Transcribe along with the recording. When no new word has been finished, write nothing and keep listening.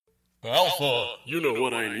Alpha, you know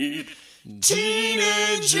what I need.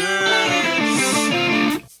 Teenagers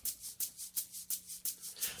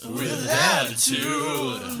with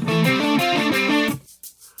attitude.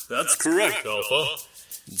 That's correct, Alpha.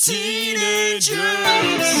 Teenagers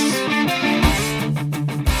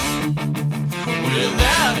with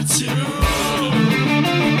attitude.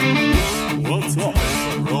 What's up,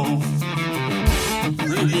 bro?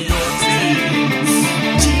 Bring me your teens.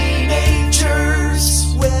 Teenagers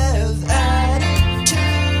with attitude,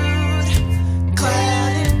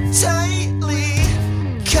 clad in tightly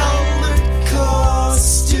colored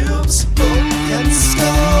costumes, book and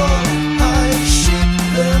skull. I ship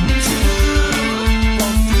them to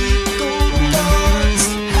bumpy gold guards,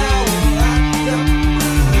 howl at them.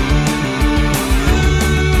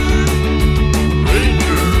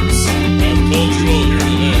 Rangers, I'm cultural here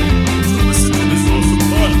today to listen to this awesome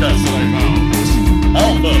podcast that I found.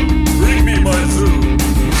 Alpha, bring me my food.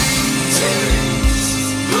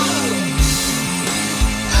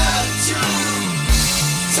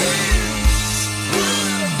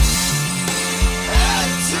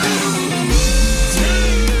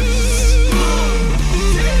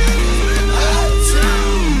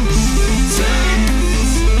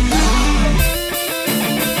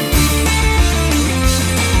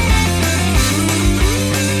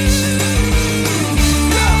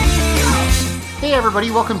 Hey everybody,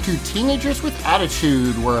 welcome to Teenagers with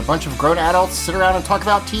Attitude, where a bunch of grown adults sit around and talk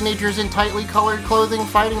about teenagers in tightly colored clothing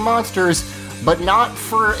fighting monsters, but not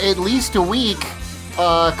for at least a week,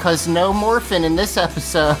 cause no morphin in this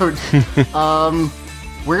episode.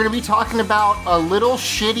 We're gonna be talking about a little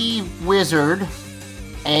shitty wizard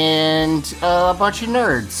and a bunch of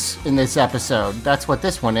nerds in this episode. That's what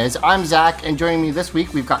this one is. I'm Zach, and joining me this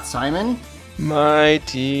week we've got Simon.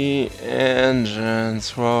 Mighty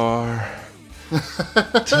engines roar.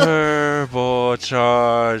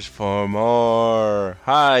 Turbocharge for more.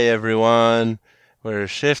 Hi everyone. We're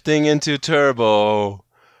shifting into turbo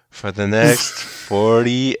for the next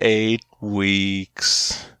 48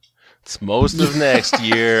 weeks. It's most of next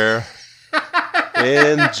year.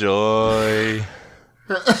 Enjoy.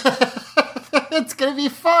 It's gonna be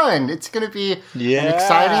fun. It's gonna be an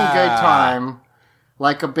exciting, good time.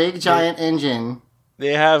 Like a big giant engine.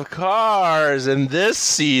 They have cars in this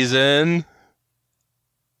season.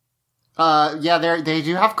 Yeah, they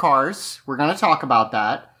do have cars. We're going to talk about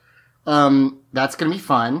that. That's going to be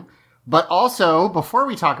fun. But also, before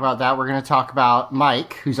we talk about that, we're going to talk about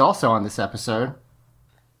Mike, who's also on this episode.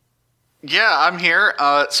 Yeah, I'm here.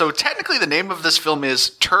 So technically the name of this film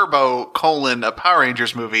is Turbo: a Power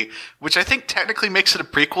Rangers movie, which I think technically makes it a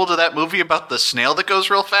prequel to that movie about the snail that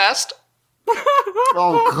goes real fast.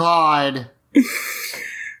 Oh, God.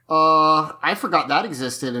 I forgot that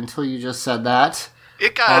existed until you just said that.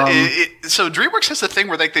 It got so DreamWorks has a thing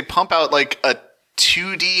where like they pump out like a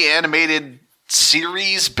 2D animated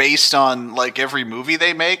series based on like every movie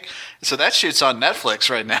they make. So that shit's on Netflix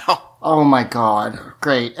right now. Oh my God,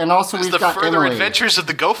 great! And also It's we've the got Further Emily. Adventures of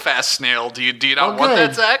the Go Fast Snail. Do you not Oh, want good.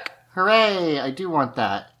 that, Zach? Hooray! I do want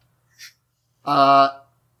that.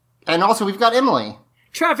 And also we've got Emily.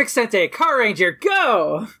 Traffic Sente, Car Ranger,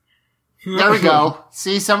 go! There we go.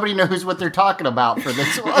 See, somebody knows what they're talking about for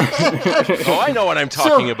this one. Oh, I know what I'm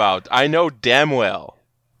talking about. I know damn well.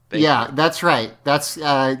 Yeah, that's right. That's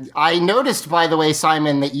I noticed, by the way,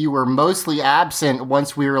 Simon, that you were mostly absent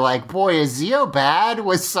once we were like, boy, is Zeo bad?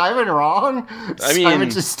 Was Simon wrong? I mean, Simon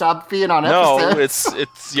just stopped being on No, episodes.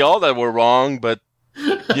 it's y'all that were wrong, but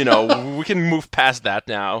you know, we can move past that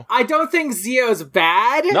now. I don't think Zeo's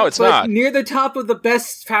bad. No, it's but not. Near the top of the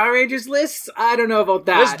best Power Rangers list, I don't know about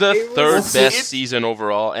that. This is the third was- best season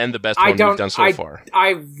overall and the best one we've done so far.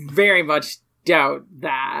 I very much doubt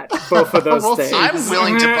that. Both of those We'll things. see. I'm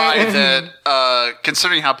willing to buy that,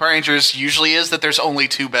 considering how Power Rangers usually is, that there's only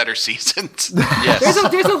 2 better seasons. Yes.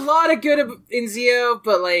 There's a lot of good in Zeo,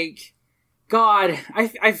 but like, God,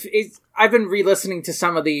 I've been re-listening to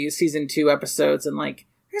some of the season 2 episodes, and like,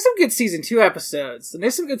 there's some good season 2 episodes, and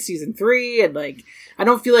there's some good season 3, and like, I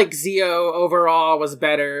don't feel like Zeo overall was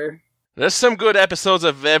better. There's some good episodes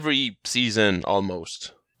of every season,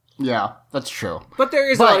 almost. Yeah, that's true. But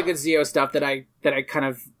there is a lot of good Zeo stuff that I kind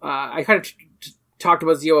of talked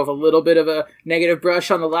about Zeo with a little bit of a negative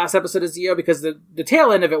brush on the last episode of Zeo because the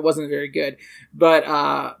tail end of it wasn't very good. But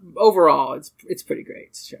overall, it's pretty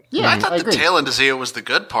great. Show. Yeah, I thought the agree. tail end of Zeo was the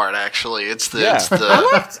good part, actually. It's the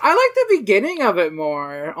I liked the beginning of it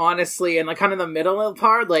more, honestly, and like kind of the middle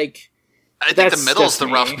part. Like, I think That's the middle's just the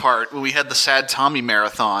me. rough part when we had the sad Tommy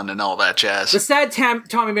marathon and all that jazz. The sad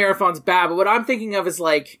Tommy Marathon's bad, but what I'm thinking of is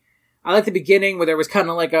like, I like the beginning where there was kind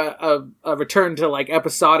of like a return to like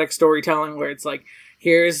episodic storytelling where it's like,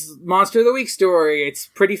 here's Monster of the Week story. It's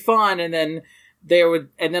pretty fun. And then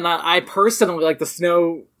I personally like the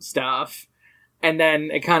snow stuff. And then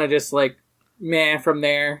it kind of just like, meh, from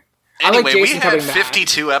there. Anyway, we Jason had coming back.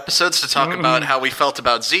 52 episodes to talk about how we felt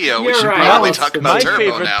about Zeo. We You're should right. probably Let's talk do about My Turbo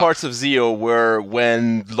favorite now. parts of Zeo were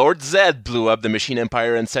when Lord Zed blew up the Machine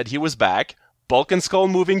Empire and said he was back, Bulk and Skull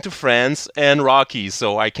moving to France, and Rocky.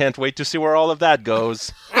 So I can't wait to see where all of that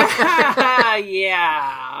goes.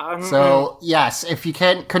 Yeah. So, yes, if you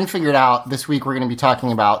couldn't figure it out, this week we're going to be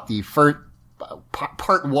talking about the first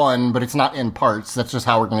part one, but it's not in parts. That's just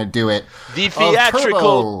how we're going to do it. The Of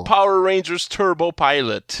theatrical Turbo. Power Rangers Turbo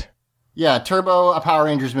pilot. Yeah, Turbo, a Power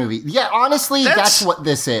Rangers movie. Yeah, honestly, That's- that's what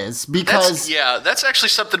this is. Because, That's actually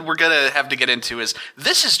something we're going to have to get into is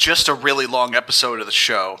this is just a really long episode of the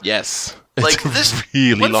show. Yes. Like It's a this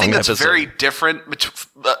really one long thing that's episode. very different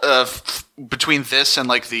between this and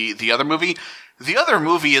like the other movie. The other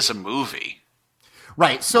movie is a movie.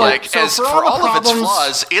 right, so, Like so as for for all, the all of its problems,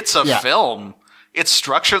 flaws, it's a Yeah. film. It's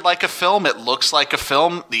structured like a film. It looks like a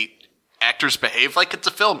film. The actors behave like it's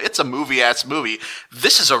a film. It's a movie-ass movie.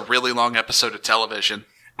 This is a really long episode of television.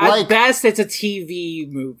 At like- best, it's a TV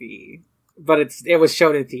movie, but it was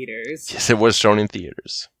shown in theaters. Yes, it was shown in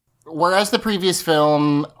theaters. whereas the previous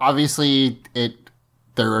film, obviously,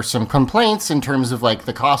 there are some complaints in terms of like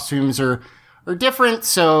the costumes are different,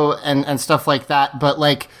 so and stuff like that. But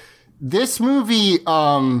like this movie,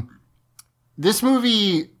 I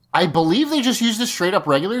believe they just used the straight up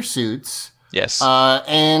regular suits, Yes.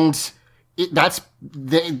 and that's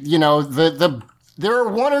there are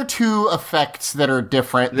one or two effects that are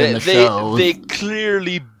different than the show. They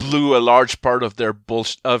clearly blew a large part of their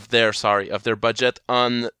their budget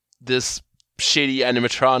on this shitty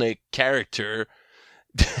animatronic character,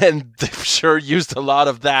 and they sure used a lot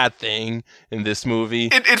of that thing in this movie.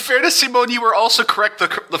 In fairness, Simone, you were also correct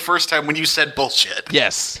the first time when you said bullshit.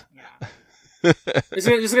 Yes. This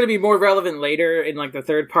is going to be more relevant later in like the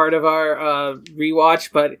third part of our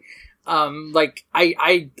rewatch, but like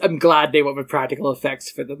I'm glad they went with practical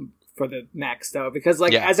effects for the mechs though, because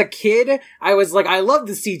like Yeah. as a kid I was like I love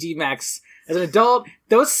the CG mechs. As an adult,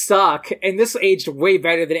 those suck, and this aged way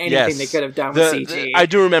better than anything Yes. they could have done with CG. I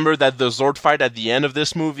do remember that the Zord fight at the end of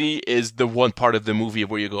this movie is the one part of the movie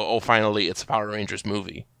where you go, oh, finally, it's a Power Rangers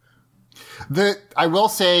movie. I will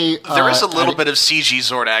say There is a little bit of CG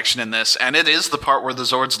Zord action in this, and it is the part where the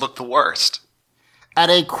Zords look the worst. at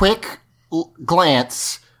a quick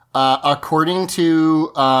glance, according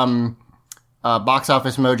to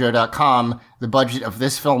boxofficemojo.com, the budget of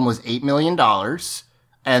this film was $8 million,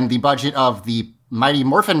 and the budget of the Mighty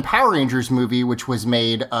Morphin Power Rangers movie, which was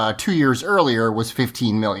made 2 years earlier, was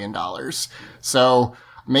 $15 million. So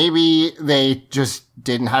maybe they just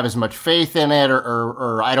didn't have as much faith in it,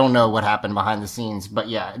 or I don't know what happened behind the scenes, but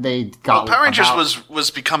yeah, they got Power Rangers about-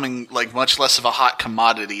 was becoming like much less of a hot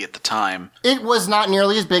commodity at the time. It was not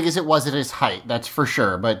nearly as big as it was at its height, that's for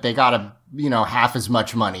sure, but they got half as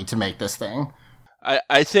much money to make this thing.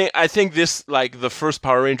 I think this, like, the first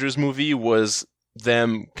Power Rangers movie was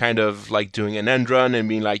them kind of like doing an end run and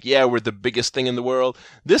being like, yeah, we're the biggest thing in the world.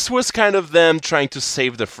 This was kind of them trying to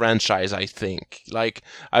save the franchise, I think. Like,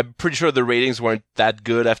 I'm pretty sure the ratings weren't that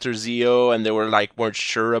good after Zeo, and they weren't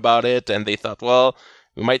sure about it, and they thought, well,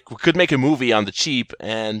 we could make a movie on the cheap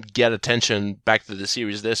and get attention back to the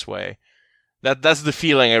series this way. That's the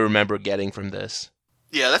feeling I remember getting from this.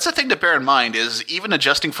 Yeah, that's the thing to bear in mind is even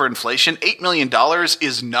adjusting for inflation, $8 million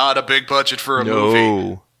is not a big budget for a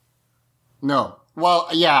movie. No. Well,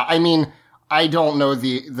 yeah, I mean, I don't know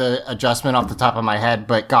the adjustment off the top of my head,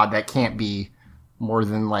 but God, that can't be more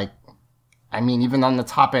than even on the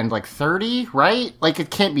top end, 30, right? Like,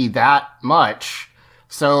 it can't be that much.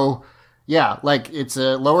 So, yeah, it's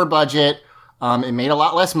a lower budget. It made a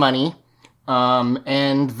lot less money.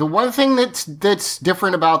 And the one thing that's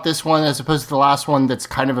different about this one as opposed to the last one that's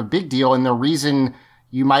kind of a big deal, and the reason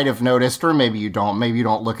you might have noticed, or maybe you don't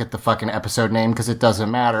look at the fucking episode name because it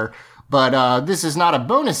doesn't matter. But this is not a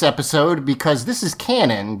bonus episode because this is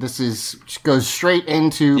canon. This goes straight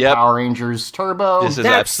into Power Rangers Turbo. This is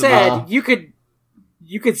That absolute- said, you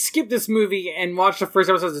could skip this movie and watch the first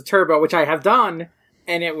episodes of Turbo, which I have done,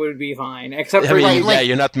 and it would be fine. Except for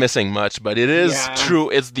you're not missing much, but it is Yeah. true.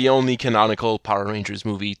 It's the only canonical Power Rangers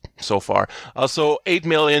movie so far. Also, $8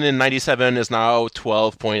 million in '97 is now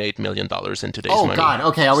 $12.8 million in today's money. Oh God,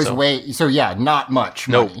 okay, I was so yeah, not much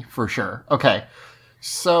Nope. money for sure. Okay,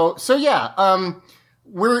 so yeah,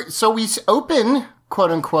 we open quote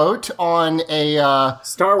unquote, on a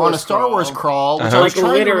Star Wars crawl, which I was Like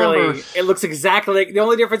trying to literally, remember. it looks exactly like. The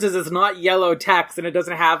only difference is it's not yellow text and it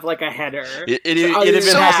doesn't have like a header. It Other even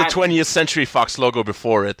than has that- the 20th Century Fox logo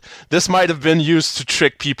before it. This might have been used to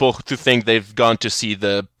trick people to think they've gone to see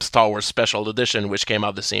the Star Wars Special Edition, which came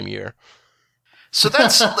out the same year. So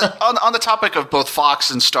that's on the topic of both Fox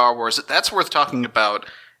and Star Wars. That's worth talking about.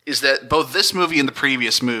 Is that both this movie and the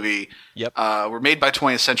previous movie were made by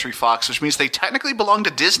 20th Century Fox, which means they technically belong to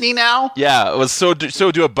Disney now? Yeah, it was so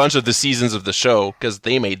do a bunch of the seasons of the show, because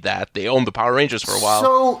they made that. They owned the Power Rangers for a while.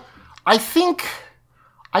 So,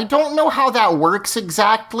 I don't know how that works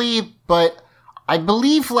exactly, but I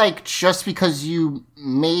believe, like, just because you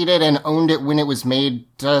made it and owned it when it was made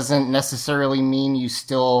doesn't necessarily mean you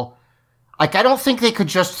still... Like, I don't think they could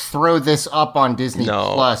just throw this up on Disney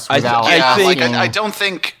Plus without... I don't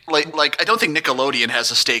think Nickelodeon has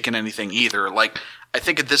a stake in anything either. Like, I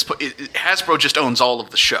think at this point, Hasbro just owns all of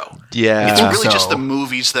the show. Yeah. It's really so. just the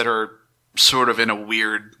movies that are sort of in a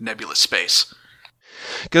weird nebulous space.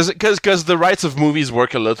 Because the rights of movies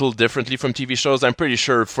work a little differently from TV shows. I'm pretty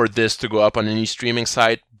sure for this to go up on any streaming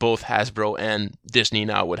site, both Hasbro and Disney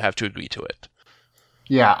now would have to agree to it.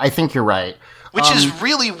 Yeah, I think you're right. Which is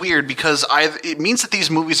really weird because it means that these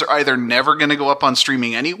movies are either never going to go up on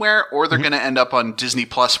streaming anywhere or they're going to end up on Disney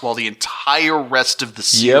Plus while the entire rest of the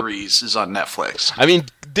series is on Netflix. I mean,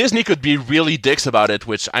 Disney could be really dicks about it,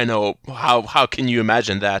 which I know, how can you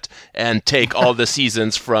imagine that? And take all the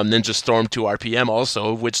seasons from Ninja Storm to RPM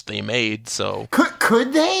also, which they made, so...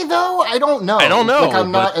 Could they, though? I don't know. I don't know, Like,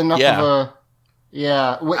 I'm not enough of a...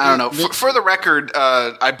 Yeah. I don't know. For the record,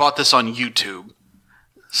 I bought this on YouTube.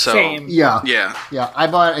 So, Same. Yeah. Yeah. I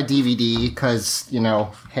bought a DVD because,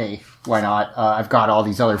 hey, why not? I've got all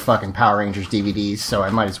these other fucking Power Rangers DVDs, so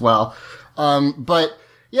I might as well. But,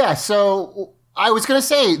 yeah, so I was going to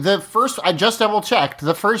say, I just double-checked,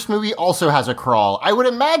 the first movie also has a crawl. I would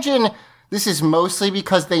imagine this is mostly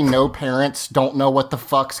because they know parents don't know what the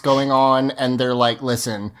fuck's going on, and they're like,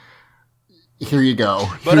 listen... Here you go.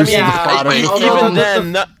 But I Here's mean, the plot of the even film.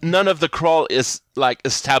 then, none of the crawl is like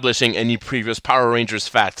establishing any previous Power Rangers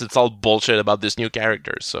facts. It's all bullshit about this new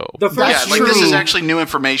character. So The first That's Yeah, like this true. is actually new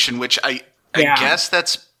information, which I guess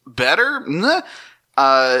that's better.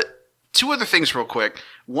 Two other things real quick.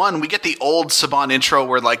 One, we get the old Saban intro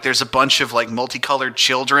where like there's a bunch of like multicolored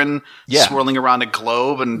children swirling around a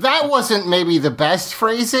globe, and That wasn't maybe the best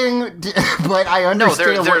phrasing, but I no,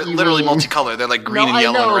 understand they're what you literally mean. multicolored. They're like green No, and I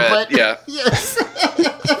yellow know, and red. but Yeah. yes.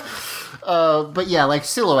 But yeah, like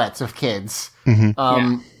silhouettes of kids.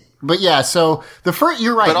 But yeah, so the first,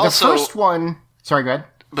 you're right. But also- the first one. Sorry, go ahead.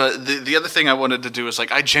 But the other thing I wanted to do is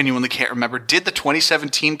like I genuinely can't remember. Did the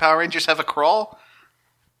 2017 Power Rangers have a crawl?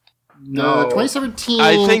 No, 2017.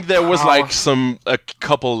 I think there was like a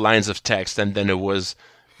couple lines of text, and then it was,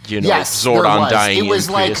 Yes, there Zordon was. dying It was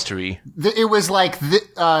in like- prehistory. It was like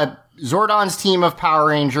Zordon's team of Power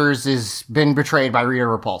Rangers has been betrayed by Rita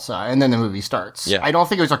Repulsa, and then the movie starts. Yeah. I don't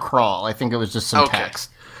think it was a crawl. I think it was just some Okay. text.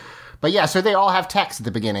 But yeah, so they all have text at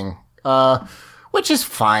the beginning, which is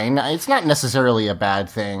fine. It's not necessarily a bad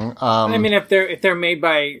thing. I mean, if they're made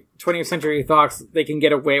by 20th Century Fox, they can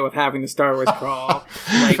get away with having the Star Wars crawl.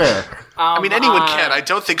 Like, Fair. I mean, anyone can. I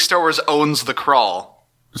don't think Star Wars owns the crawl.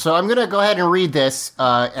 So I'm going to go ahead and read this,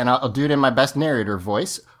 and I'll do it in my best narrator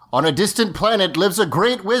voice. On a distant planet lives a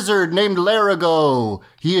great wizard named Larigo.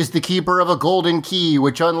 He is the keeper of a golden key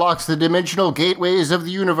which unlocks the dimensional gateways of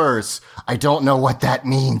the universe. I don't know what that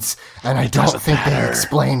means, and I don't think they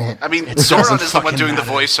explain it. I mean, doesn't Zordon is the one fucking doing the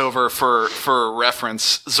matter. voiceover for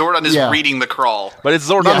reference. Zordon is Yeah. reading the crawl. But it's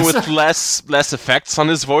Zordon Yes. with less effects on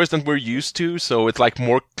his voice than we're used to, so it's like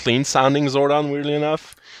more clean sounding Zordon, weirdly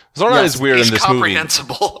enough. Zordon Yes, is weird He's in this movie.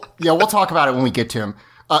 comprehensible. Yeah, we'll talk about it when we get to him.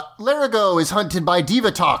 Larigo is hunted by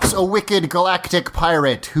Divatox, a wicked galactic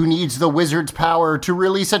pirate who needs the wizard's power to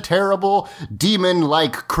release a terrible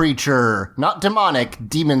demon-like creature. Not demonic,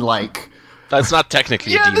 demon-like. That's not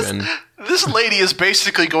technically Yeah, a demon. this lady is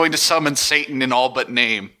basically going to summon Satan in all but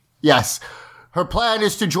name. Yes. Her plan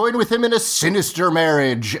is to join with him in a sinister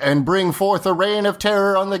marriage and bring forth a reign of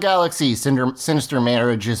terror on the galaxy. Sinister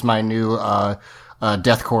Marriage is my new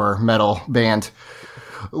deathcore metal band.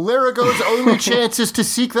 Larigo's only chance is to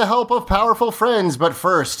seek the help of powerful friends, but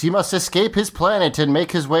first he must escape his planet and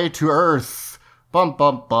make his way to Earth. Bum,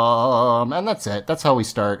 bum, bum. And that's it. That's how we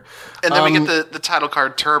start. And then we get the title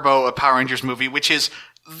card Turbo, a Power Rangers movie, which is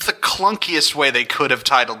the clunkiest way they could have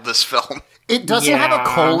titled this film. It doesn't have a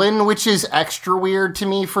Yeah. colon, which is extra weird to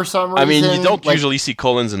me for some reason. I mean, you don't Like, usually see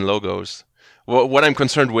colons in logos. What I'm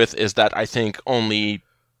concerned with is that I think only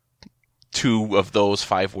 2 of those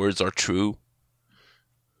 5 words are true.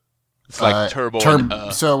 It's like Turbo.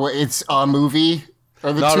 So it's a movie?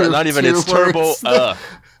 Or the No, not even. It's Turbo. words?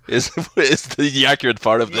 Is the accurate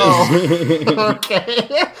part of this? Oh,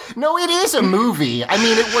 okay. No, it is a movie. I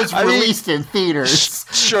mean, it was released in theaters.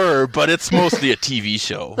 Sure, but it's mostly a TV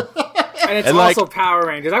show. And it's And, also like, Power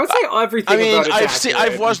Rangers. I would say everything I mean, about it is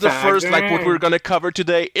I've watched the in fact. first, like, what we're gonna cover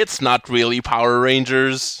today. It's not really Power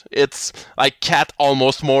Rangers. It's like Cat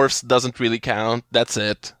almost morphs, doesn't really count. That's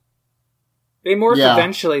it. They morph Yeah.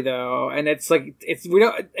 eventually, though, and it's like we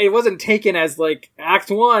don't. It wasn't taken as like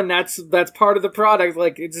Act 1. That's part of the product.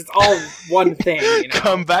 Like it's all one thing. You know?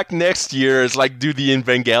 Come back next year. It's like do the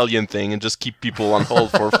Evangelion thing and just keep people on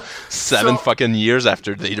hold for 7 fucking years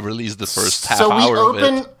after they release the first half hour of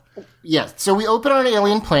it. Yes, so we open on an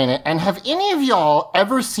alien planet, and have any of y'all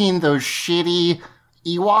ever seen those shitty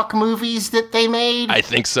Ewok movies that they made? I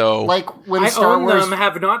think so. Like when I Star own Wars. them,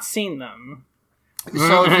 have not seen them.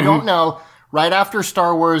 So if you don't know, right after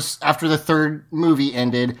Star Wars, after the third movie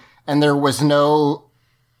ended, and there was no,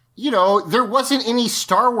 there wasn't any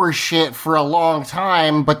Star Wars shit for a long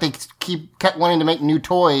time, but they kept wanting to make new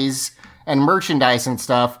toys and merchandise and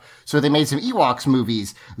stuff. So they made some Ewoks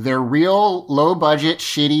movies. They're real low budget,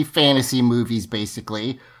 shitty fantasy movies,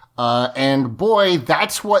 basically. And boy,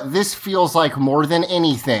 that's what this feels like more than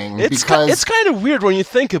anything. It's kind of weird when you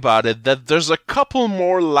think about it that there's a couple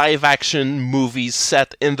more live action movies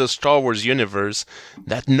set in the Star Wars universe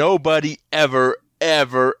that nobody ever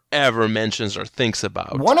mentions or thinks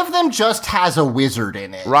about. one of them just has a wizard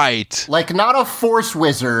in it. Right. Like, not a force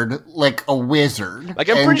wizard, like a wizard. Like,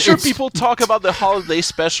 I'm And pretty sure it's- people talk about the holiday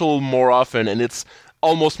special more often, and it's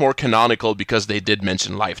almost more canonical because they did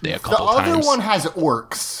mention Life Day a couple The other times. one has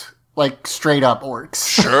orcs. Like, straight up orcs.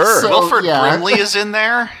 Sure. Wilford yeah. Brimley is in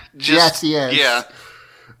there. Yes, he is. Yeah.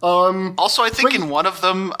 Also, I think in one of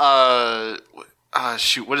them,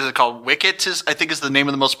 what is it called? Wicket is the name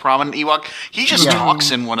of the most prominent Ewok. He just Yeah.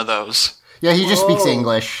 talks in one of those. Yeah, he just speaks Whoa.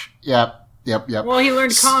 English. Yep. Well, he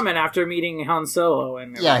learned Common after meeting Han Solo,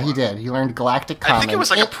 and Yeah, he did. He learned Galactic Common. I think it was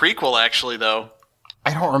like a prequel, actually, though.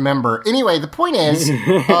 I don't remember. Anyway, the point is,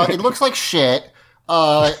 it looks like shit.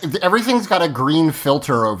 Everything's got a green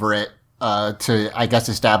filter over it to, I guess,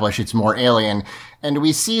 establish it's more alien. And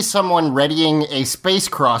we see someone readying a space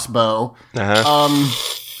crossbow.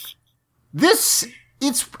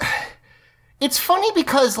 It's funny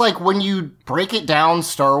because, like, when you break it down,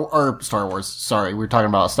 Star Wars. Sorry, we were talking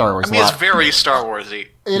about Star Wars. I mean, a it's lot. very Star Warsy.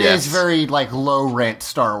 It Yes. is very, like, low rent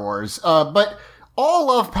Star Wars. But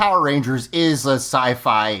all of Power Rangers is a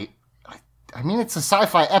sci-fi. I mean, it's a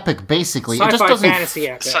sci-fi epic, basically. It just sci-fi doesn't. fantasy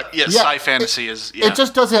epic. Yeah, sci fantasy is. Yeah. It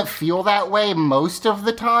just doesn't feel that way most of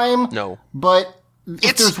the time. No. But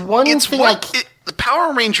if there's one thing the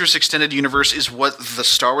Power Rangers extended universe is what the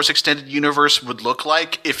Star Wars extended universe would look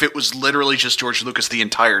like if it was literally just George Lucas the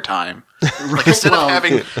entire time. Like instead Well- of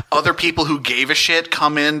having other people who gave a shit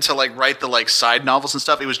come in to like write the like side novels and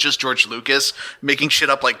stuff, it was just George Lucas making shit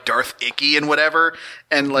up like Darth Icky and whatever.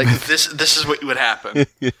 And like this is what would happen.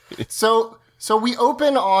 So we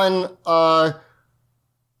open on.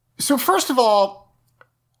 So first of all,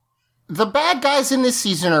 the bad guys in this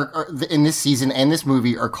season in this season and this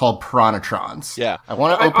movie are called Piranhatrons. Yeah. I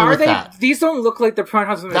want to open Are with they? that. These don't look like the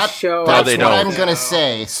Piranhas from the show. That's they what don't. I'm gonna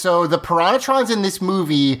say. So the Piranhatrons in this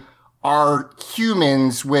movie are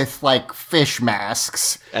humans with like fish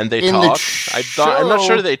masks, And they in talk. The I'm not show,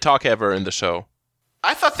 sure they talk ever in the show.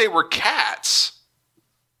 I thought they were cats.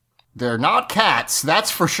 They're not cats,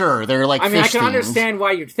 that's for sure. They're like I mean, I fish can themed. understand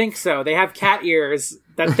why you'd think so. They have cat ears,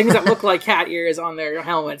 things that look like cat ears on their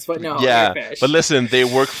helmets, but no, Yeah, they're fish. but listen, they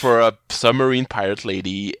work for a submarine pirate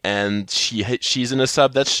lady, and she's in a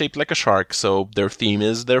sub that's shaped like a shark. So their theme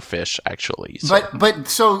is their fish, actually. So. But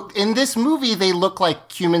so in this movie they look like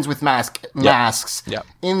humans with masks. Yeah.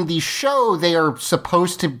 In the show they are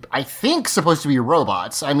supposed to be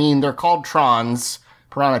robots. I mean, they're called Trons,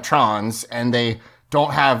 Piranhatrons, and they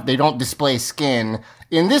don't display skin.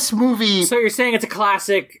 In this movie, So you're saying it's a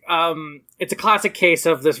classic case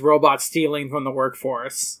of this robot stealing from the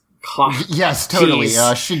workforce. yes, totally.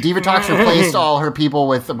 Jeez. Divatox replaced all her people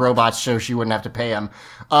with the robots so she wouldn't have to pay them.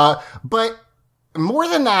 But more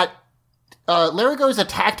than that, Larigo is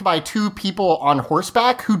attacked by two people on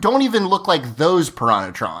horseback who don't even look like those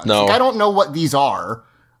Piranhatrons. No. Like, I don't know what these are.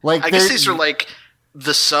 Like, I guess they're- these are like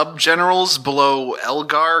the sub generals below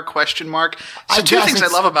Elgar ? So two guess things I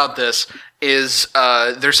it's- love about this is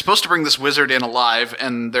they're supposed to bring this wizard in alive,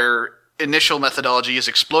 and their initial methodology is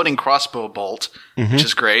exploding crossbow bolt, which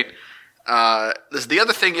is great. The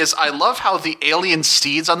other thing is I love how the alien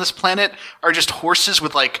steeds on this planet are just horses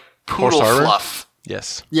with like poodle Horse armor? fluff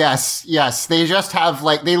Yes. Yes. They just have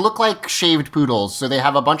like they look like shaved poodles, so they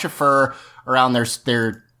have a bunch of fur around their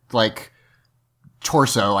like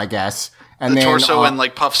torso, I guess, and The then torso and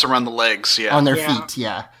like puffs around the legs. Yeah. on their Yeah. feet.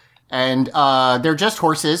 Yeah, and they're just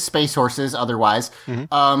horses, space horses. Otherwise,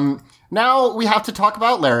 now we have to talk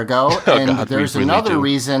about Larigo, and God, we there's really another do.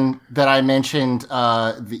 reason that I mentioned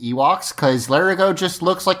the Ewoks because Larigo just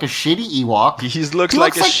looks like a shitty Ewok. He looks He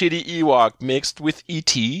like looks a shitty Ewok mixed with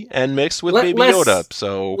E.T. and mixed with Le- Baby less- Yoda.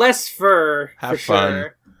 So Less fur, Have for fun.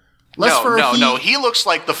 sure. No. He looks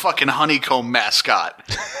like the fucking honeycomb mascot.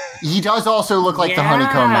 He does also look like the Yeah,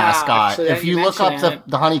 honeycomb mascot. actually, If you you look up mention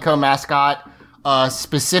the honeycomb mascot,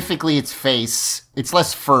 specifically its face, it's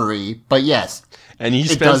less furry, but yes. and he It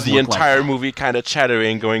spends does the look like entire that. movie kind of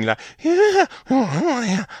chattering, going like,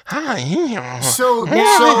 So,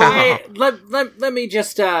 Let me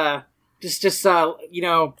just you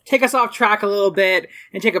know, take us off track a little bit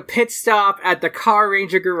and take a pit stop at the Car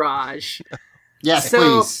Ranger garage. yes,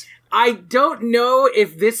 So please. I don't know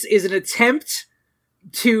if this is an attempt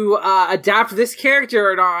to adapt this character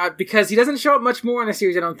or not, because he doesn't show up much more in the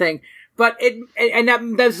series, I don't think. But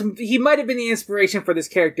he might have been the inspiration for this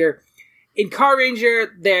character. In Car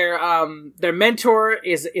Ranger, their mentor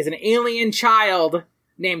is an alien child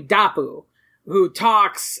named Dapu, who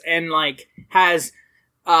talks and like has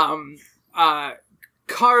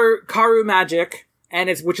Karu magic, and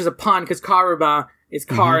which is a pun because Karuma is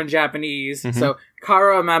car in Japanese. So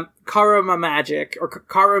Karuma magic or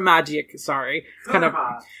Karu magic, sorry. Kind of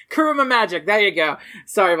Kuruma magic. There you go.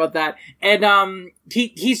 Sorry about that. And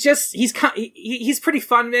he's pretty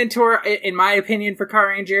fun mentor in my opinion for Car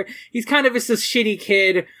Ranger. He's kind of just this shitty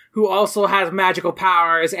kid who also has magical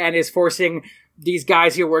powers and is forcing these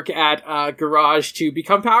guys who work at Garage to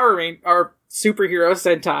become Power Ranger or superhero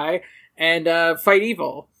Sentai and fight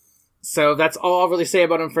evil. So that's all I'll really say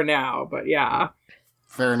about him for now. But yeah.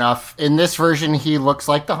 Fair enough. In this version, he looks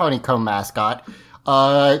like the honeycomb mascot.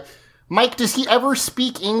 Mike, does he ever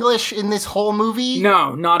speak English in this whole movie?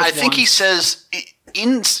 No, not. I as think he once. says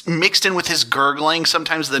mixed in with his gurgling.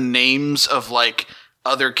 Sometimes the names of like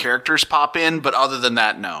other characters pop in, but other than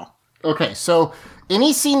that, no. Okay, so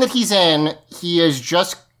any scene that he's in, he is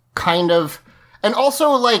just kind of... And also,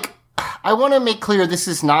 like, I want to make clear this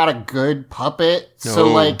is not a good puppet. So,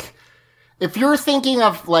 No. like, if you're thinking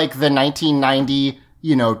of, like, the 1990...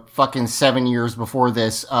 you know, fucking 7 years before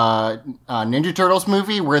this, Ninja Turtles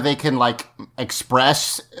movie where they can, like,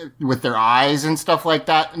 express with their eyes and stuff like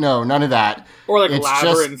that. No, none of that. or like it's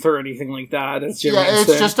Labyrinth or anything like that. As Jim Yeah, Henson.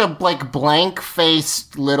 it's just a, like,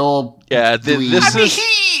 blank-faced little... Yeah, dweeb. this I mean, is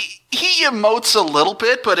he emotes a little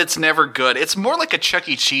bit, but it's never good. It's more like a Chuck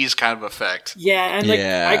E. Cheese kind of effect. Yeah, and like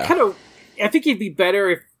Yeah. I think he'd be better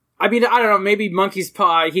if. I mean, I don't know, maybe Monkey's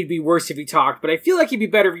Paw, he'd be worse if he talked, but I feel like he'd be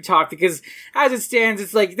better if he talked, because as it stands,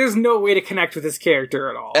 it's like, there's no way to connect with this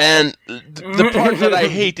character at all. And the part that I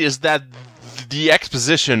hate is that the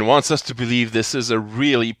exposition wants us to believe this is a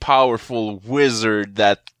really powerful wizard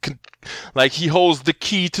that, like, he holds the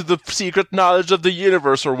key to the secret knowledge of the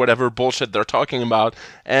universe or whatever bullshit they're talking about.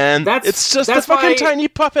 And it's just a that's fucking why- tiny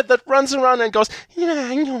puppet that runs around and goes, yeah,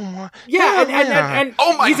 I know. Yeah, and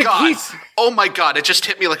Oh my he's god! he's- Oh my god! It just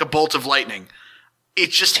hit me like a bolt of lightning. It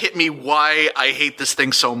just hit me why I hate this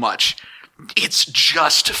thing so much. It's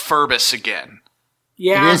just Furbus again. It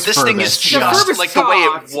yeah, is This thing Furbus. is Yeah. just Furbus like the way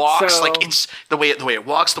talked, it walks, so- like it's the way it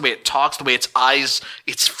walks, the way it talks, the way its eyes,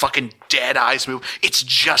 its fucking dead eyes move. It's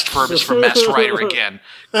just Furbus from Master Rider again.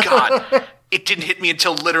 God, it didn't hit me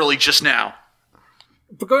until literally just now.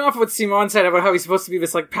 But going off of what Simon said about how he's supposed to be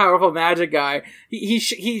this like powerful magic guy, he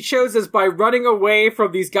shows us by running away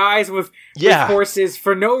from these guys with horses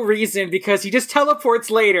for no reason, because he just teleports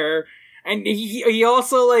later. And he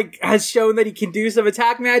also like has shown that he can do some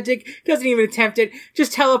attack magic. Doesn't even attempt it.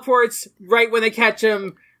 Just teleports right when they catch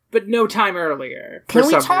him, but no time earlier for Can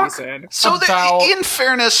we some talk- reason. So About- in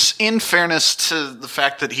fairness to the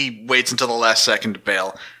fact that he waits until the last second to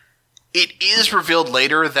bail, it is revealed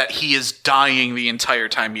later that he is dying the entire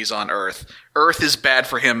time he's on Earth. Earth is bad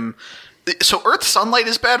for him. So Earth sunlight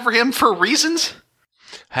is bad for him for reasons?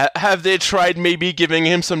 Have they tried maybe giving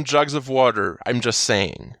him some jugs of water? I'm just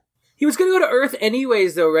saying. He was gonna go to Earth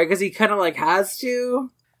anyways, though, right? Because he kind of like has to.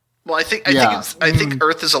 Well, I think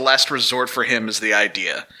Earth is a last resort for him is the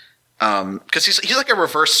idea. Because he's like a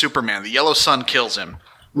reverse Superman. The yellow sun kills him.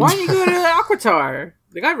 Why don't you go to Aquatar?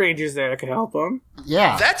 They got rangers there that could help him.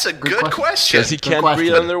 Yeah. That's a good question. Because he can't question.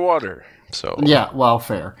 breathe underwater. So Yeah, well,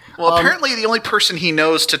 fair. Well, apparently the only person he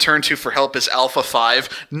knows to turn to for help is Alpha 5,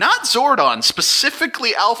 not Zordon,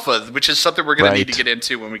 specifically Alpha, which is something we're going to need to Right. get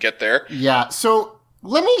into when we get there. Yeah, so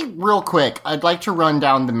Let me, real quick, I'd like to run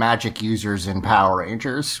down the magic users in Power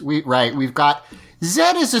Rangers. We've got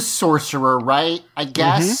Zed is a sorcerer, right? I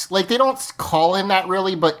guess. Like, they don't call him that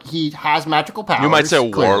really, but he has magical powers. You might say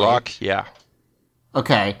clearly. warlock, yeah.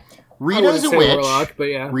 Okay. I Rita's wouldn't a say witch. warlock, but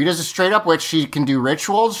yeah. Rita's a straight up witch. She can do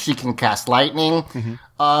rituals. She can cast lightning.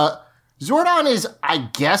 Zordon is, I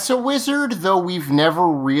guess, a wizard, though we've never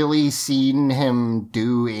really seen him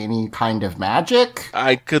do any kind of magic.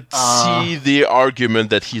 I could see the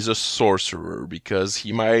argument that he's a sorcerer because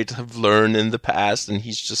he might have learned in the past and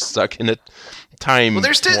he's just stuck in a time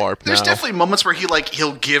There's warp now. definitely moments where he'll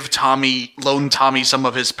loan Tommy some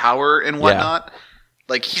of his power and whatnot.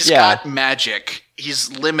 Like, he's got magic.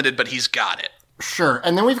 He's limited, but he's got it. Sure.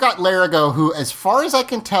 And then we've got Larigo, who, as far as I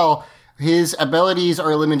can tell, his abilities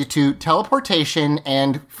are limited to teleportation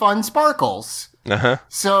and fun sparkles. Uh-huh.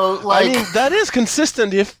 So, like... I mean, that is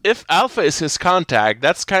consistent. If Alpha is his contact,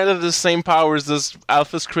 that's kind of the same powers as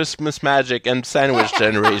Alpha's Christmas Magic and Sandwich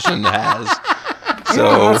Generation has.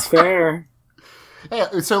 So That's fair.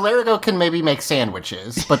 Yeah, so Larigo can maybe make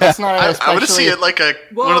sandwiches, but that's not I especially... would see it like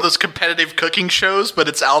one of those competitive cooking shows, but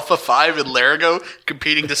it's Alpha 5 and Larigo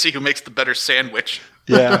competing to see who makes the better sandwich.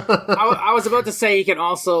 yeah. I was about to say he can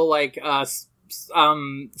also like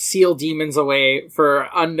seal demons away for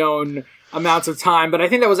unknown amounts of time, but I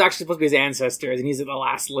think that was actually supposed to be his ancestors, and he's the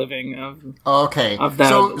last living of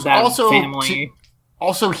that family.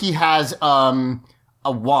 Also, he has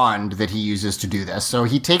a wand that he uses to do this. So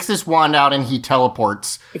he takes this wand out and he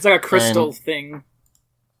teleports. It's like a crystal thing.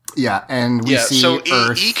 Yeah, and we see so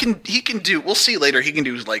Earth. he can do. We'll see later. He can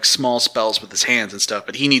do like small spells with his hands and stuff,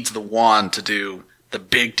 but he needs the wand to do the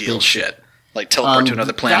big deal shit, like teleport to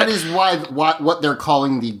another planet. That is what they're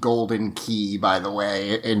calling the golden key, by the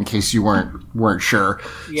way, in case you weren't sure.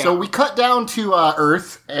 Yeah. So we cut down to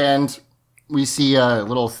Earth, and we see a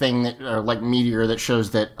little thing like meteor that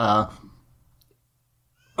shows that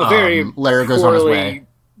A very Larigo's on his way.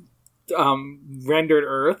 Rendered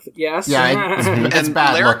Earth, yes. Yeah, it's And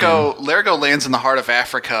bad looking. Larigo lands in the heart of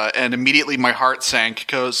Africa, and immediately my heart sank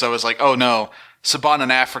because I was like, "Oh no, Saban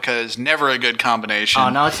and Africa is never a good combination." Oh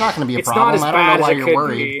no, it's not going to be a It's problem. not as I bad don't know as why it you're could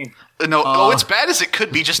worried. be. No, it's bad as it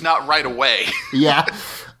could be, just not right away. Yeah.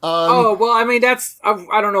 Oh, well, I mean, that's...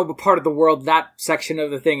 I don't know what part of the world that section of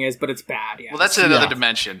the thing is, but it's bad, yeah. Well, that's in another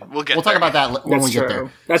dimension. We'll We'll talk about that when That's we get true.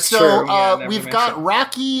 there. That's so, true. Yeah, never we've mentioned. got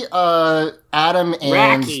Rocky, Adam,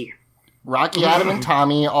 and... Rocky, Adam, and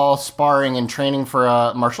Tommy all sparring and training for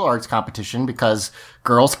a martial arts competition because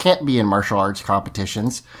girls can't be in martial arts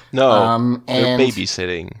competitions. No, they're and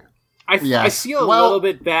babysitting. I Yes. feel a Well- little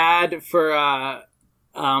bit bad for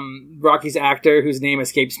Rocky's actor, whose name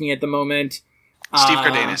escapes me at the moment. Steve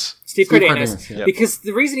Cardenas. Steve Cardenas. Cardenas, yeah. Because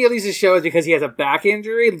the reason he leaves the show is because he has a back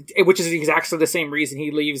injury, which is exactly the same reason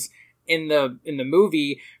he leaves in the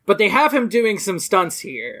movie. But they have him doing some stunts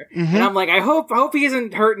here, and I'm like, I hope he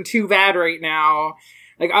isn't hurting too bad right now.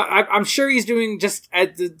 Like I'm sure he's doing just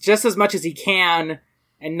as much as he can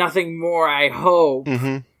and nothing more. I hope,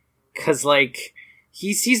 because like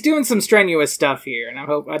he's doing some strenuous stuff here, and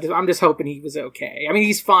I'm just hoping he was okay. I mean,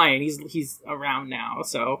 he's fine. He's around now,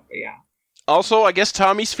 so yeah. Also, I guess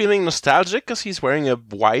Tommy's feeling nostalgic because he's wearing a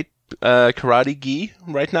white karate gi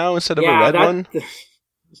right now instead of a red one.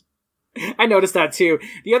 I noticed that too.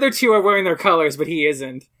 The other two are wearing their colors, but he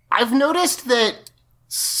isn't. I've noticed that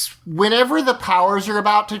whenever the powers are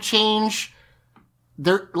about to change,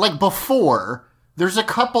 they're like before, there's a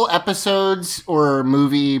couple episodes or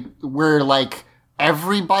movie where like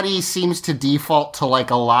everybody seems to default to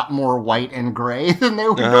like a lot more white and gray than they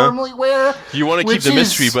would normally wear. You want to keep which the is-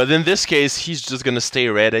 mystery, but in this case, he's just going to stay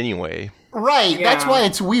red anyway. Right, Yeah. that's why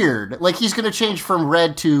it's weird. Like, he's going to change from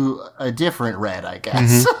red to a different red, I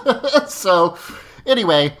guess. So,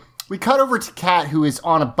 anyway, we cut over to Kat, who is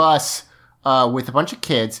on a bus with a bunch of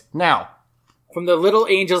kids. Now, From the Little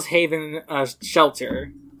Angels Haven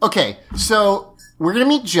shelter. okay, so we're going to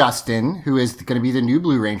meet Justin, who is going to be the new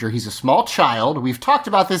Blue Ranger. He's a small child. We've talked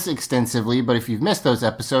about this extensively, but if you've missed those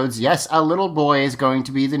episodes, yes, a little boy is going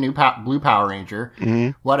to be the new Blue Power Ranger.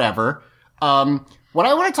 Whatever. What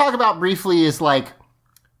I want to talk about briefly is, like,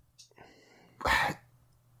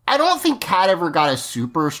 I don't think Kat ever got a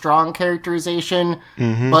super strong characterization,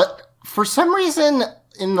 but for some reason,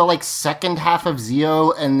 in the, like, second half of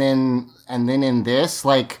Zeo and then in this,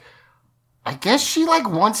 like, I guess she, like,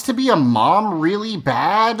 wants to be a mom really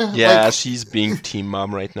bad. Yeah, Like, she's being team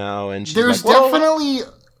mom right now, and she's there's like, well, definitely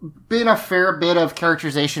been a fair bit of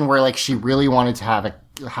characterization where, like, she really wanted to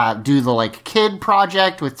do the, like, kid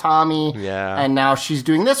project with Tommy. Yeah. And now she's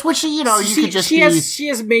doing this, which, you know, you could just she be...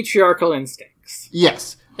 has matriarchal instincts.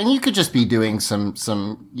 Yes. And you could just be doing some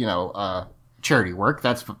you know, charity work.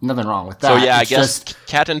 That's nothing wrong with that. So yeah, I It's guess just-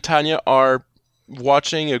 Kat and Tanya are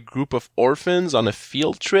watching a group of orphans on a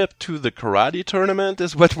field trip to the karate tournament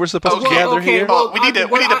is what we're supposed to Okay, gather okay, here. well- Well, we need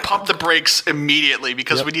to I- pump the brakes immediately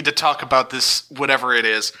because we need to talk about this, whatever it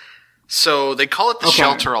is. So they call it the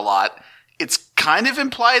shelter a lot. It's kind of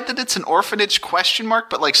implied that it's an orphanage ?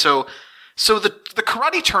 But like so the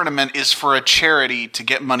karate tournament is for a charity to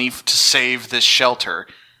get money to save this shelter.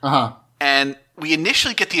 Uh-huh. And we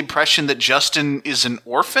initially get the impression that Justin is an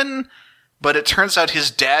orphan, but it turns out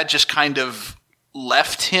his dad just kind of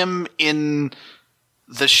left him in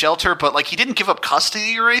the shelter, but like he didn't give up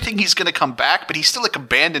custody or anything. He's going to come back, but he still like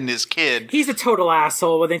abandoned his kid. He's a total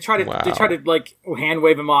asshole. When they try to like hand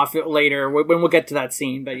wave him off later when we'll get to that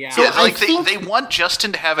scene. But yeah, Yeah, I like think- they want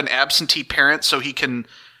Justin to have an absentee parent so he can.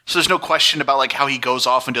 So there's no question about like how he goes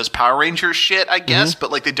off and does Power Rangers shit, I guess.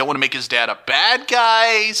 But like they don't want to make his dad a bad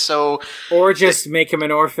guy, so or just make him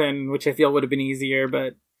an orphan, which I feel would have been easier.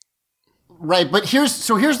 But Right, but here's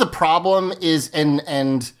the problem is,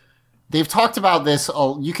 and they've talked about this.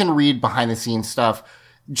 You can read behind the scenes stuff.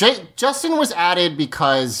 Justin was added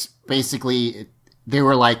because basically they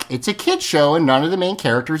were like, it's a kid show and none of the main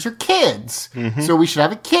characters are kids, so we should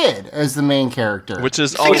have a kid as the main character. Which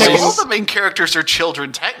is I think always all the main characters are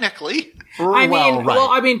children technically. I mean, right.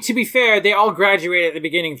 I mean, to be fair, they all graduated at the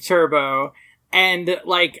beginning of Turbo, and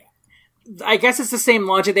like, I guess it's the same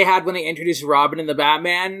logic they had when they introduced Robin in the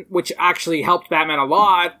Batman, which actually helped Batman a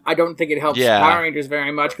lot. I don't think it helps Yeah. Power Rangers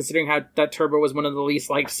very much, considering how that Turbo was one of the least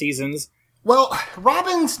liked seasons. Well,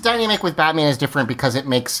 Robin's dynamic with Batman is different because it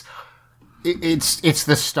makes it's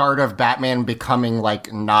the start of Batman becoming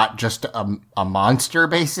like not just a monster,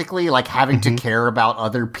 basically, like having to care about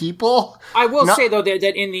other people. I will No- say though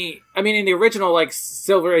that in the original like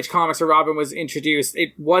Silver Age comics where Robin was introduced,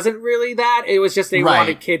 it wasn't really that. It was just they Right.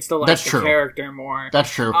 wanted kids to like That's the true. character more. That's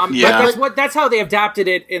true. Yeah. But that's how they adapted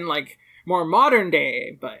it in like more modern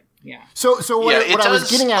day. But yeah. So what, Yeah, it what I was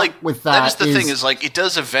does, getting at like, with that that is the thing is like it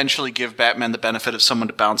does eventually give Batman the benefit of someone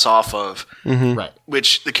to bounce off of, right.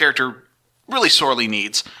 which the character really sorely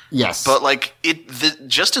needs. Yes, But like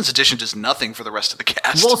Justin's addition does nothing for the rest of the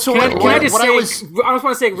cast. well, so Can I just what say, I was I just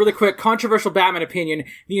want to say really quick, controversial Batman opinion,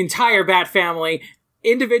 the entire Bat family,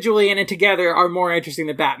 individually and together, are more interesting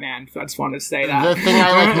than Batman. I just wanted to say that. the thing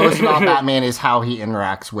I like most about Batman is how he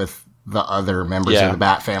interacts with the other members Yeah, of the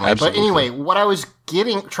Bat family. absolutely. But anyway, what I was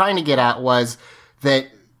trying to get at was that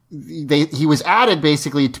he was added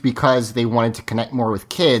basically because they wanted to connect more with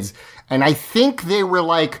kids, and I think they were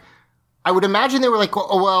like, I would imagine they were like,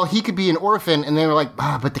 oh, well, he could be an orphan, and they were like,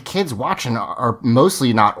 but the kids watching are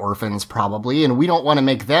mostly not orphans probably, and we don't want to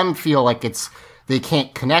make them feel like they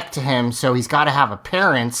can't connect to him, so he's got to have a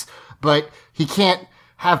parents, but he can't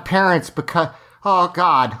have parents because, oh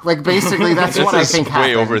God, like basically that's this what I is think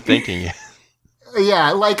way happened. overthinking it.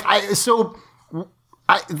 Yeah, like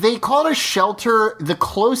they call it a shelter. The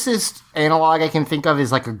closest analog I can think of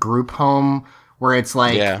is like a group home where it's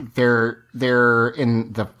like Yeah. they're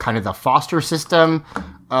in the kind of the foster system.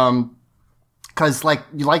 Cause like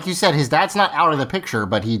you said, his dad's not out of the picture,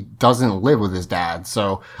 but he doesn't live with his dad.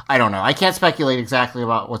 So I don't know. I can't speculate exactly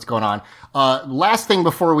about what's going on. Last thing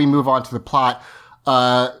before we move on to the plot.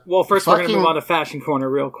 Well, first we're going to fucking- move on to Fashion Corner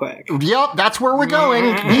real quick. Yep, that's where we're going.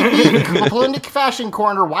 We'll pull into Fashion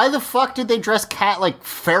Corner. Why the fuck did they dress Kat like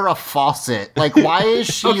Farrah Fawcett? Like, why is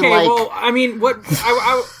she Okay, like... well, I mean,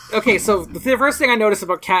 okay, so the first thing I noticed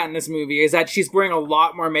about Kat in this movie is that she's wearing a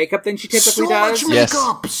lot more makeup than she typically so does. much Yes.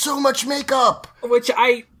 makeup! So much makeup! Which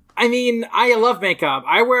I mean, I love makeup.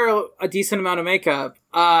 I wear a decent amount of makeup.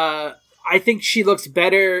 I think she looks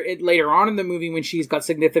better later on in the movie when she's got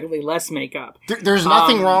significantly less makeup. There's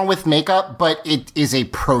nothing wrong with makeup, but it is a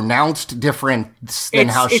pronounced difference than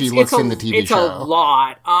how she looks in the TV it's show. a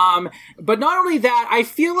lot. But not only that, I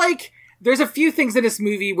feel like there's a few things in this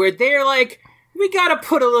movie where they're like, we gotta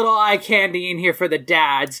put a little eye candy in here for the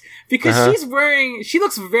dads. Because she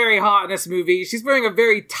looks very hot in this movie. She's wearing a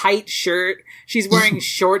very tight shirt. She's wearing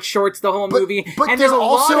short shorts the whole movie. but And there's a they're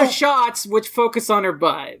also- lot of shots which focus on her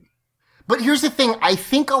butt. But here's the thing. I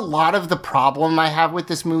think a lot of the problem I have with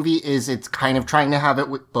this movie is it's kind of trying to have it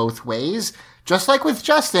with both ways. Just like with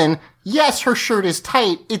Justin, yes, her shirt is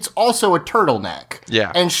tight. It's also a turtleneck.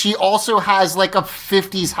 Yeah. And she also has like a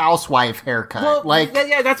 50s housewife haircut. Well, like,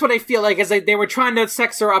 yeah, that's what I feel like, is like they were trying to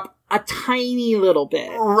sex her up a tiny little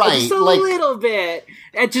bit. Right, Just a like- little bit.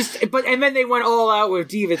 And then they went all out with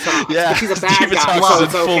Diva Talks. Yeah, But she's a bad Diva guy, Talks so is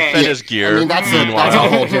it's in full okay. fetish gear. I mean, that's meanwhile. a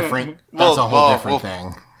whole different,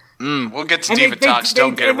 thing. We'll get to And Diva Talks,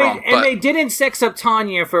 don't get it wrong. And they didn't sex up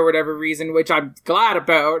Tanya for whatever reason, which I'm glad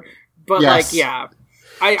about. But Yes. like, yeah.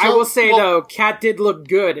 I will say, though, Kat did look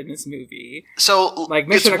good in this movie. So Like,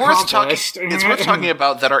 mission accomplished. It's worth talking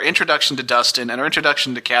about that our introduction to Dustin and our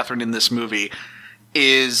introduction to Catherine in this movie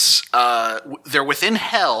is they're within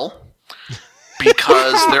hell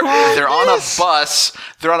because they're on a bus.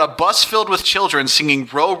 They're on a bus filled with children singing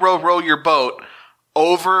 "Row, row, row your boat"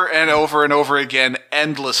 over and over and over again,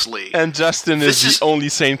 endlessly. And Justin is the only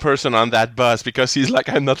sane person on that bus because he's like,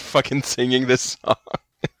 I'm not fucking singing this song.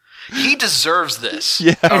 He deserves this.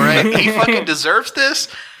 Yeah. All right? He fucking deserves this.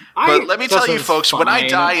 But let me tell you, Justin's folks, when I fine.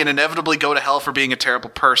 die and inevitably go to hell for being a terrible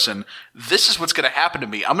person, this is what's going to happen to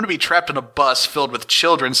me. I'm going to be trapped in a bus filled with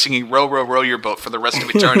children singing "Row, row, row your boat" for the rest of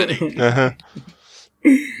eternity.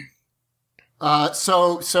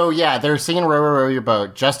 So yeah, they're singing "Row, row, row your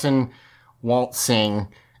boat." Justin won't sing,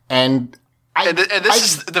 and this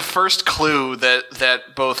is the first clue that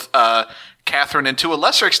both Catherine and to a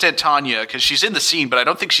lesser extent Tanya, because she's in the scene, but I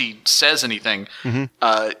don't think she says anything.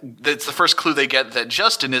 That's the first clue they get that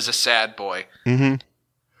Justin is a sad boy.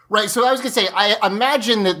 Right, so I was going to say, I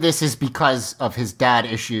imagine that this is because of his dad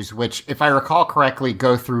issues, which, if I recall correctly,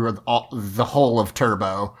 go through the whole of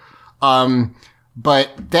Turbo. But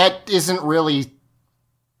that isn't really...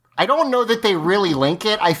 I don't know that they really link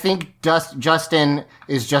it. I think Justin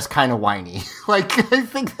is just kind of whiny. Like, I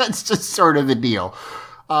think that's just sort of the deal.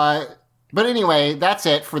 But anyway, that's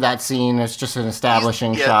it for that scene. It's just an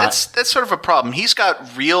establishing shot. That's sort of a problem.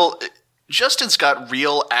 Justin's got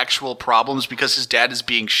real, actual problems because his dad is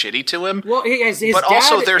being shitty to him. Well, his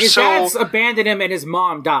dad's abandoned him and his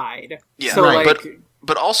mom died. Yeah, so, right. like,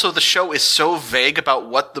 But also the show is so vague about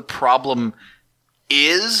what the problem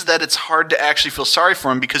is that it's hard to actually feel sorry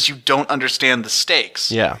for him because you don't understand the stakes.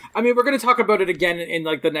 Yeah. I mean, we're going to talk about it again in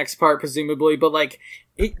like the next part, presumably, but like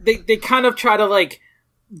they kind of try to like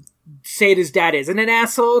say that his dad isn't an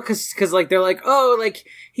asshole because like they're like, oh, like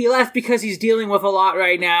he left because he's dealing with a lot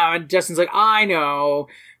right now, and Justin's like, I know,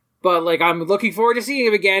 but like I'm looking forward to seeing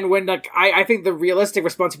him again. When like I think the realistic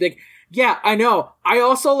response would be like, yeah, I know, I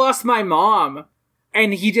also lost my mom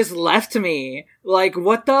and he just left me. Like,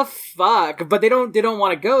 what the fuck? But they don't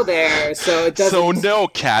want to go there, so it doesn't. So no,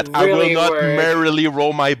 Kat, I will really not work. merrily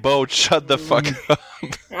row my boat. Shut the fuck up.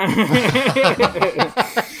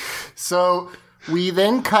 So we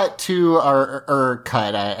then cut to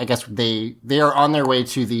I guess they are on their way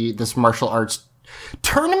to this martial arts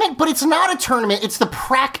tournament, but it's not a tournament, it's the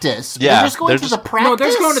practice. Yeah, they're just going to the practice. No, they're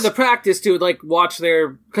just going to the practice to like watch their.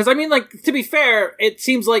 Because I mean, like, to be fair, it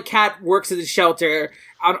seems like Kat works at the shelter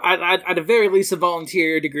at a very least a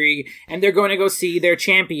volunteer degree, and they're going to go see their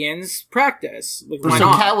champions practice. Like, why So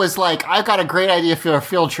not? Kat was like, I've got a great idea for a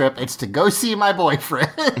field trip. It's to go see my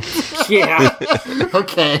boyfriend. Yeah,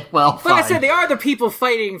 Okay, well, but fine. I said they are the people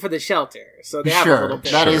fighting for the shelter, so they have a Sure, little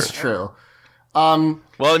bit. that is true. Well,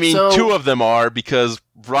 I mean, So- two of them are because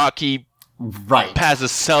Rocky Right. has a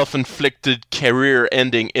self-inflicted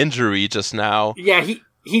career-ending injury just now. Yeah,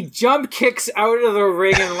 he jump kicks out of the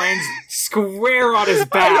ring and lands square on his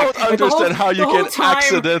back. I don't Like, the understand whole- how the you whole can time,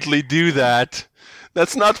 accidentally do that.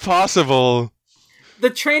 That's not possible. The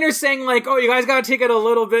trainer's saying, like, oh, you guys gotta take it a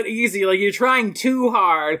little bit easy. Like, you're trying too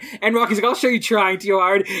hard. And Rocky's like, I'll show you trying too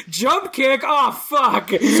hard. Jump kick? Oh, fuck.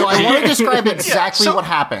 So I want to describe exactly so- what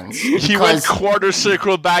happens. He went because- quarter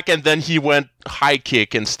circle back and then he went high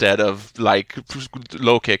kick instead of like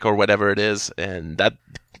low kick or whatever it is. And that...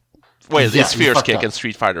 Wait, Yeah, it's you fierce fucked kick up. in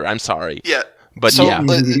Street Fighter. I'm sorry. Yeah. But So, yeah.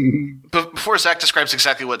 but before Zach describes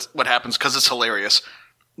exactly what happens, because it's hilarious,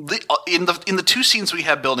 in the two scenes we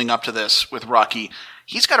have building up to this with Rocky,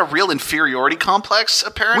 he's got a real inferiority complex,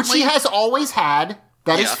 apparently. which he has always had.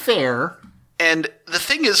 That is Yeah. fair. And the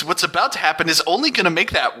thing is, what's about to happen is only going to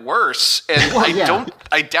make that worse. And Well, yeah.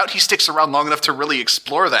 I doubt he sticks around long enough to really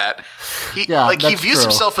explore that. He Yeah, he that's views true.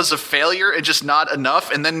 himself as a failure and just not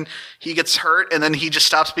enough. And then he gets hurt, and then he just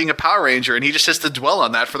stops being a Power Ranger, and he just has to dwell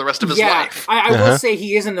on that for the rest of his Yeah, life. I will say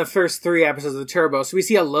he is in the first 3 episodes of Turbo, so we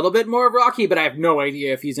see a little bit more of Rocky, but I have no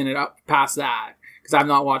idea if he's in it up past that, because I've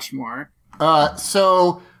not watched more.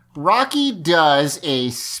 So Rocky does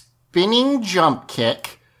a spinning jump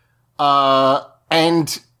kick,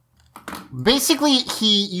 and basically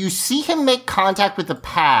you see him make contact with the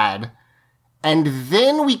pad, and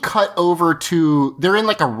then we cut over to, they're in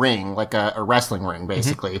like a ring, like a wrestling ring,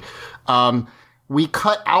 basically. We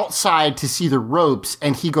cut outside to see the ropes,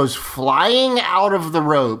 and he goes flying out of the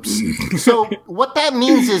ropes. So what that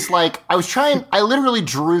means is, like, I literally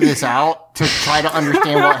drew this out to try to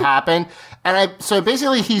understand what happened. And so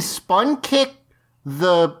basically he spun kicked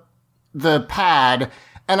the pad,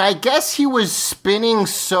 and I guess he was spinning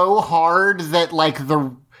so hard that, like,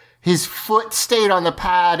 his foot stayed on the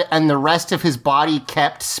pad and the rest of his body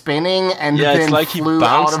kept spinning and then it's like he flew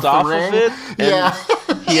bounced out off of the ring. of it. And Yeah.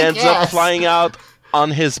 he ends up Yes. flying out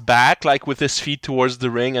on his back, like with his feet towards the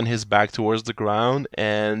ring and his back towards the ground,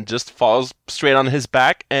 and just falls straight on his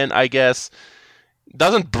back, and I guess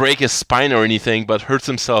doesn't break his spine or anything, but hurts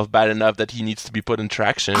himself bad enough that he needs to be put in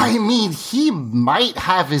traction. I mean, he might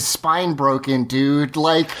have his spine broken, dude.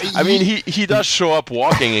 Like, I mean, he does show up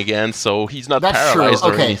walking again, so he's not that's true. paralyzed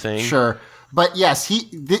or Okay, anything. sure. But yes,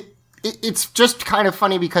 it's just kind of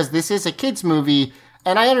funny because this is a kids movie,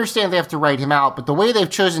 and I understand they have to write him out, but the way they've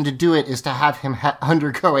chosen to do it is to have him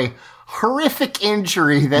undergo a horrific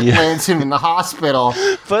injury that lands him in the hospital.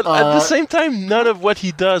 But at the same time, none of what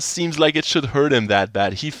he does seems like it should hurt him that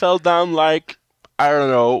bad. He fell down like, I don't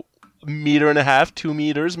know, 1.5 meters, 2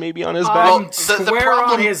 meters maybe on his back. Square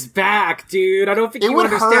problem- on his back, dude. I don't think you would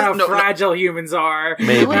understand hurt- how no. fragile humans are.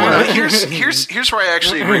 Maybe. Here's where I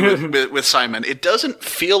actually agree with Simon. It doesn't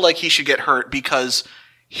feel like he should get hurt because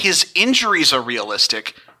his injuries are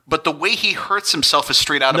realistic, but the way he hurts himself is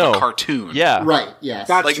straight out of a cartoon. Yeah. Right, yes.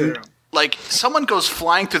 That's true. Like, someone goes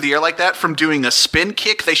flying through the air like that from doing a spin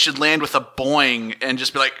kick, they should land with a boing and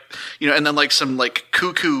just be like, and then like some like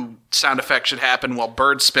cuckoo sound effect should happen while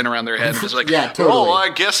birds spin around their head. It's like, Yeah, totally. oh, I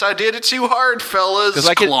guess I did it too hard, fellas. 'Cause,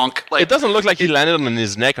 like, Clonk. it doesn't look like he landed on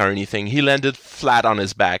his neck or anything. He landed flat on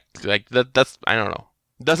his back. Like that's I don't know.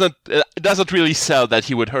 It doesn't really sell that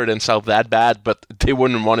he would hurt himself that bad, but they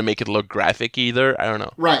wouldn't want to make it look graphic either. I don't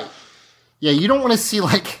know. Right. Yeah, you don't want to see,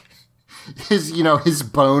 like, his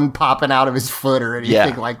bone popping out of his foot or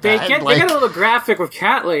anything like They that. get Like- a little graphic with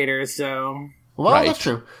cat later, so... Well, Right. that's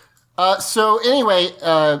true. So anyway,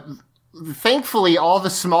 thankfully, all the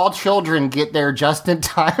small children get there just in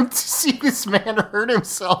time to see this man hurt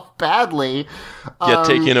himself badly. Get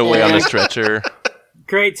taken away on a and- stretcher.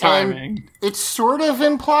 Great timing. It's sort of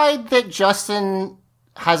implied that Justin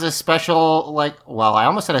has a special, I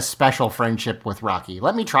almost had a special friendship with Rocky.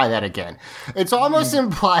 Let me try that again. It's almost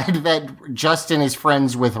implied that Justin is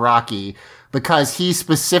friends with Rocky because he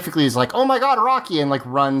specifically is like, oh my god, Rocky, and like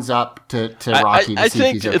runs up to Rocky to I see if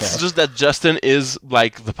think he's okay. it's just that Justin is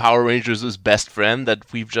like the Power Rangers' best friend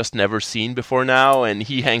that we've just never seen before now, and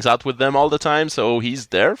he hangs out with them all the time, so he's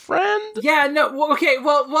their friend? Yeah, no, well, okay,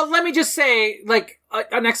 well, let me just say, like,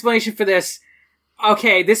 an explanation for this.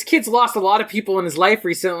 Okay, this kid's lost a lot of people in his life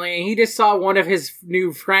recently, and he just saw one of his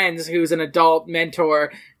new friends, who's an adult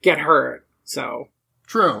mentor, get hurt, so...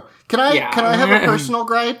 True. Can I have a personal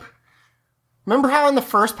gripe? Remember how in the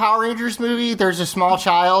first Power Rangers movie, there's a small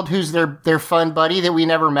child who's their fun buddy that we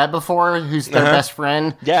never met before, who's their best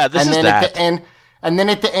friend? Yeah, this and is then that.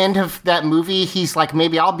 at the end of that movie, he's like,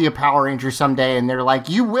 maybe I'll be a Power Ranger someday. And they're like,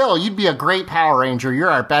 you will. You'd be a great Power Ranger.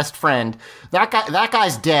 You're our best friend. That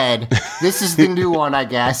guy's dead. This is the new one, I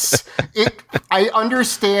guess. I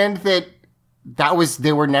understand that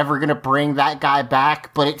they were never going to bring that guy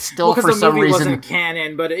back, but it's still for because the some movie reason wasn't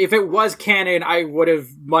canon, but if it was canon, I would have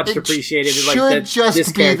much appreciated it. Like, should this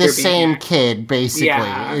just be character the being same back. kid, basically,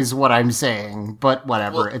 Yeah. is what I'm saying. But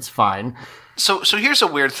whatever, it's fine. So here's a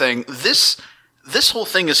weird thing. This whole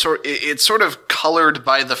thing is it's sort of colored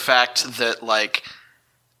by the fact that, like,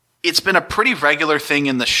 it's been a pretty regular thing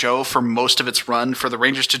in the show for most of its run for the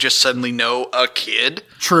Rangers to just suddenly know a kid.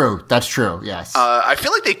 True, that's true. Yes. I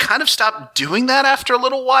feel like they kind of stopped doing that after a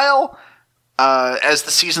little while as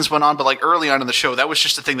the seasons went on. But like early on in the show, that was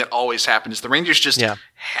just a thing that always happened. Is the Rangers just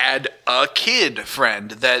had a kid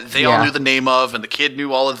friend that they all knew the name of, and the kid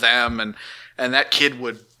knew all of them, and that kid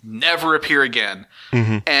would never appear again.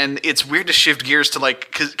 Mm-hmm. And it's weird to shift gears to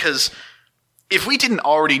like because if we didn't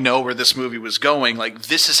already know where this movie was going, like,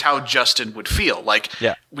 this is how Justin would feel. Like,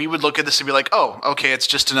 we would look at this and be like, oh, okay,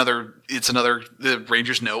 it's another, the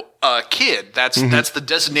Rangers know a kid. That's the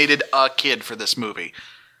designated kid for this movie.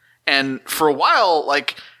 And for a while,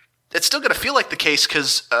 like, it's still going to feel like the case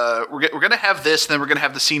because we're going to have this, and then we're going to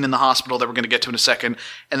have the scene in the hospital that we're going to get to in a second.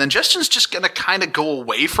 And then Justin's just going to kind of go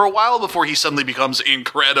away for a while before he suddenly becomes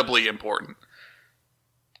incredibly important.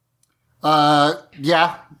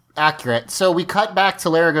 Yeah. Accurate. So we cut back to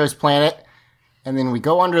Larago's planet, and then we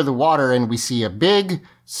go under the water, and we see a big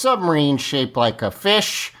submarine shaped like a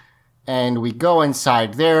fish, and we go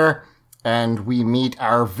inside there, and we meet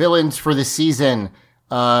our villains for the season.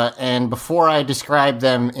 And before I describe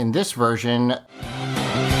them in this version...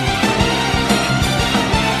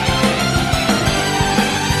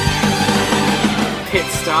 Pit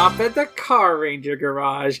stop at the Car Ranger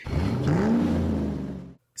garage.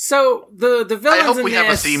 So the villains I hope in we have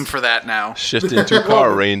a this- theme for that now. Shift into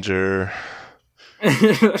Power Ranger.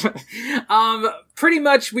 Pretty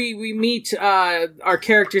much we meet our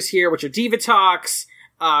characters here, which are Divatox,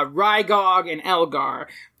 Rygog and Elgar.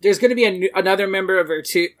 There's going to be another member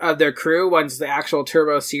of their crew once the actual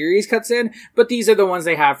Turbo series cuts in, but these are the ones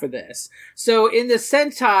they have for this. So in the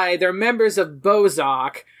Sentai, they're members of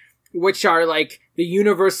Bozok, which are like the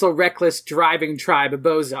universal reckless driving tribe of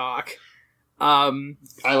Bozok.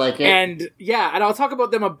 I like it. And I'll talk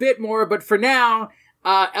about them a bit more, but for now,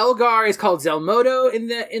 Elgar is called Zelmodo in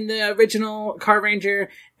the original Car Ranger,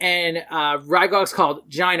 and Rygog's called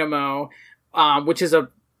Dynamo, which is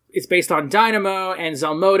it's based on dynamo, and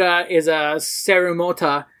Zelmoda is a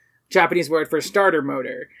Serumota, Japanese word for starter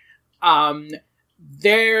motor.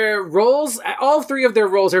 Their roles, all three of their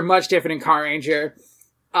roles are much different in Car Ranger.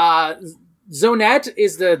 Zonette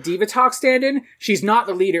is the Divatox stand-in. She's not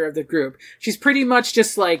the leader of the group. She's pretty much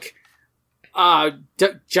just like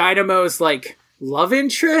Dynamo's like love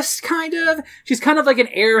interest, kind of. She's kind of like an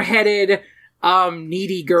airheaded,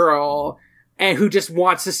 needy girl, and who just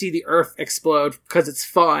wants to see the Earth explode because it's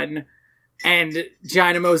fun. And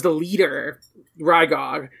Dynamo's the leader,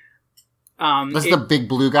 Rygog. That's the big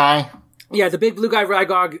blue guy? Yeah, the big blue guy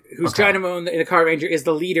Rygog, who's Dynamo in the Car Ranger, is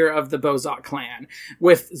the leader of the Bozok clan,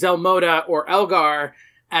 with Zelmoda or Elgar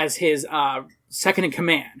as his second in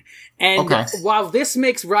command. And while this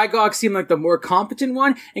makes Rygog seem like the more competent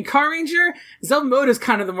one, in Car Ranger, Zelmoda's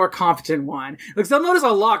kind of the more competent one. Like, Zelmoda's a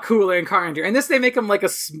lot cooler in Car Ranger, and this they make him like a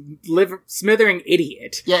smithering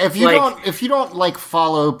idiot. Yeah, if you don't like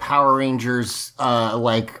follow Power Rangers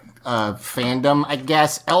fandom, I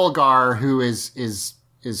guess Elgar, who is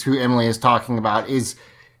who Emily is talking about, is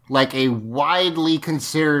like a widely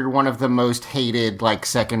considered one of the most hated, like,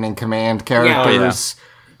 second in command characters. Yeah.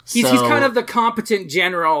 He's kind of the competent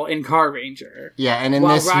general in Car Ranger. Yeah, and in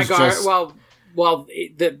this he's just... the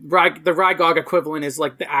Rygog equivalent is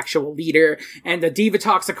like the actual leader, and the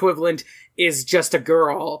Divatox equivalent is just a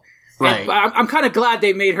girl. Right. I'm kind of glad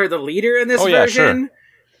they made her the leader in this version,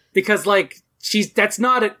 because like she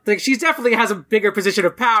definitely has a bigger position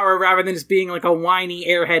of power rather than just being like a whiny,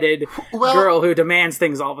 airheaded girl who demands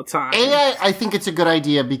things all the time. A, I think it's a good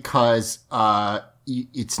idea because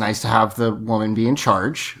it's nice to have the woman be in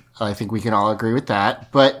charge. I think we can all agree with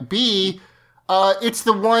that. But B, it's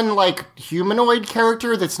the one, like, humanoid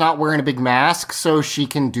character that's not wearing a big mask, so she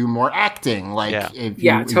can do more acting. Like, if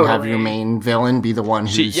you have your main villain be the one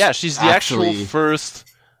who's she's the actual first,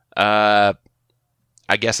 I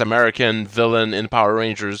guess, American villain in Power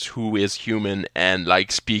Rangers who is human and,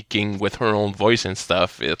 like, speaking with her own voice and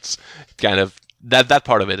stuff. It's kind of... That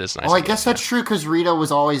part of it is nice. Oh, I guess that's true, because Rita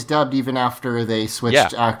was always dubbed even after they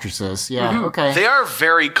switched actresses. Yeah, okay. They are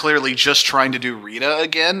very clearly just trying to do Rita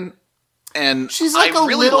again, and she's like I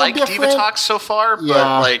really like different. Divatox so far,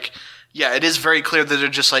 but like, it is very clear that they're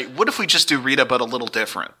just like, what if we just do Rita but a little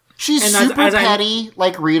different? She's super petty,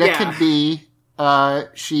 like Rita could be.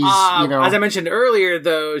 She's, as I mentioned earlier,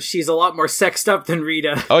 though, she's a lot more sexed up than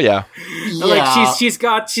Rita. Oh yeah, like she's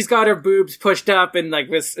got her boobs pushed up and like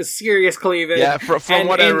this a serious cleavage. Yeah, from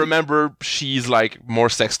what I remember, she's like more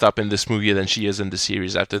sexed up in this movie than she is in the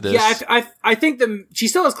series after this. Yeah, I think she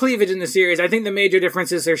still has cleavage in the series. I think the major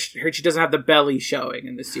difference is she doesn't have the belly showing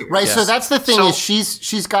in the series. Right. Yes. So that's the thing is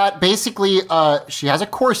she's got basically she has a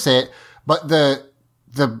corset, but the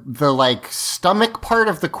like stomach part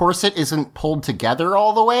of the corset isn't pulled together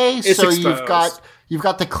all the way. It's so exposed. you've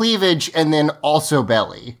got the cleavage and then also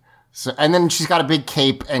belly. So and then she's got a big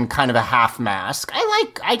cape and kind of a half mask.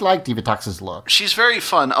 I like Divatox's look. She's very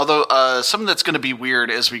fun, although something that's going to be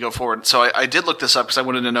weird as we go forward. So I did look this up because I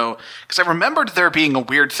wanted to know, because I remembered there being a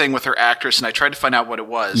weird thing with her actress, and I tried to find out what it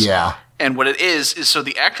was. Yeah. And what it is so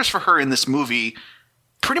the actress for her in this movie,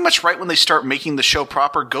 pretty much right when they start making the show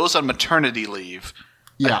proper, goes on maternity leave.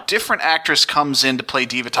 Yeah. A different actress comes in to play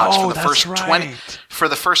Divatox for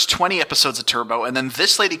the first 20 episodes of Turbo, and then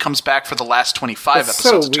this lady comes back for the last 25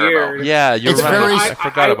 episodes of Turbo. Yeah, you're right. I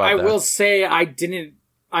forgot about that. I will say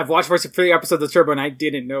I've watched first 3 episodes of Turbo and I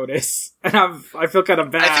didn't notice, and I feel kind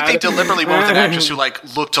of bad. I think they deliberately went with an actress who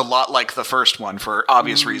looked a lot like the first one for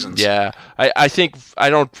obvious reasons. Yeah, I think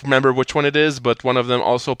I don't remember which one it is, but one of them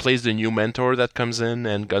also plays the new mentor that comes in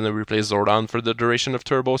and gonna replace Zordon for the duration of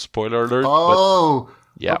Turbo. Spoiler alert. Oh.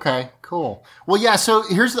 Yeah. Okay, cool. Well, yeah, so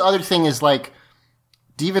here's the other thing is, like,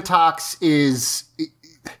 Divatox is...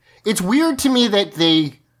 It's weird to me that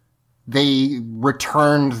they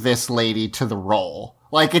returned this lady to the role.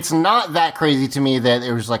 Like, it's not that crazy to me that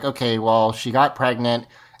it was like, okay, well, she got pregnant,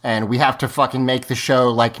 and we have to fucking make the show,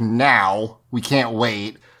 like, now. We can't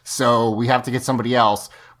wait, so we have to get somebody else.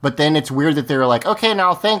 But then it's weird that they're like, okay,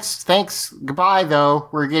 now, thanks, goodbye, though.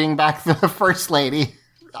 We're getting back the first lady.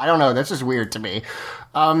 I don't know, that's just weird to me.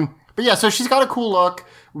 But yeah, so she's got a cool look.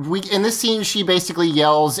 In this scene, she basically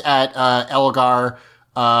yells at Elgar,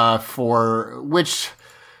 for which.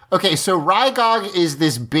 Okay, so Rygog is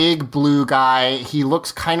this big blue guy. He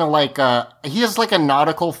looks kind of like he has like a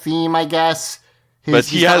nautical theme, I guess. But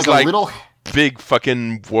he he's got has a like little. big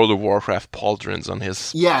fucking World of Warcraft pauldrons on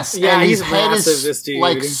his. Yes, Yeah, and he's his head massive, is this dude.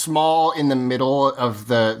 like small in the middle of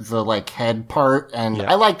the like head part, and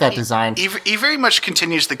Yeah. I like that design. He very much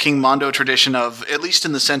continues the King Mondo tradition of, at least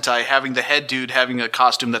in the Sentai, having the head dude having a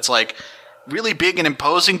costume that's like really big and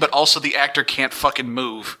imposing, but also the actor can't fucking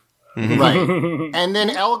move. Right. And then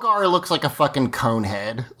Elgar looks like a fucking cone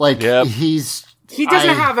head. Like Yep. He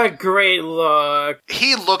doesn't have a great look.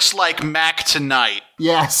 He looks like Mac tonight.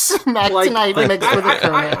 Yes, Mac Like, tonight mixed with a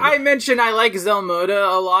cone head. I mentioned I like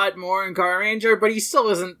Zelmoda a lot more in Car Ranger, but he still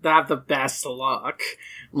doesn't have the best look.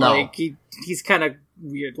 No. Like he's kind of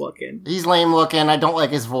weird looking. He's lame looking. I don't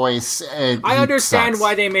like his voice. I He understand sucks.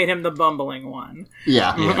 why they made him the bumbling one.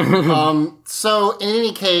 Yeah. So in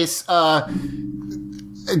any case,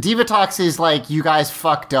 Divatox is like, you guys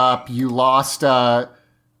fucked up. You lost, you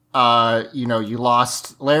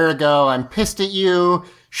lost Larigo. I'm pissed at you.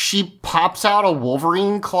 She pops out a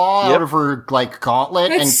Wolverine claw Yep. out of her like gauntlet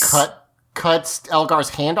That's- and cuts Elgar's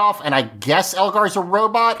hand off. And I guess Elgar's a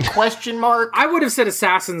robot? Question mark. I would have said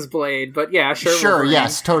Assassin's Blade, but yeah, sure. Sure. Wolverine.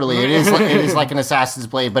 Yes. Totally. It is like an assassin's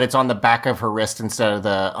blade, but it's on the back of her wrist instead of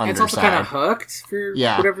the And it's underside. also kind of hooked for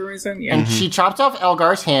Yeah. whatever reason. Yeah. And she chops off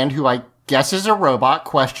Elgar's hand, who I guess is a robot?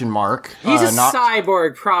 Question mark. He's a not-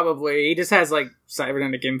 cyborg, probably. He just has like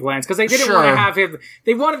cybernetic implants because they didn't Sure. want to have him.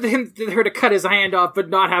 They wanted her to cut his hand off, but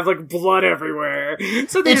not have like blood everywhere.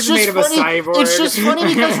 So they It's just made him funny. a cyborg. It's just funny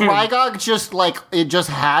because Rygog just like it just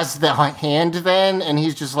has the hand then, and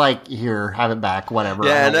he's just like, here, have it back, whatever.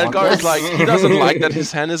 Yeah, I and don't want Elgar is this. like, he doesn't like that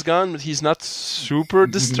his hand is gone, but he's not super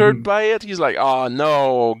disturbed by it. He's like, oh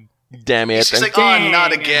no, damn it. He's And- like, oh,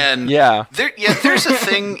 not again. yeah. There's a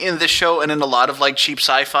thing in this show and in a lot of like cheap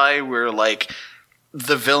sci-fi where like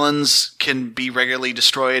the villains can be regularly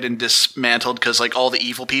destroyed and dismantled because like all the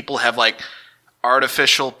evil people have like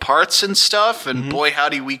artificial parts and stuff, and boy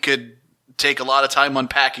howdy we could take a lot of time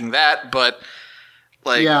unpacking that, but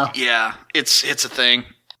like yeah it's a thing.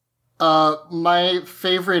 My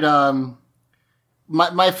favorite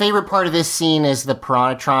my favorite part of this scene is the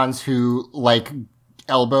Piranatrons who like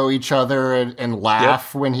elbow each other and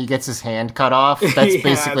laugh when he gets his hand cut off. That's Yeah,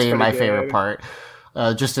 basically that's my pretty favorite good. part.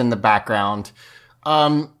 Just in the background.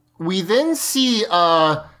 We then see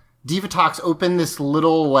Divatox open this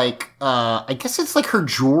little like I guess it's like her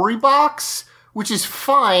jewelry box, which is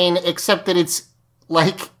fine, except that it's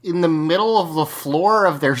like in the middle of the floor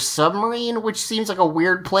of their submarine, which seems like a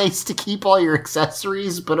weird place to keep all your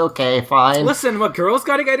accessories, but okay, fine. Listen, what girl's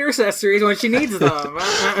got to get her accessories when she needs them.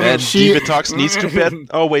 And She- Divatox needs to pet.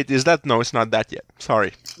 Oh wait, is that? No, it's not that yet.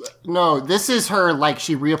 Sorry. No, this is her, like,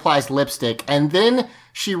 she reapplies lipstick, and then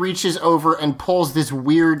she reaches over and pulls this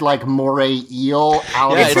weird, like, moray eel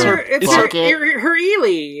out Yeah, of it's her her- it's bucket. her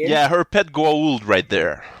Ely. Yeah, her pet Goa'uld right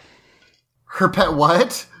there. Her pet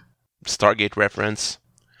what? Stargate reference.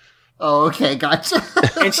 Oh, okay, gotcha.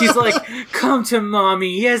 And she's like, "Come to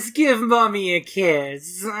mommy, yes, give mommy a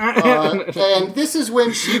kiss." And this is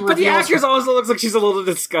when she reveals... But the actress also looks like she's a little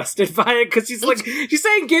disgusted by it because she's like, she's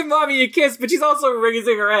saying "give mommy a kiss," but she's also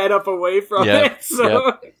raising her head up away from Yeah, it.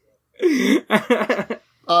 So,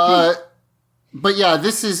 But yeah,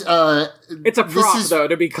 this is... it's a prop, is- though.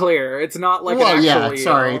 To be clear, it's not like well, an yeah, actual eel.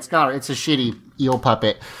 sorry, it's not. It's a shitty eel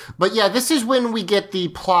puppet. But yeah, this is when we get the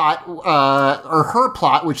plot, or her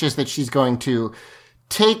plot, which is that she's going to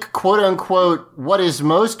take, quote unquote, what is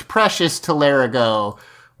most precious to Larigo,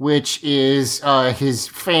 which is his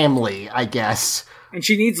family, I guess. And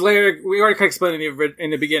she needs Larry. We already kind of explained it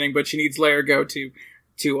in the beginning, but she needs Larigo to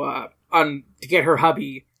get her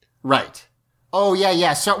hubby. Right. Oh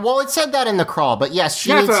yeah. So, well, it said that in the crawl, but yes, she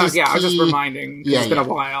Yeah, needs his I was just key. reminding. Yeah, It's been yeah. a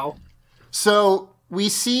while. So we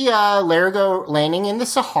see Larigo landing in the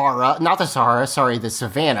Sahara, not the Sahara, sorry, the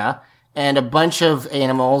savannah, and a bunch of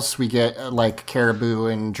animals. We get like caribou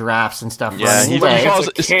and giraffes and stuff. Yeah, running he, away. It's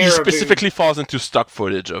a he caribou. specifically falls into stock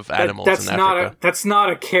footage of animals That's in not Africa. that's not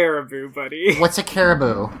a caribou, buddy. What's a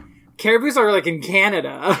caribou? Caribous are like in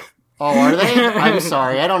Canada. Oh, are they? I'm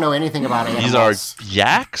sorry, I don't know anything about animals. These are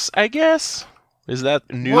yaks, I guess. Is that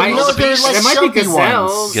new? Well, no, they're like It might be chunky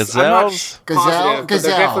gazelles. ones. I'm not Gazelles? positive, but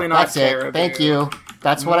they're definitely not That's caribou. it. Thank you.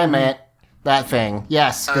 That's what I meant. That thing.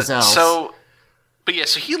 Yes, gazelles. So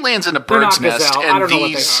he lands in a They're bird's not nest, gazelle. and I don't know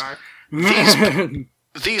what they are.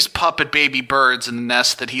 these puppet baby birds in the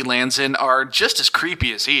nest that he lands in are just as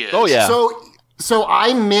creepy as he is. Oh yeah. So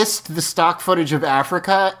I missed the stock footage of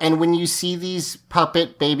Africa, and when you see these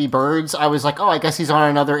puppet baby birds, I was like, oh, I guess he's on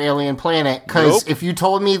another alien planet. Because if you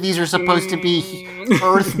told me these are supposed to be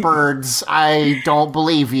Earth birds, I don't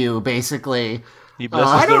believe you, basically. He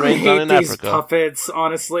blesses I the don't rain down hate in these Africa. puppets,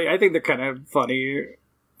 honestly. I think they're kind of funny.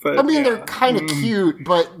 But, I mean, yeah. they're kind of cute,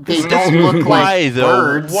 but they don't look Why like though?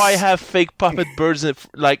 birds. Why have fake puppet birds?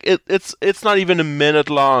 Like it's not even a minute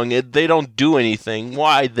long. They don't do anything.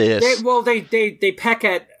 Why this? They peck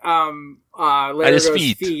at At his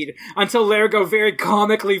Larago's feet until Larago very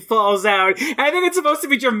comically falls out. And I think it's supposed to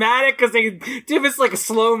be dramatic because they do this like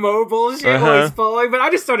slow-mo bullshit while he's falling, but I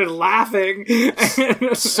just started laughing.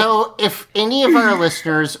 So, if any of our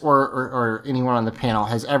listeners or anyone on the panel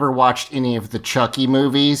has ever watched any of the Chucky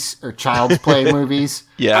movies or Child's Play movies,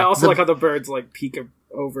 Yeah. I also like how the birds like peek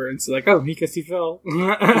over and say like, oh, because he fell.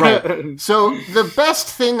 right. So, the best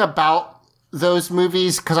thing about those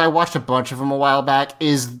movies, because I watched a bunch of them a while back,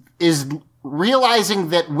 is realizing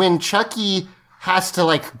that when Chucky has to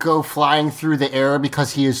like go flying through the air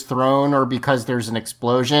because he is thrown or because there's an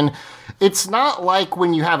explosion, it's not like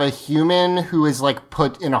when you have a human who is like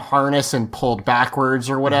put in a harness and pulled backwards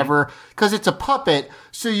or whatever, because it's a puppet,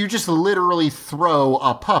 so you just literally throw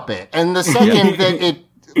a puppet. And the second that it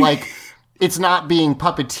like it's not being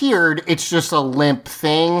puppeteered, it's just a limp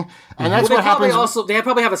thing. And that's what happens. They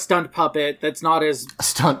probably have a stunt puppet that's not as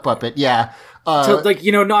Stunt puppet, yeah.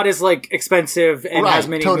 not as like expensive and Right, has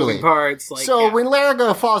many totally. moving parts. Like, So yeah. when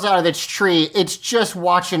Larago falls out of this tree, it's just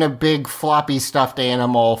watching a big floppy stuffed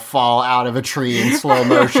animal fall out of a tree in slow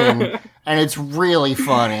motion, and it's really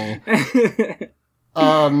funny.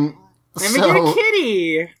 And we get a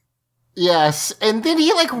kitty. Yes, and then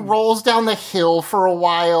he like rolls down the hill for a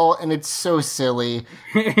while, and it's so silly.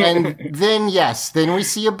 And then then we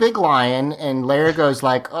see a big lion, and Larago's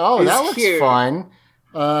like, "Oh, It's that looks cute. fun."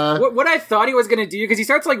 What I thought he was going to do, because he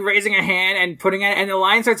starts like raising a hand and putting it, and the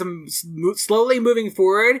lion starts slowly moving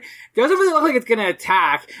forward. It doesn't really look like it's going to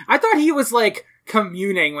attack. I thought he was like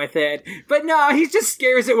communing with it, but no, he just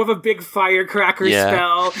scares it with a big firecracker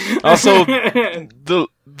spell. Also,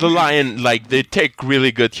 the lion, like, they take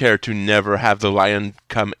really good care to never have the lion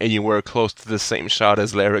come anywhere close to the same shot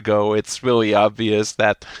as Larago. It's really obvious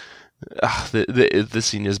that the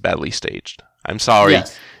scene is badly staged. I'm sorry.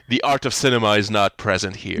 Yes. The art of cinema is not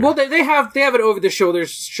present here. Well, they have an over the shoulder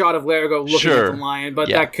shot of Larago looking Sure. at the lion, but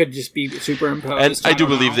Yeah. that could just be superimposed. And I do don't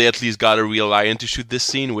believe know. they at least got a real lion to shoot this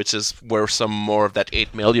scene, which is where some more of that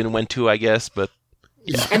 8 million went to, I guess, but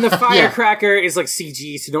And the firecracker is like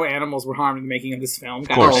CG, so no animals were harmed in the making of this film.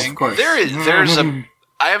 Kind course. of thing. Of course. There's a.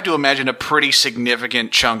 I have to imagine a pretty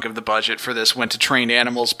significant chunk of the budget for this went to trained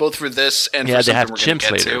animals, both for this and Yeah, for they something have we're going to chimps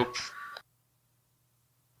get later. to.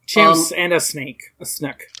 Chimps and a snake. A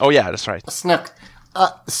snook. oh yeah, that's right. Snook.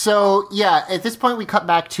 So yeah, at this point we cut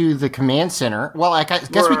back to the command center. Well, I guess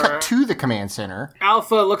we cut to the command center.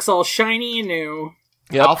 Alpha looks all shiny and new.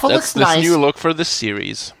 Yep, Alpha that's looks this nice. new look for this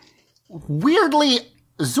series. Weirdly,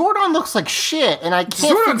 Zordon looks like shit, and I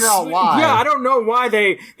can't figure out why. Yeah, I don't know why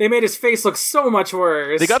they made his face look so much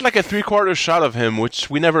worse. They got like a 3/4 shot of him, which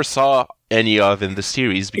we never saw any of in the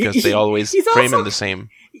series because they always He's frame also- him the same.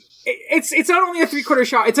 It's not only a 3/4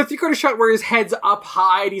 shot, it's a 3/4 shot where his head's up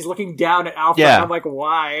high and he's looking down at Alpha, Yeah. and I'm like,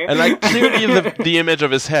 why? And like clearly the image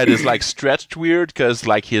of his head is like stretched weird because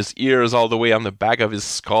like his ear is all the way on the back of his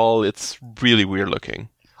skull. It's really weird looking.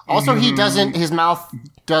 Also, he doesn't. His mouth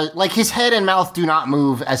does like his head and mouth do not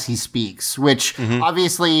move as he speaks, which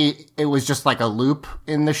obviously it was just like a loop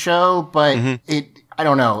in the show, but it. I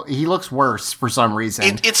don't know. He looks worse for some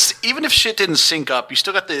reason. It's even if shit didn't sync up, you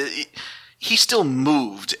still got the. He still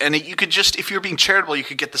moved, and you could just, if you're being charitable, you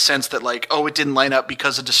could get the sense that like, oh, it didn't line up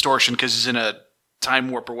because of distortion, because he's in a time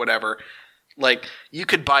warp or whatever. Like you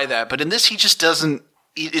could buy that, but in this, he just doesn't.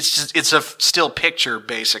 It's a still picture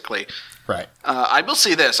basically. Right. I will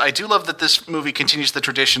say this: I do love that this movie continues the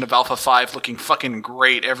tradition of Alpha 5 looking fucking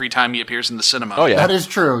great every time he appears in the cinema. Oh yeah, That is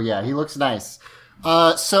true. Yeah, he looks nice.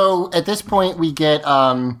 So at this point, we get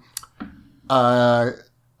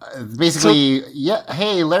basically,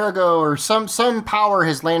 hey, Larago or some power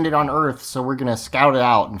has landed on Earth, so we're gonna scout it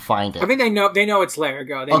out and find it. I think they know it's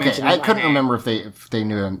Larago. They Okay, mentioned I it by couldn't name. remember if they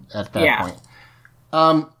knew him at that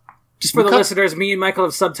point. Just for the cut- listeners, me and Michael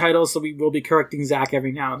have subtitles, so we will be correcting Zach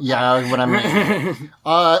every now and then. Yeah, what I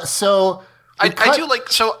meant. So I do like.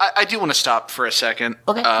 So I do want to stop for a second.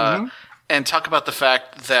 Okay. And talk about the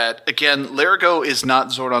fact that again, Larago is not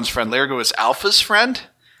Zordon's friend. Larago is Alpha's friend.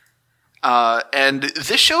 And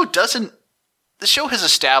this show doesn't. The show has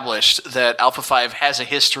established that Alpha 5 has a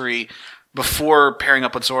history before pairing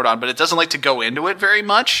up with Zordon, but it doesn't like to go into it very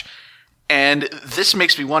much. And this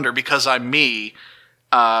makes me wonder, because I'm me,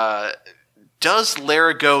 does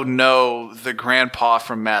Larigo know the grandpa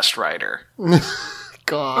from Masked Rider?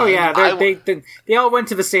 God. Oh yeah, they all went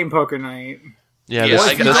to the same poker night. Yeah, Yeah, Well,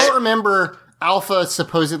 I if you guess- don't remember, Alpha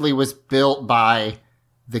supposedly was built by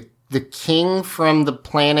the king from the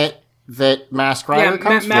planet that Masked Rider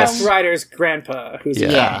comes from. Masked Rider's grandpa, who's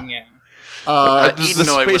Yeah. a king, yeah.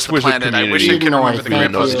 Edenoi was the planet. I wish I could Edenoi, remember the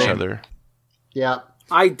thank grandpa's you. each name. other. Yeah.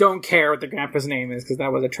 I don't care what the grandpa's name is because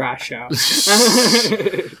that was a trash show.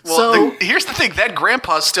 Well, So- here's the thing: that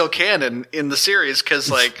grandpa's still canon in the series because,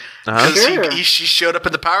 Sure. he she showed up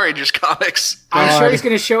in the Power Rangers comics. I'm sure God. he's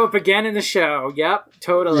going to show up again in the show. Yep,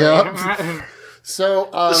 totally. Yep. So,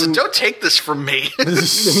 Listen, don't take this from me.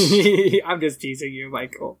 I'm just teasing you,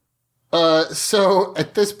 Michael. so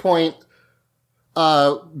at this point,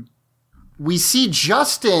 we see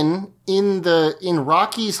Justin in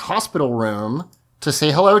Rocky's hospital room to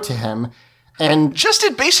say hello to him, and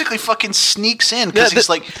Justin basically fucking sneaks in because he's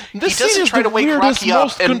like, he This scene doesn't is try the to wake weirdest, Rocky up,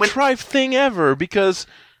 most and when contrived thing ever. Because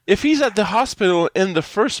if he's at the hospital in the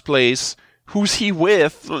first place, who's he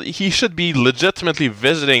with? He should be legitimately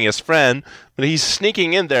visiting his friend, but he's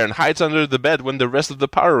sneaking in there and hides under the bed when the rest of the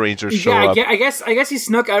Power Rangers show Yeah, up. I guess he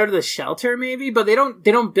snuck out of the shelter, maybe, but they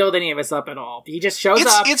don't build any of us up at all. He just shows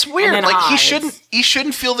up. it's weird. and then Like hides. he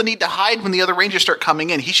shouldn't feel the need to hide when the other Rangers start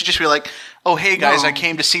coming in. He should just be like, "Oh, hey guys, No. I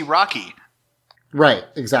came to see Rocky." right,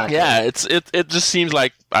 exactly. Yeah, it just seems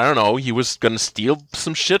like, I don't know, he was gonna steal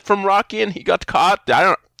some shit from Rocky and he got caught.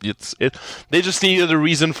 They just needed a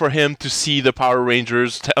reason for him to see the Power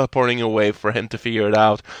Rangers teleporting away for him to figure it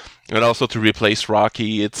out, and also to replace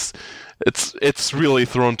Rocky. It's really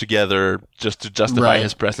thrown together just to justify Right.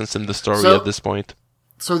 his presence in the story So- at this point.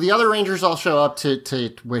 So the other Rangers all show up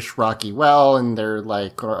to wish Rocky well, and they're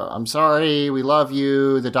like, I'm sorry, we love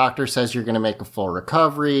you. The doctor says you're going to make a full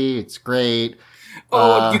recovery. It's great.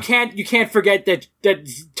 Oh, you can't forget that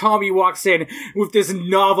Tommy walks in with this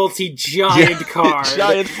novelty giant car.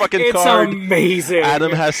 Giant fucking it's card. amazing.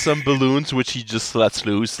 Adam has some balloons which he just lets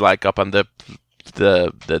loose, like up on the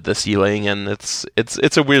ceiling, and it's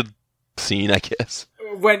a weird scene, I guess.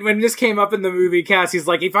 When this came up in the movie, Cassie's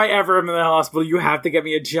like, if I ever am in the hospital, you have to get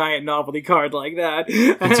me a giant novelty card like that.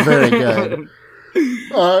 It's very good.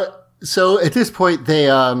 So at this point, they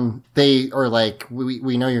are like,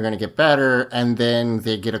 we know you're going to get better, and then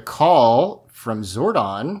they get a call from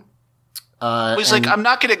Zordon. He's like, I'm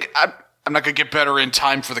not gonna get better in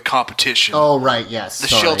time for the competition. Oh, right, yes. the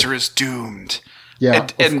sorry. shelter is doomed. Yeah,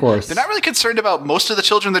 And of course. they're not really concerned about most of the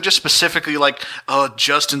children. They're just specifically like, oh,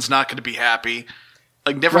 Justin's not going to be happy.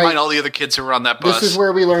 Like, never Right. mind all the other kids who were on that bus. This is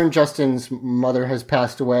where we learn Justin's mother has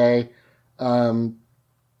passed away. And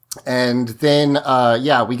then,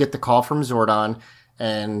 we get the call from Zordon,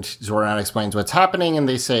 and Zordon explains what's happening, and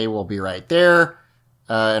they say, we'll be right there.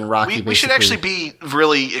 And Rocky we should actually be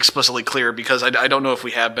really explicitly clear, because I don't know if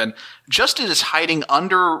we have been. Justin is hiding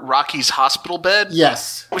under Rocky's hospital bed,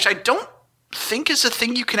 Yes. which I don't think is a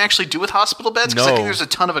thing you can actually do with hospital beds, because I No. think there's a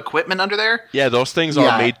ton of equipment under there. Yeah, those things Yeah.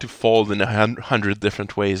 are made to fold in 100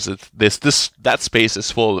 different ways. That space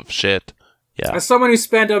is full of shit. Yeah. As someone who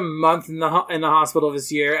spent a month in the hospital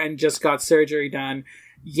this year and just got surgery done,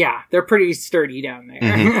 yeah, they're pretty sturdy down there.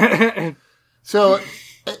 Mm-hmm. So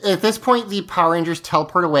at this point, the Power Rangers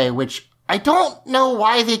teleport away, which I don't know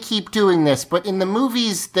why they keep doing this, but in the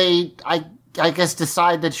movies, I guess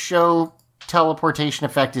decide that show teleportation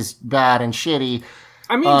effect is bad and shitty.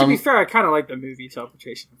 I mean, to be fair, I kind of like the movie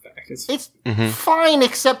teleportation effect. It's fine,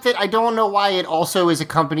 except that I don't know why it also is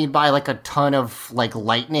accompanied by like a ton of like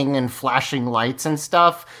lightning and flashing lights and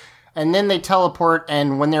stuff. And then they teleport,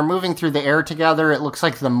 and when they're moving through the air together, it looks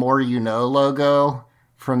like the More You Know logo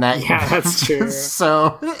from that. Yeah, that's true.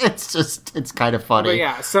 So it's kind of funny. But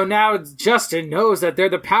yeah, so now Justin knows that they're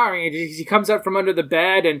the Power Rangers. He comes out from under the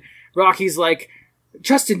bed, and Rocky's like,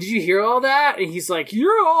 Justin, did you hear all that? And he's like,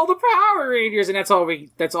 you're all the Power Rangers, and that's all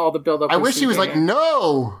the build up. I wish he was like,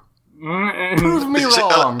 no, prove me So,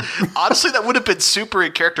 wrong. honestly, that would have been super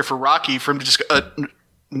in character for Rocky for him to just go,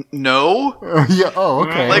 no. Yeah. Oh,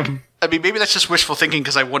 okay. Like, I mean, maybe that's just wishful thinking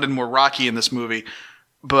because I wanted more Rocky in this movie.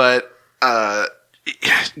 But, yeah,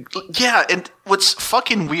 and what's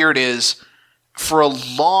fucking weird is for a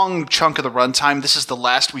long chunk of the runtime, this is the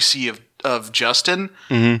last we see of Justin.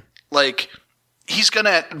 Mm-hmm. Like,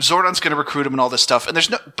 Zordon's gonna recruit him and all this stuff, and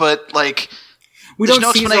we don't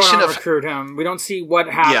no see explanation Zordon of- recruit him. We don't see what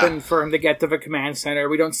happened for him to get to the command center.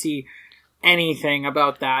 We don't see anything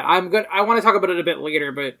about that. I want to talk about it a bit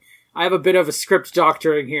later, but I have a bit of a script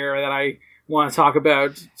doctoring here that I want to talk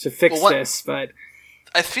about to fix this. But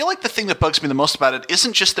I feel like the thing that bugs me the most about it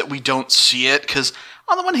isn't just that we don't see it, because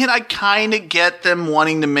on the one hand, I kind of get them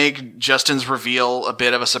wanting to make Justin's reveal a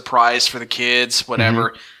bit of a surprise for the kids,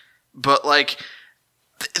 whatever. But like,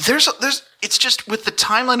 there's, it's just with the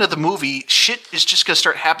timeline of the movie, shit is just going to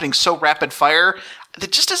start happening so rapid fire.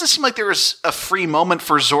 It just doesn't seem like there was a free moment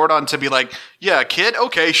for Zordon to be like, yeah, kid,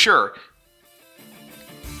 okay, sure.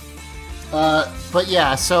 But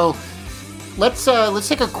yeah, so let's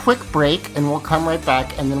take a quick break, and we'll come right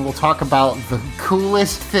back, and then we'll talk about the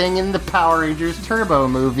coolest thing in the Power Rangers Turbo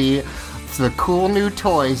movie. It's the cool new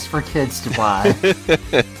toys for kids to buy.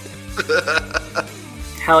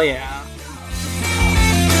 Hell yeah.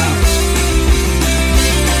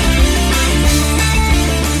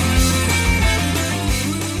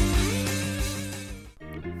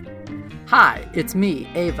 Hi, it's me,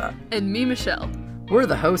 Ava. And me, Michelle. We're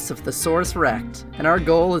the hosts of Thesaurus Rect, and our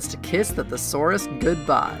goal is to kiss the thesaurus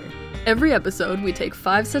goodbye. Every episode, we take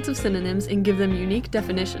 5 sets of synonyms and give them unique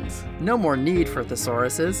definitions. No more need for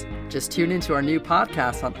thesauruses. Just tune into our new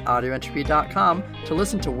podcast on audioentropy.com to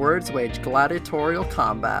listen to words wage gladiatorial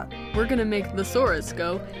combat. We're gonna make thesaurus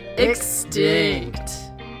go extinct.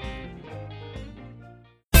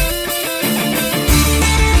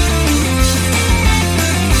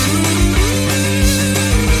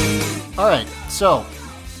 Alright, so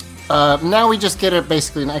now we just get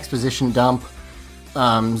basically an exposition dump.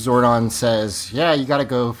 Zordon says, yeah, you gotta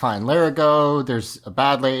go find Larigo. There's a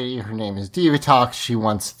bad lady, her name is Divatox. She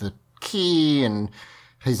wants the key, and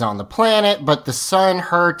he's on the planet, but the sun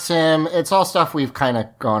hurts him. It's all stuff we've kind of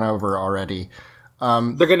gone over already.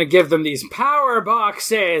 They're gonna give them these power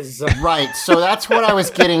boxes. Right, so that's what I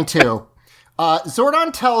was getting to.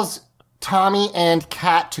 Zordon tells Tommy and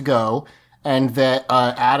Kat to go, and that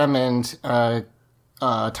Adam and Tanya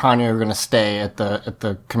are going to stay at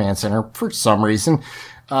the command center for some reason.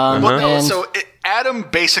 Adam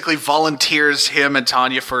basically volunteers him and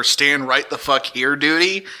Tanya for stand right the fuck here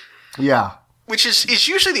duty. Yeah. Which is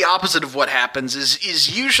usually the opposite of what happens,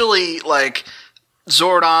 is usually like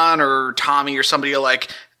Zordon or Tommy or somebody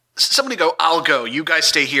go, I'll go, you guys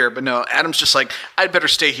stay here. But no, Adam's just like, I'd better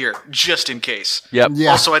stay here just in case. Yep. Yeah.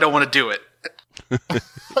 Also, I don't want to do it.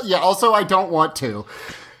 Yeah, also I don't want to.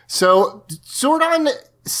 So Zordon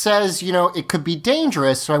says, it could be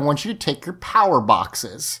dangerous, so I want you to take your power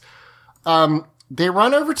boxes. They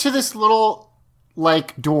run over to this little,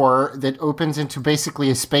 door that opens into basically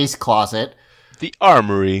a space closet. The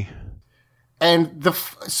armory. And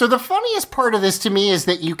so the funniest part of this to me is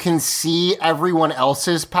that you can see everyone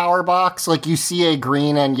else's power box. Like, you see a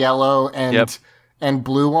green and yellow and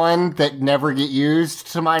blue one that never get used,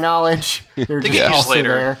 to my knowledge. They're They just get used also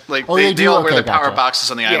later. there. They all wear the power gotcha.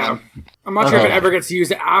 boxes on the Yeah. island. I'm not sure if it ever gets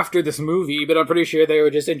used after this movie, but I'm pretty sure they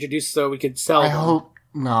were just introduced so we could sell I them. hope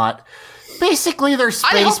not. Basically, they're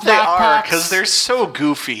space I hope they are, backpacks. because they're so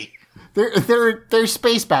goofy. They're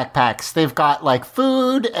space backpacks. They've got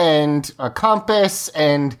food and a compass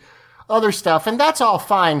and other stuff, and that's all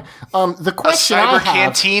fine. The A question I cyber have,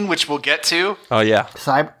 canteen, which we'll get to. Oh, yeah.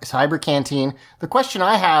 cyber canteen. The question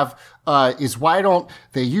I have is why don't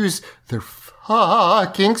they use their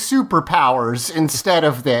fucking superpowers instead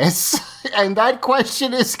of this? And that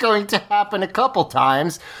question is going to happen a couple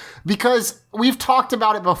times because we've talked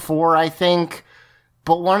about it before, I think.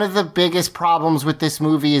 But one of the biggest problems with this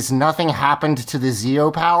movie is nothing happened to the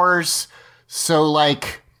Zeo powers. So,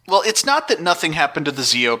 Well, it's not that nothing happened to the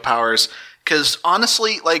Zeo powers, because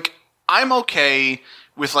honestly, I'm okay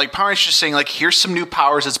with Power Rangers just saying here's some new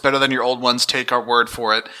powers that's better than your old ones. Take our word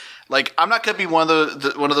for it. I'm not gonna be one of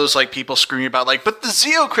those people screaming about but the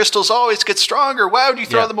Zeo crystals always get stronger. Why would you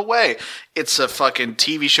throw them away? It's a fucking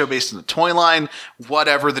TV show based on the toy line.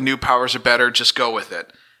 Whatever, the new powers are better. Just go with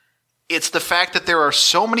it. It's the fact that there are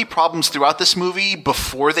so many problems throughout this movie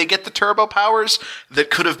before they get the turbo powers that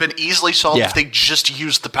could have been easily solved if they just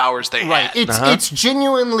used the powers they had. it's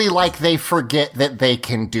genuinely they forget that they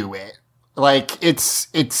can do it.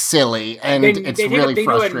 It's silly, and it's really they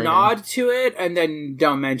frustrating. do a nod to it and then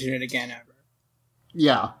don't mention it again ever.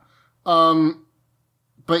 Yeah.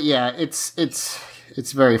 But yeah, it's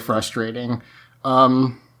very frustrating.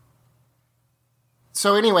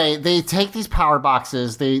 So anyway, they take these power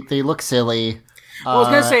boxes. They look silly. Well, I was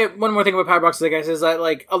gonna say one more thing about power boxes, I guess, is that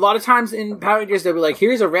a lot of times in Power Rangers they'll be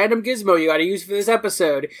here's a random gizmo you gotta use for this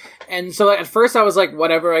episode. And so at first I was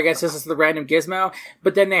whatever, I guess this is the random gizmo,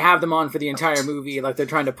 but then they have them on for the entire movie, they're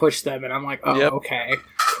trying to push them, and I'm okay.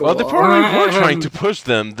 Cool. Well, they probably were trying to push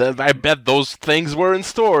them. I bet those things were in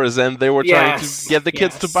stores, and they were trying to get the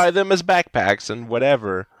kids to buy them as backpacks and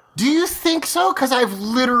whatever. Do you think so? Because I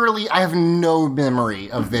have no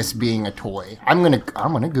memory of this being a toy. I'm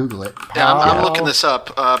gonna Google it. Yeah, I'm looking this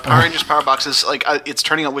up. Power Rangers Power Box is like it's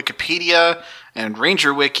turning on Wikipedia and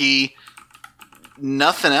Ranger Wiki.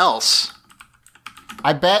 Nothing else.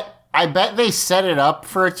 I bet they set it up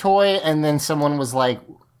for a toy, and then someone was like,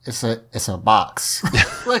 "It's a box."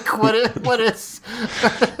 Like what is?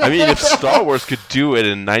 I mean, if Star Wars could do it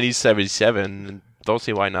in 1977, don't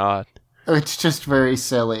see why not. It's just very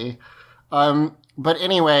silly. But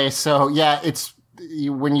anyway, so yeah, it's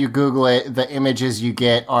when you Google it, the images you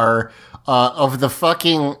get are of the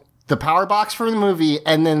power box for the movie,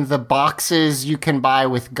 and then the boxes you can buy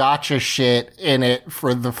with gotcha shit in it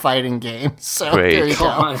for the fighting game. So Great. there you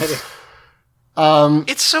go.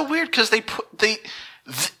 It's so weird because it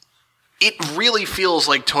really feels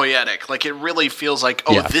like toyetic. Like it really feels like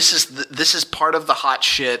this is part of the hot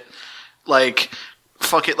shit. Like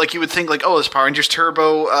fuck it. Like you would think like it's Power Rangers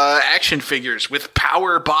Turbo action figures with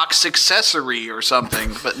power box accessory or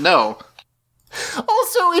something, but no.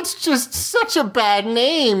 Also, it's just such a bad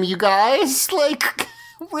name, you guys. Like,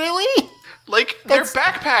 really? Like they're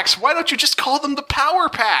backpacks. Why don't you just call them the Power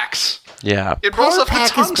Packs? Yeah. It rolls Power off the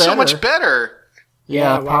Pack tongue is so better. much better.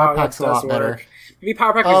 Yeah, Power that Pack's a does lot better. work. Maybe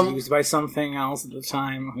Power Pack was used by something else at the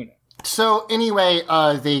time. Who knows? So anyway,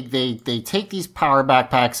 they take these power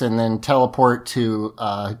backpacks and then teleport to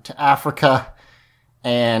Africa,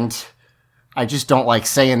 and I just don't like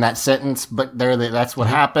saying that sentence, but that's what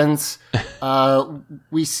happens.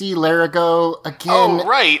 We see Larigo again. Oh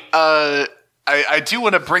right. I do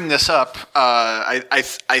want to bring this up. I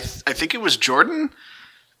think it was Jordan.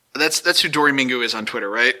 That's who Dory Mingu is on Twitter,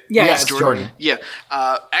 right? Yeah, Yes, it's Jordan. Yeah.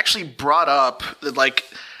 Actually brought up that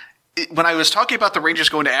when I was talking about the Rangers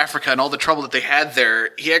going to Africa and all the trouble that they had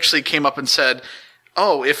there, he actually came up and said,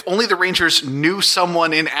 "Oh, if only the Rangers knew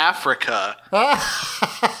someone in Africa."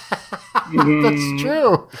 That's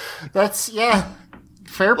true.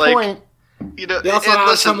 Fair point. You know, They also and have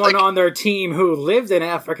listen, someone on their team who lived in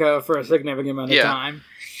Africa for a significant amount of time.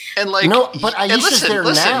 And No, but Aisha's there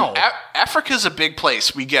now. Africa's a big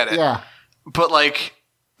place. We get it. Yeah. But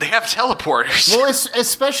they have teleporters. Well,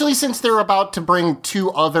 especially since they're about to bring 2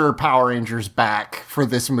 other Power Rangers back for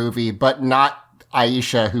this movie, but not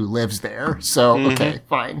Aisha, who lives there. So, okay,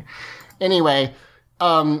 fine. Anyway,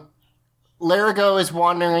 Larigo is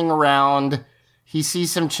wandering around. He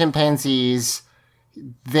sees some chimpanzees.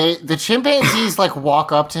 The chimpanzees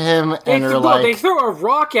walk up to him and they throw a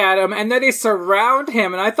rock at him and then they surround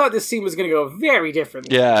him, and I thought this scene was going to go very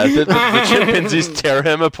differently. Yeah, the chimpanzees tear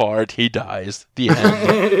him apart. He dies. The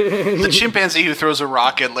end. The chimpanzee who throws a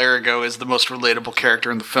rock at Larigo is the most relatable character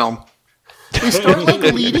in the film. They start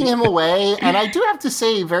leading him away, and I do have to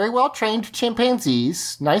say, very well trained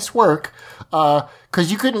chimpanzees. Nice work. Because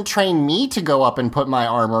you couldn't train me to go up and put my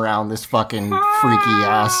arm around this fucking freaky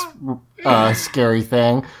ass scary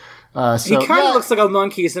thing. He kind of looks like a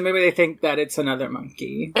monkey, so maybe they think that it's another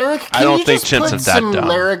monkey. Eric, I don't think chimps chimps are that dumb.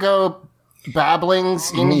 Larigo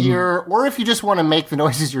babblings in here, or if you just want to make the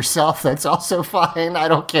noises yourself, that's also fine. I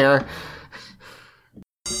don't care.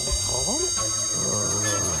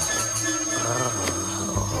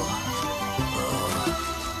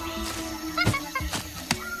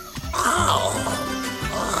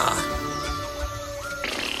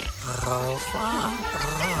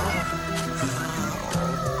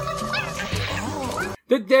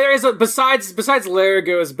 There is besides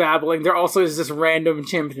Larigo's babbling, there also is just random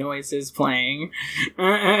chimp noises playing.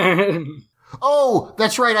 Oh,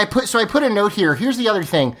 that's right. I put a note here. Here's the other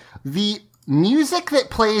thing. The music that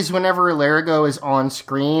plays whenever Larigo is on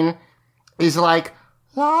screen is like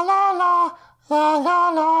la la la la la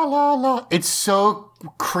la la la. It's so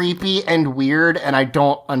creepy and weird, and I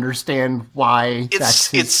don't understand why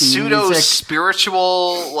that's his It's theme pseudo music.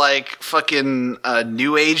 spiritual, fucking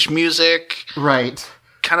new age music. Right.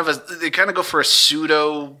 They kind of go for a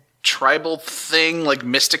pseudo tribal thing,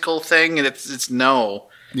 mystical thing, and it's no.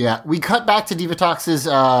 Yeah, we cut back to Divatox's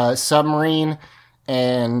submarine,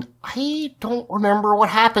 and I don't remember what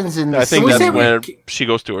happens in this. I think we that's say when she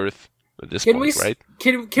goes to Earth at this point, right?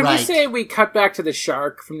 Can we Right. say we cut back to the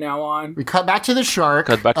shark from now on? We cut back to the shark.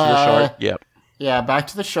 Cut back to the shark. Yep. Yeah, back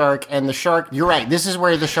to the shark, and the shark. You're right. This is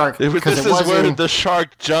where the shark. This Because is it was where in, the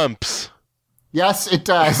shark jumps. Yes, it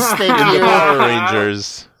does. Thank In the you. Power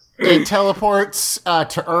Rangers. It teleports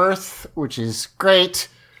to Earth, which is great.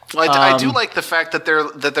 I do like the fact that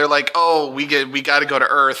they're like, oh, we got to go to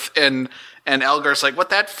Earth, and Elgar's like, what,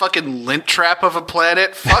 that fucking lint trap of a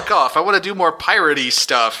planet? Fuck off! I want to do more piratey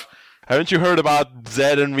stuff. Haven't you heard about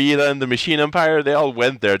Zed and Rita and the Machine Empire? They all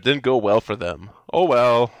went there. It didn't go well for them. Oh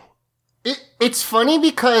well. It's funny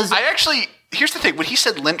because I actually here's the thing. When he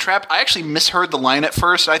said lint trap, I actually misheard the line at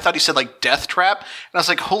first. I thought he said like death trap. And I was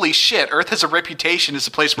like, holy shit, Earth has a reputation as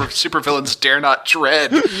a place where supervillains dare not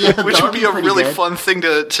tread. Which would be a really fun thing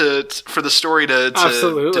to for the story to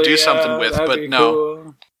do something with. But no.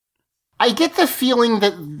 Cool. I get the feeling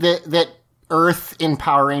that Earth in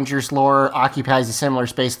Power Rangers lore occupies a similar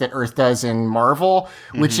space that Earth does in Marvel,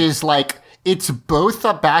 which is like, it's both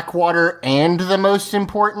a backwater and the most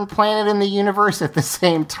important planet in the universe at the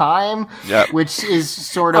same time, which is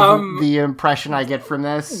sort of the impression I get from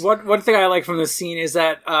this. One thing I like from this scene is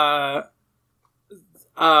that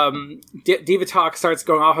Divatalk starts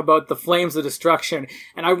going off about the flames of destruction,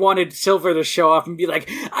 and I wanted Silver to show up and be like,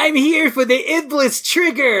 I'm here for the Iblis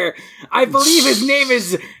trigger! I believe his name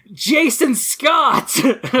is Jason Scott!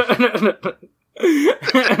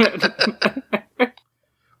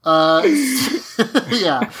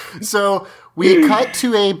 Yeah. So we cut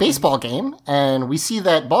to a baseball game, and we see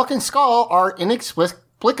that Bulk and Skull are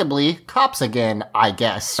inexplicably cops again, I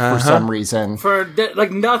guess, for some reason. For,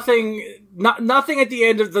 nothing at the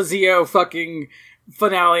end of the Zeo fucking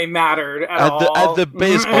finale mattered at all. At the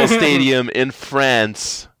baseball stadium in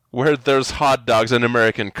France, where there's hot dogs and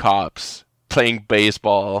American cops playing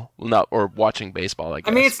baseball, or watching baseball, I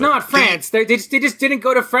guess. I mean, it's not France. They just didn't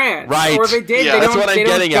go to France. Right. Or they did. Yeah, they That's don't, what I'm they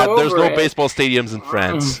don't getting go at. There's over no it. baseball stadiums in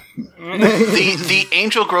France. The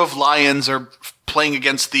Angel Grove Lions are playing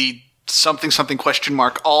against the something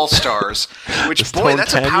All-Stars, which, Just boy, Tone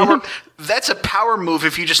Canyon? that's a power move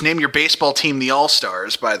if you just name your baseball team the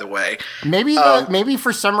All-Stars, by the way. Maybe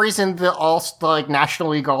for some reason the National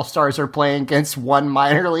League All-Stars are playing against one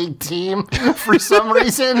minor league team for some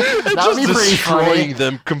reason. That would be pretty funny. Destroying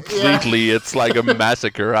them completely. It's like a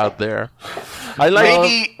massacre out there. I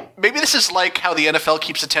like. Maybe this is like how the NFL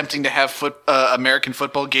keeps attempting to have American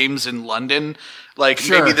football games in London. Like,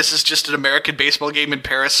 Sure. maybe this is just an American baseball game in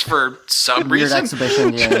Paris for some Weird reason.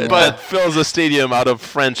 exhibition, yeah. But Fills a stadium out of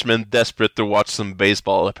Frenchmen desperate to watch some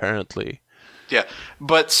baseball, apparently. yeah,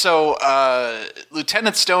 but so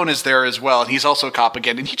Lieutenant Stone is there as well, and he's also a cop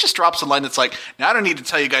again, and he just drops a line that's like, now I don't need to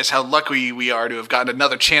tell you guys how lucky we are to have gotten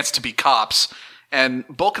another chance to be cops. And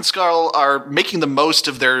Bulk and Skull are making the most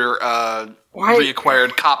of their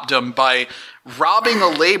reacquired copdom by robbing a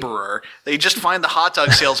laborer. They just find the hot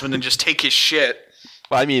dog salesman and just take his shit.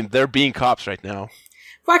 Well, I mean, they're being cops right now.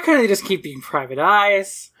 Why couldn't they just keep being private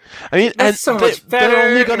eyes? I mean, That's so much better. they're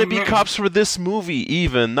only going to be cops for this movie,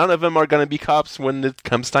 even. None of them are going to be cops when it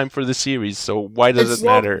comes time for the series, so why does it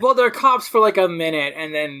matter? Well, they're cops for like a minute,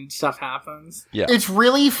 and then stuff happens. Yeah. It's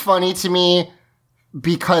really funny to me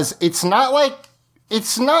because it's not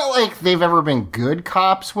like they've ever been good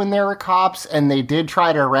cops when they were cops, and they did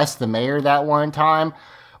try to arrest the mayor that one time,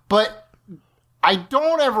 but I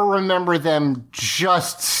don't ever remember them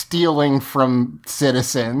just stealing from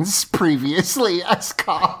citizens previously as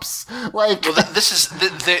cops. Like, Well, this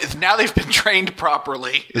is now they've been trained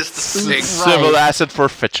properly. Is the thing. Right. Civil asset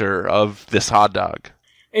forfeiture of this hot dog.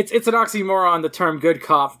 It's an oxymoron, the term good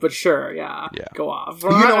cop, but sure, yeah. Go off. you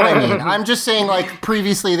know what I mean? I'm just saying, like,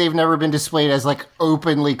 previously they've never been displayed as, like,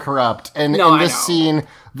 openly corrupt. And No, in I this know. scene,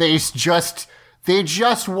 they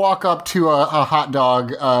just walk up to a hot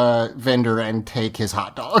dog vendor and take his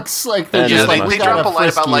hot dogs. Like, they're And just yeah, like, They we drop gotta a line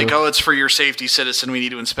frisk about you. like, oh, it's for your safety, citizen. We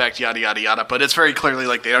need to inspect, yada yada yada. But it's very clearly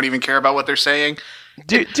like they don't even care about what they're saying.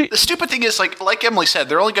 The stupid thing is, like Emily said,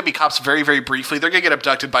 they're only going to be cops very, very briefly. They're going to get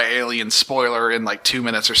abducted by aliens, spoiler, in like 2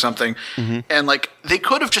 minutes or something. And like they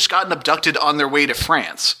could have just gotten abducted on their way to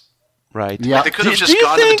France. Right. Yeah. They could have Do just you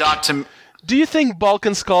gone to the think- dock to. Do you think Bulk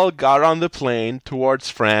and Skull got on the plane towards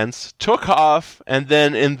France, took off, and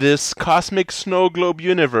then in this cosmic snow globe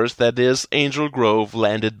universe that is Angel Grove,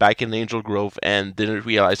 landed back in Angel Grove and didn't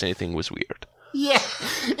realize anything was weird? Yeah,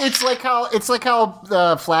 it's like how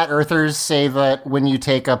the flat earthers say that when you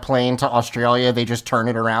take a plane to Australia, they just turn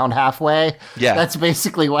it around halfway. Yeah. That's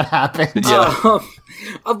basically what happened.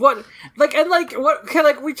 What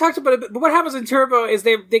we talked about it, but what happens in Turbo is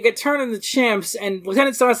they get turned into chimps, and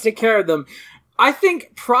Lieutenant Stone has to take care of them. I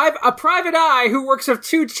think a private eye who works with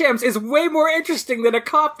two chimps is way more interesting than a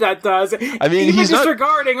cop that does. I mean, even he's not-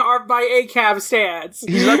 disregarding our by ACAB stance.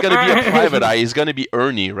 He's not going to be a private eye. He's going to be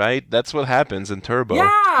Ernie, right? That's what happens in Turbo. Yeah,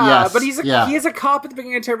 Yes, but yeah. he is a cop at the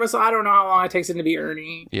beginning of Turbo, so I don't know how long it takes him to be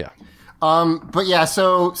Ernie. Yeah. But yeah,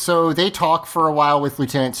 so they talk for a while with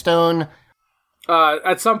Lieutenant Stone.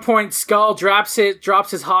 At some point, Skull drops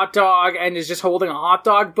his hot dog and is just holding a hot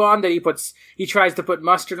dog bun that he tries to put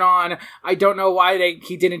mustard on. I don't know why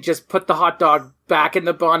he didn't just put the hot dog back in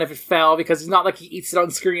the bun if it fell, because it's not like he eats it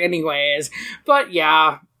on screen anyways. But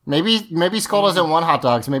yeah, Maybe Skull doesn't want hot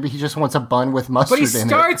dogs. Maybe he just wants a bun with mustard But he in it.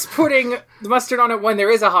 starts putting the mustard on it when there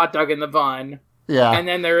is a hot dog in the bun, Yeah. and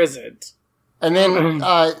then there isn't. And then,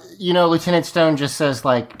 Lieutenant Stone just says,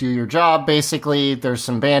 like, do your job, basically. There's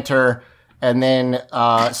some banter. And then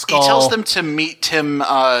Skull... He tells them to meet him,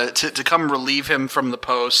 to come relieve him from the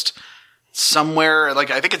post somewhere.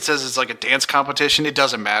 Like, I think it says it's like a dance competition. It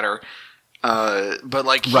doesn't matter. But,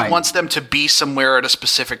 like, he wants them to be somewhere at a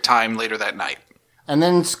specific time later that night. And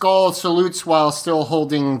then Skull salutes while still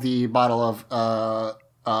holding the bottle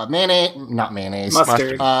of mayonnaise... Not mayonnaise.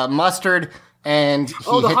 Mustard. Mustard. And he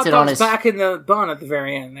the hits hot it on dog's his... back in the bun at the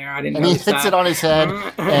very end there. I didn't And he notice hits that. it on his head,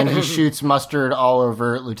 and he shoots mustard all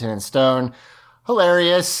over Lieutenant Stone.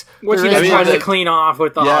 Hilarious. Which he There just is- tries to clean off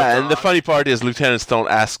with the hot Yeah, dog. and the funny part is Lieutenant Stone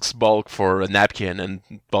asks Bulk for a napkin, and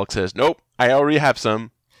Bulk says, "Nope, I already have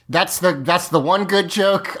some." That's the one good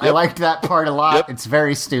joke. I liked that part a lot. Yep. It's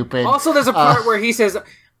very stupid. Also, there's a part where he says,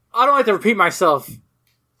 I don't like to repeat myself.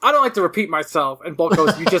 And Bulk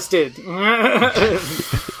goes, you just did.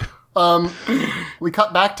 We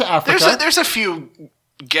cut back to Africa. There's a few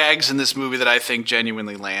gags in this movie that I think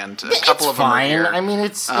genuinely land. A couple It's of them are fine. here. I mean,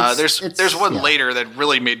 it's there's one later that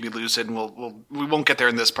really made me lose it, and we won't get there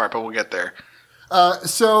in this part, but we'll get there.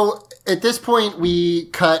 So at this point, we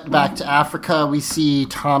cut back to Africa. We see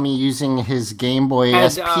Tommy using his Game Boy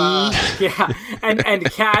SP. And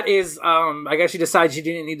Kat is, I guess she decides she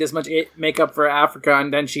didn't need this much makeup for Africa,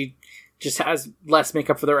 and then she just has less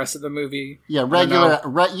makeup for the rest of the movie. Yeah, regular,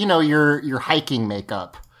 your hiking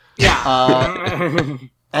makeup. Yeah.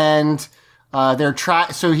 And they're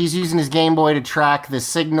so he's using his Game Boy to track the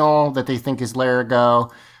signal that they think is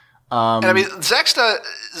Larigo. And I mean, Zach's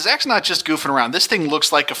not just goofing around. This thing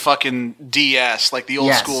looks like a fucking DS, like the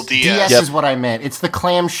old school DS. DS is what I meant. It's the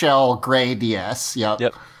clamshell gray DS.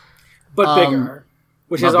 Yep. But bigger.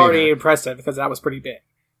 Which is but already bigger. impressive, because that was pretty big.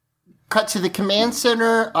 Cut to the command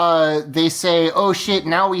center. They say, "Oh shit!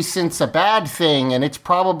 Now we sense a bad thing, and it's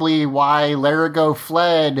probably why Larigo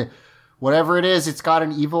fled. Whatever it is, it's got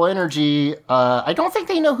an evil energy." I don't think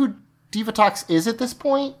they know who Divatox is at this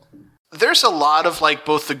point. There's a lot of like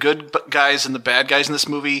both the good guys and the bad guys in this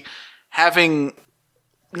movie having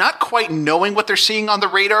not quite knowing what they're seeing on the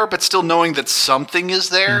radar, but still knowing that something is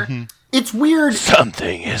there. Mm-hmm. It's weird.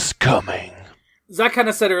 Something is coming. Zach kind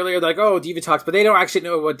of said earlier, like, oh, Divatox, but they don't actually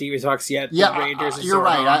know what Divatox yet. Yeah, the Rangers and you're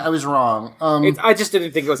right. Zordon. I was wrong. I just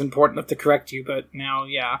didn't think it was important enough to correct you, but now,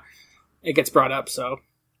 yeah, it gets brought up, so.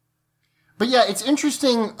 But yeah, it's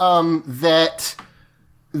interesting that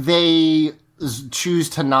they choose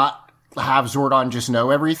to not have Zordon just know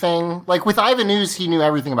everything. Like with Ivan Ooze, he knew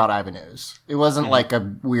everything about Ivan Ooze. It wasn't like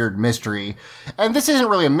a weird mystery. And this isn't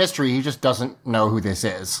really a mystery. He just doesn't know who this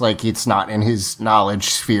is. Like it's not in his knowledge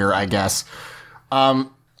sphere, I guess.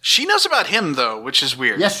 She knows about him though, which is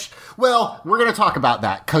weird. Yes. Well, we're going to talk about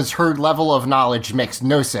that because her level of knowledge makes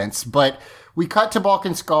no sense. But we cut to Bulk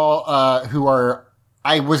and Skull, who are.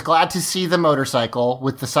 I was glad to see the motorcycle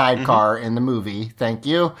with the sidecar in the movie. Thank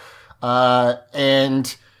you.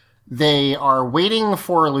 And they are waiting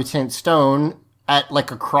for Lieutenant Stone at like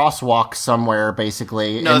a crosswalk somewhere,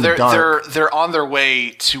 basically. No, in the dark. they're on their way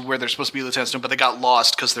to where they're supposed to be Lieutenant Stone, but they got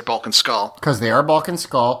lost because they're Bulk and Skull. Because they are Bulk and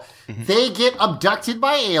Skull. They get abducted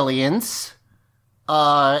by aliens.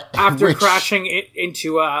 After crashing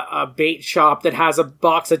into a bait shop that has a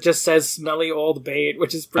box that just says "smelly old bait,"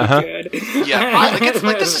 which is pretty good. Yeah,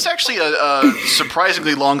 this is actually a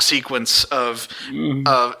surprisingly long sequence of.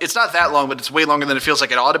 It's not that long, but it's way longer than it feels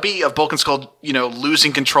like it ought to be. Of Bulk and Skull,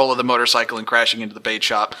 losing control of the motorcycle and crashing into the bait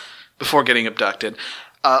shop before getting abducted.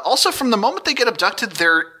 Also, from the moment they get abducted,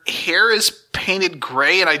 their hair is painted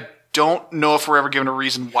gray, and I don't know if we're ever given a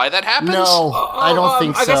reason why that happens. No, I don't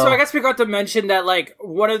think so. I guess we got to mention that, like,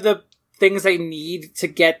 one of the things they need to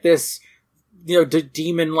get this,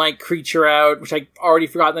 demon-like creature out, which I already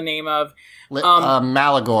forgot the name of.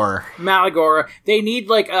 Malagor. Malagor. They need,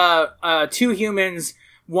 like, two humans,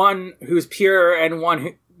 one who's pure and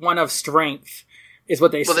one of strength, is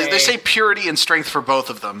what they say. Well, they say purity and strength for both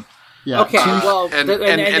of them. Yeah. Okay, well, and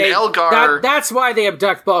Elgar... that's why they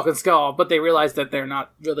abduct Bulk and Skull, but they realize that they're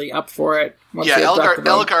not really up for it. Yeah,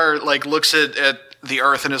 Elgar like looks at the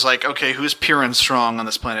Earth and is like, okay, who's pure and strong on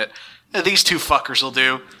this planet? These two fuckers will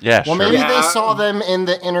do. Yeah, well, maybe they saw them in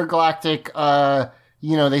the intergalactic,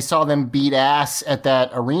 they saw them beat ass at that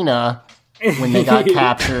arena when they got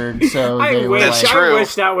captured, so they were That's like... true. I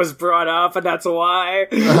wish that was brought up, and that's why.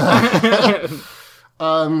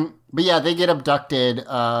 But yeah, they get abducted.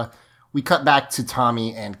 We cut back to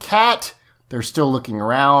Tommy and Kat. They're still looking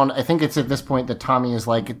around. I think it's at this point that Tommy is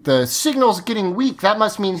like, the signal's getting weak. That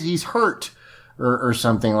must mean he's hurt or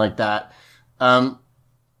something like that.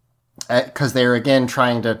 because they're again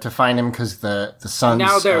trying to find him because the sun's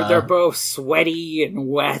Now they're both sweaty and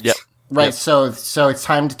wet. Yep. right. Yep. So it's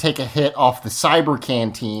time to take a hit off the cyber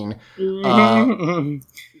canteen.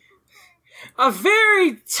 A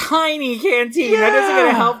very tiny canteen. That isn't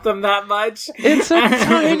going to help them that much. It's a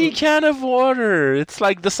tiny can of water. It's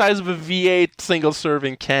like the size of a V8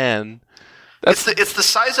 single-serving can. It's the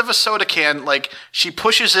size of a soda can. Like, she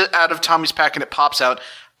pushes it out of Tommy's pack and it pops out.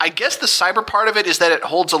 I guess the cyber part of it is that it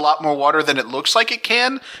holds a lot more water than it looks like it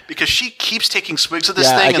can, because she keeps taking swigs of this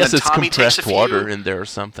thing, I and guess then it's Tommy takes a compressed few. water in there or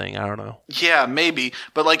something. I don't know. Yeah, maybe.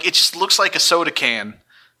 But, like, it just looks like a soda can.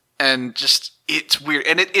 And just, it's weird.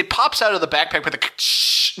 And it pops out of the backpack with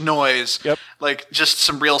a noise. Yep. Like, just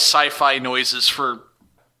some real sci-fi noises for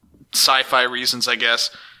sci-fi reasons, I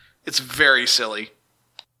guess. It's very silly.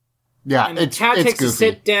 Yeah, And the it's cat takes goofy. a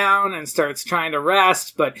sit down and starts trying to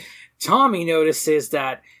rest, but Tommy notices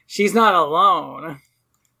that she's not alone.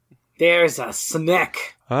 There's a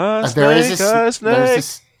snake. There is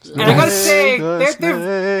this. And I gotta say,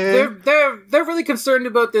 they're really concerned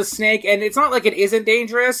about this snake, and it's not like it isn't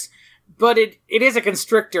dangerous, but it is a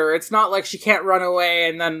constrictor. It's not like she can't run away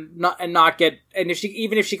and then not get. And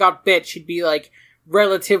even if she got bit, she'd be like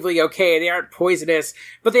relatively okay. They aren't poisonous,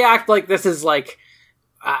 but they act like this is like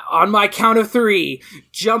on my count of 3,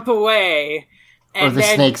 jump away. Or And the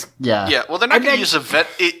then, snakes, yeah. Yeah, well, they're not And going to then- use a vet.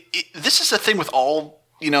 This is the thing with all,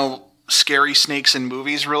 scary snakes in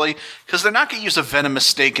movies, really, because they're not going to use a venomous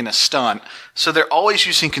snake in a stunt. So they're always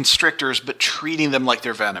using constrictors, but treating them like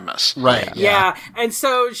they're venomous. Right. Yeah, and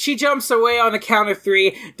so she jumps away on the count of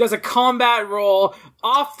 3, does a combat roll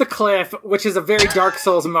off the cliff, which is a very Dark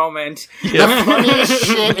Souls moment. The funniest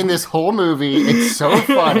shit in this whole movie. It's so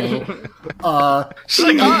funny. She's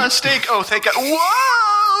like, snake. Oh, thank God.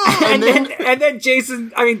 Whoa! And then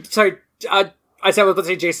Jason, I said I was going to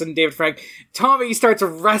say Jason David Frank. Tommy starts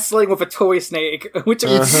wrestling with a toy snake, which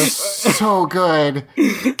It's so good.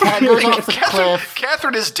 Cat goes off the cliff.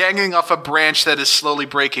 Catherine is dangling off a branch that is slowly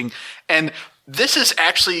breaking. And this is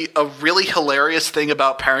actually a really hilarious thing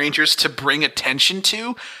about Power Rangers to bring attention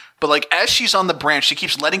to. But, like, as she's on the branch, she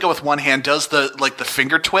keeps letting go with one hand, does the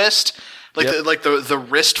finger twist. The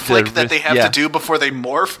wrist flick that they have to do before they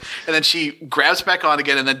morph, and then she grabs back on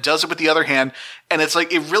again and then does it with the other hand, and it's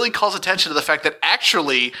like, it really calls attention to the fact that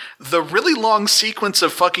actually the really long sequence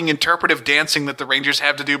of fucking interpretive dancing that the Rangers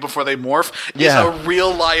have to do before they morph is a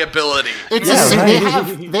real liability.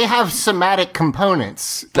 It's they have somatic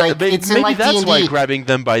components. Like it's in maybe like that's D&D. why grabbing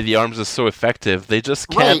them by the arms is so effective. They just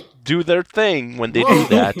can't do their thing when they do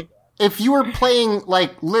that. If you were playing,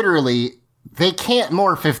 like, literally, they can't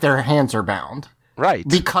morph if their hands are bound. Right.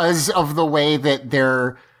 Because of the way that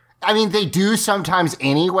they're... I mean, they do sometimes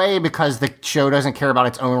anyway because the show doesn't care about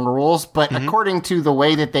its own rules, but according to the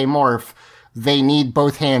way that they morph, they need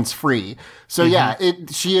both hands free. So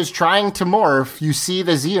she is trying to morph. You see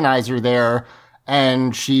the Zeonizer there,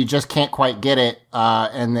 and she just can't quite get it,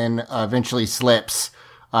 and then eventually slips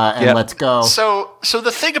and lets go. So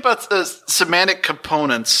the thing about the semantic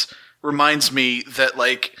components reminds me that,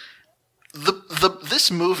 like, this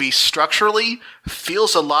movie structurally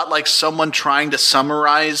feels a lot like someone trying to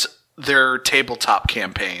summarize their tabletop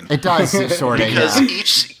campaign. It does, sort of, Because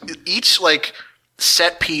yeah. each like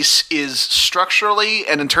set piece is structurally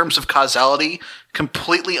and in terms of causality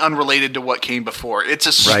completely unrelated to what came before. It's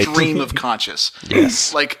a stream of conscious.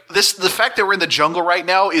 Yes. Like the fact that we're in the jungle right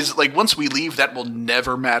now is like, once we leave, that will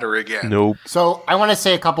never matter again. Nope. So I want to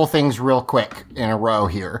say a couple things real quick in a row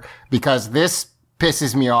here, because this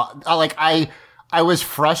pisses me off. Like, I was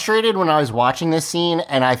frustrated when I was watching this scene,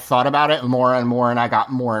 and I thought about it more and more, and I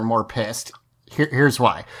got more and more pissed. Here's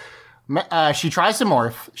why. She tries to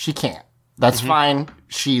morph. She can't. That's fine.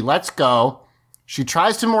 She lets go. She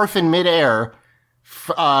tries to morph in midair.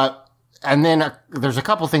 And then there's a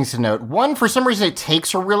couple things to note. One, for some reason, it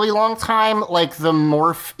takes a really long time. Like, the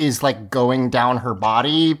morph is, like, going down her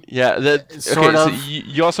body. Yeah, Sort of. So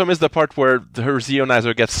you also missed the part where her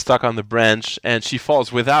Zeonizer gets stuck on the branch, and she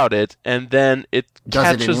falls without it, and then it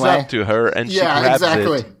catches up to her, and she grabs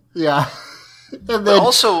it. Yeah. But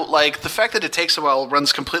also, like, the fact that it takes a while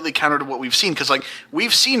runs completely counter to what we've seen, because, like,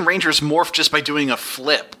 we've seen Rangers morph just by doing a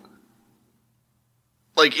flip.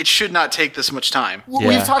 Like, it should not take this much time.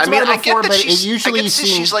 We've talked about it before, but it usually I get that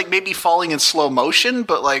seems... she's, like, maybe falling in slow motion,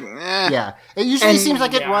 but, like, Yeah. It usually seems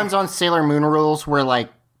like it runs on Sailor Moon rules where, like,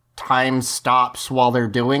 time stops while they're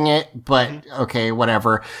doing it, but okay,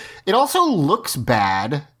 whatever. It also looks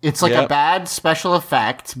bad. It's like a bad special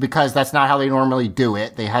effect because that's not how they normally do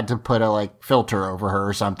it. They had to put a, like, filter over her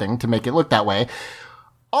or something to make it look that way.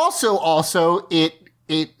 Also, it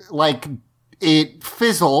like... it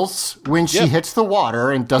fizzles when she hits the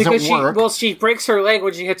water and doesn't because work. she breaks her leg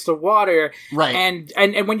when she hits the water. Right.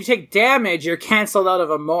 And when you take damage, you're canceled out of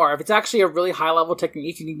a morph. It's actually a really high-level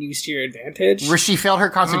technique you can use to your advantage. Where she failed her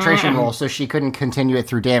concentration roll, so she couldn't continue it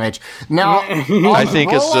through damage. Now, I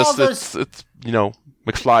think it's just it's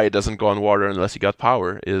McFly doesn't go on water unless he got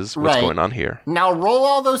power. Is what's going on here. Now roll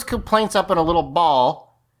all those complaints up in a little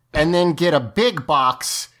ball, and then get a big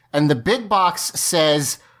box, and the big box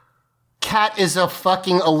says Kat is a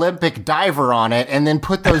fucking Olympic diver on it, and then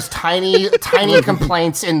put those tiny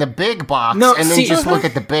complaints in the big box, and then just look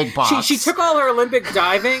at the big box. She took all her Olympic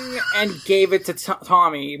diving and gave it to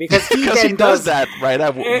Tommy because he does that right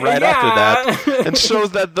after that, and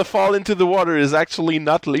shows that the fall into the water is actually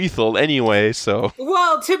not lethal anyway. So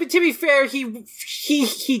well, to be fair,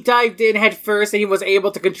 he dived in head first and he was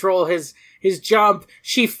able to control his jump.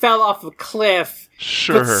 She fell off a cliff.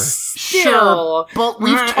 Sure. But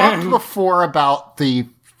we've talked before about the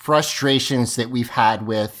frustrations that we've had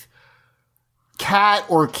with Kat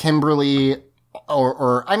or Kimberly,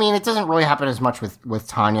 or I mean, it doesn't really happen as much with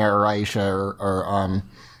Tanya or Aisha or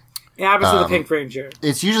it happens to the Pink Ranger.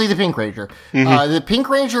 It's usually the Pink Ranger. The Pink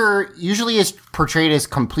Ranger usually is portrayed as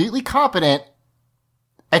completely competent,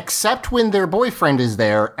 except when their boyfriend is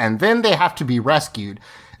there, and then they have to be rescued.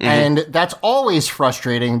 And that's always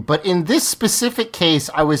frustrating. But in this specific case,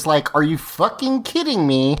 I was like, are you fucking kidding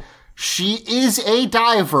me? She is a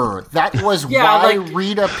diver. That was why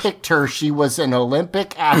Rita picked her. She was an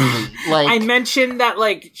Olympic athlete. I mentioned that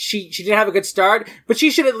she didn't have a good start, but she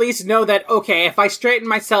should at least know that, okay, if I straighten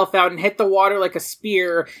myself out and hit the water like a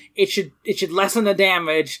spear, it should lessen the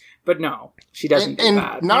damage. But no, she doesn't do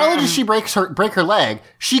that. And not only does she break her leg,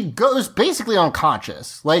 she goes basically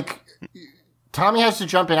unconscious. Tommy has to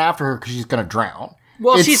jump in after her because she's going to drown.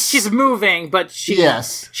 Well, she's moving, but she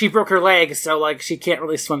broke her leg, so she can't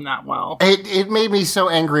really swim that well. It made me so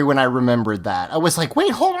angry when I remembered that. I was like,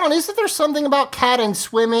 wait, hold on, isn't there something about Kat and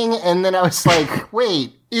swimming? And then I was like,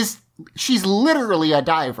 wait, she's literally a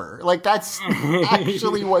diver. That's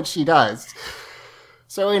actually what she does.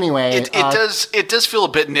 So anyway, it does feel a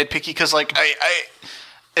bit nitpicky because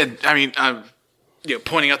I mean.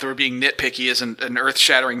 Pointing out that we're being nitpicky isn't an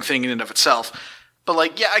earth-shattering thing in and of itself. But,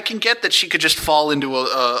 I can get that she could just fall into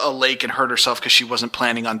a lake and hurt herself because she wasn't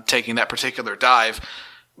planning on taking that particular dive.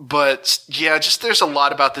 But, there's a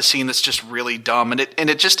lot about this scene that's just really dumb. And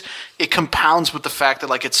it compounds with the fact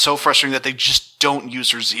that, it's so frustrating that they just don't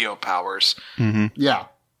use her Zeo powers. Mm-hmm. Yeah.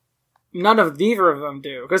 Neither of them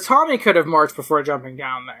do. Because Tommy could have morphed before jumping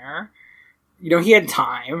down there. He had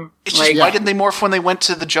time. It's just, why didn't they morph when they went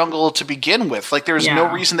to the jungle to begin with? There was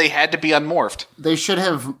no reason they had to be unmorphed. They should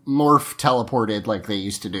have morph teleported like they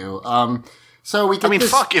used to do. So we.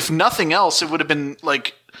 Fuck. If nothing else, it would have been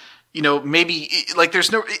maybe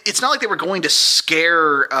there's no. It's not like they were going to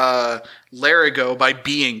scare Larigo by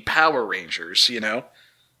being Power Rangers.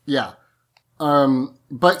 Yeah.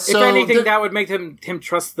 But so if anything, that would make him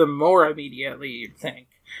trust them more immediately. You'd think.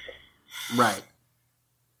 Right.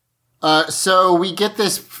 So we get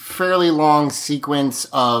this fairly long sequence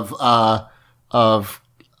of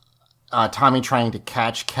Tommy trying to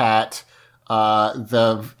catch Kat.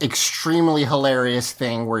 The extremely hilarious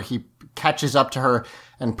thing where he catches up to her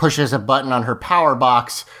and pushes a button on her power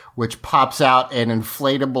box, which pops out an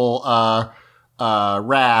inflatable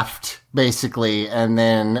raft, basically, and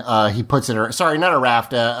then he puts it. Sorry, not a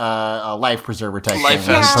raft, a life preserver type thing.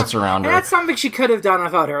 And he puts around her. That's something she could have done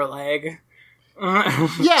without her leg.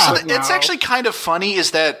 Yeah, so it's actually kind of funny is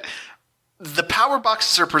that the power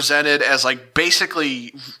boxes are presented as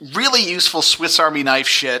basically really useful Swiss Army knife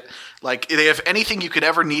shit. They have anything you could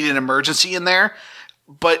ever need in an emergency in there,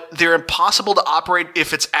 but they're impossible to operate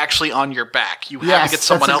if it's actually on your back. You have to get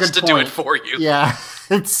someone else to do it for you. Yeah,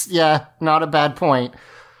 it's not a bad point.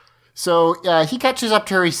 So he catches up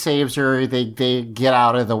to her, he saves her. They get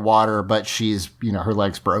out of the water, but she's her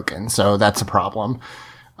leg's broken, so that's a problem.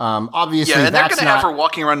 Obviously, and they're going to have her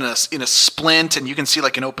walking around in a splint, and you can see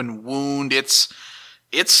an open wound. It's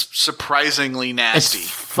surprisingly nasty. It's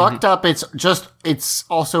fucked up. It's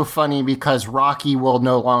also funny because Rocky will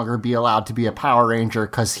no longer be allowed to be a Power Ranger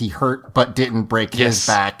because he hurt but didn't break his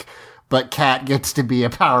back. But Kat gets to be a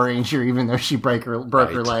Power Ranger even though she broke her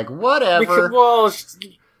leg. Whatever.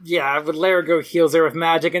 But Larigo heals her with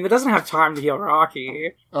magic, and it doesn't have time to heal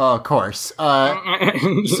Rocky. Oh, of course.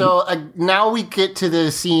 So now we get to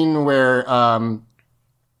the scene where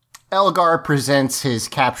Elgar presents his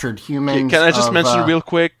captured humans. Can I just of, mention real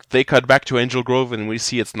quick? They cut back to Angel Grove, and we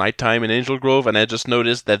see it's nighttime in Angel Grove, and I just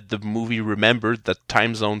noticed that the movie remembered that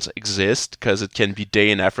time zones exist, because it can be day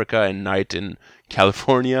in Africa and night in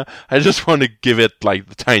California. I just want to give it like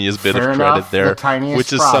the tiniest bit Fair of credit enough, there, the tiniest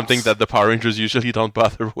which is props. something that the Power Rangers usually don't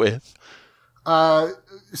bother with.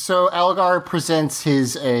 So Elgar presents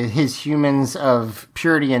his humans of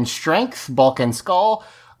purity and strength, Bulk and Skull.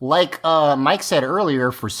 Like Mike said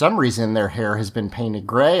earlier, for some reason their hair has been painted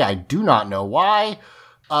gray. I do not know why.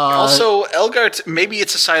 Also, Elgar, maybe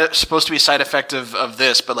it's supposed to be a side effect of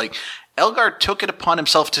this, but like Elgar took it upon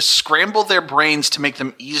himself to scramble their brains to make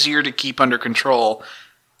them easier to keep under control.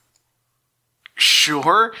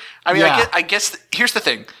 Sure. I mean, Yeah. I guess here's the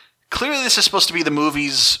thing. Clearly, this is supposed to be the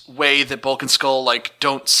movie's way that Bulk and Skull like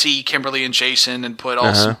don't see Kimberly and Jason and put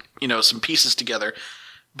all some pieces together.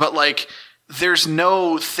 But like, there's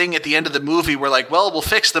no thing at the end of the movie where like, well, we'll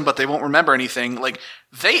fix them, but they won't remember anything. Like,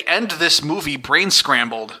 they end this movie brain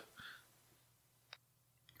scrambled.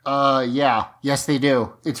 Yeah. Yes, they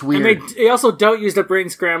do. It's weird. And they also don't use the brain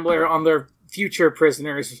scrambler on their future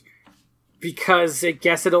prisoners because I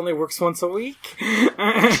guess it only works once a week.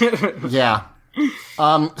 Yeah.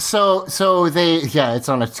 So they, yeah, it's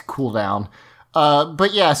on a cooldown.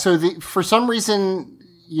 But yeah, so for some reason,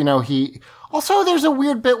 also there's a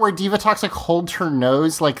weird bit where Divatox like holds her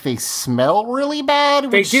nose like they smell really bad.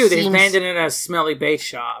 They do. They landed in a smelly bait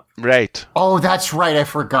shop. Right. Oh, that's right. I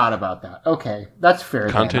forgot about that. Okay. That's fair.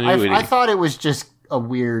 then. Continuity. I thought it was just a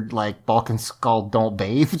weird, like, Bulk and Skull don't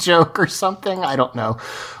bathe joke or something. I don't know.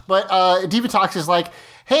 But Divatox is like,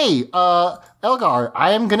 hey, Elgar,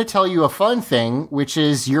 I am going to tell you a fun thing, which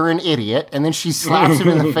is you're an idiot. And then she slaps him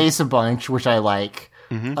in the face a bunch, which I like.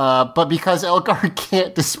 But because Elgar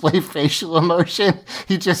can't display facial emotion,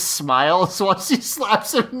 he just smiles while she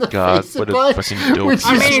slaps him in the face what a a bunch. fucking dope. Which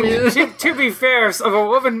I is mean, to be fair, if a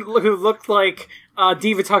woman who looked like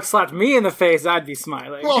Divatox slapped me in the face, I'd be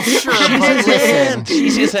smiling. well, sure, but listen.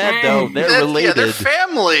 She's his head, though. They're related. Yeah, they're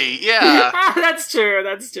family. Yeah. That's true.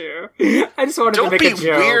 I just wanted to Don't make be a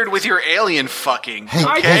joke. weird with your alien fucking.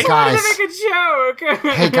 I Okay. just wanted to make a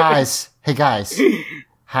joke. Hey guys.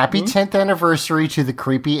 Happy 10th anniversary to the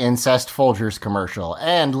creepy incest Folgers commercial.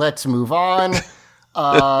 And let's move on.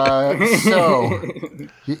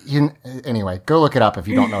 Anyway, go look it up if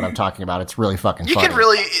you don't know what I'm talking about. It's really fucking You funny. could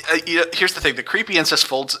really. Here's the thing: the creepy incest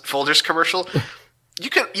Folgers commercial. You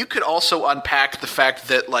could also unpack the fact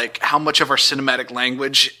that like how much of our cinematic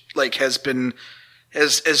language like has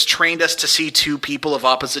trained us to see two people of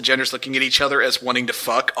opposite genders looking at each other as wanting to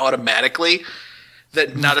fuck automatically.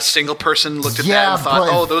 That not a single person looked at that and thought,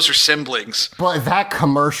 "Oh, those are siblings." But that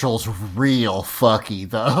commercial's real fucky,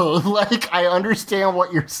 though. Like, I understand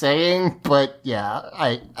what you're saying, but yeah,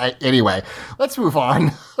 anyway, let's move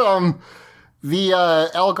on. The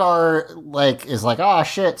Elgar like is like, "Oh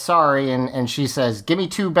shit, sorry," and she says, "Give me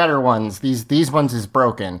two better ones. These ones is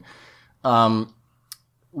broken."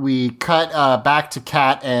 We cut back to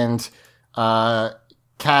Kat and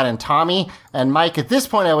Tommy. And Mike, at this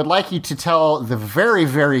point, I would like you to tell the very,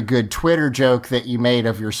 very good Twitter joke that you made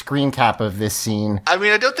of your screen cap of this scene. I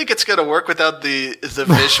mean, I don't think it's going to work without the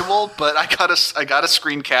visual, but I got a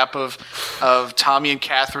screen cap of Tommy and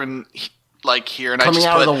Catherine like here, and Coming I just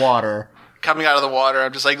out put of the water. coming out of the water.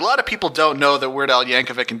 I'm just like, a lot of people don't know that Weird Al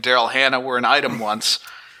Yankovic and Daryl Hannah were an item once.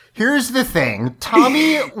 Here's the thing.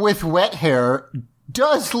 Tommy with wet hair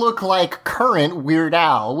does look like current Weird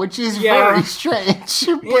Al, which is very strange,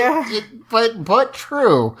 but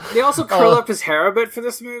true. They also curled up his hair a bit for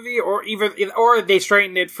this movie, or they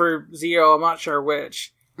straightened it for Zio. I'm not sure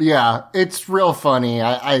which. Yeah, it's real funny.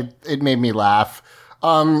 It made me laugh.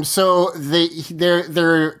 So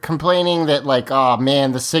they're complaining that like, oh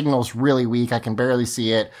man, the signal's really weak. I can barely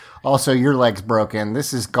see it. Also, your leg's broken.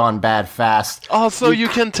 This has gone bad fast. Also, you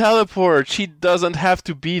can teleport. She doesn't have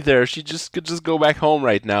to be there. She could just go back home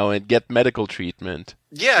right now and get medical treatment.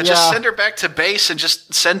 Yeah, just send her back to base and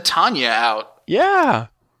just send Tanya out. Yeah.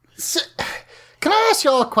 So, can I ask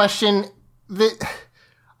y'all a question?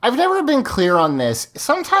 I've never been clear on this.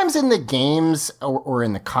 Sometimes in the games or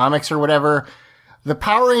in the comics or whatever, the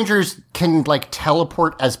Power Rangers can like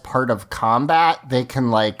teleport as part of combat. They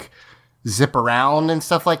can like zip around and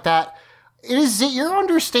stuff like that. Is it your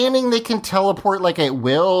understanding they can teleport like at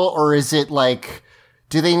will, or is it like,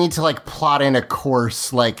 do they need to like plot in a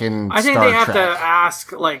course like in Star Trek? I think they have to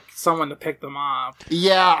ask like someone to pick them up.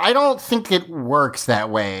 Yeah, I don't think it works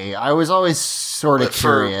that way. I was always sort of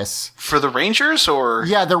curious. For the Rangers, or?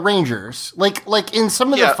 Yeah, the Rangers. Like in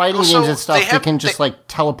some of the fighting games and stuff, they can just like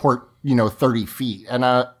teleport, 30 feet. And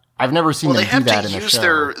I've never seen them do that in a show. They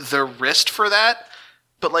have to use their wrist for that.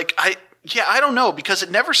 but like I don't know, because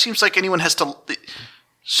it never seems like anyone has to.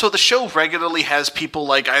 So the show regularly has people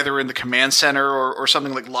like either in the command center or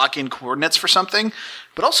something like lock in coordinates for something,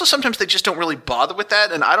 but also sometimes they just don't really bother with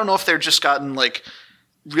that. And I don't know if they're just gotten like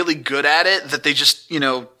really good at it, that they just,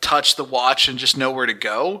 touch the watch and just know where to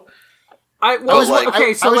go. I was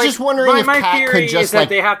just wondering if Kat could just that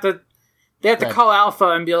they have to call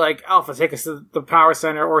Alpha and be like, Alpha, take us to the power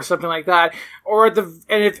center or something like that. Or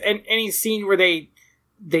if any scene where they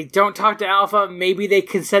don't talk to Alpha, maybe they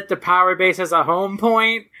can set the power base as a home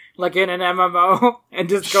point, like in an MMO, and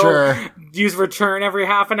just go use return every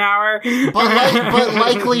half an hour. But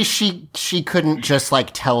likely she couldn't just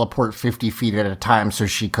like teleport 50 feet at a time, so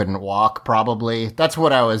she couldn't walk. Probably that's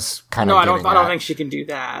what I was kind of. No, I don't think she can do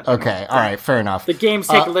that. Okay, all right, fair enough. The games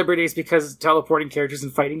take liberties because teleporting characters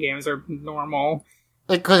in fighting games are normal.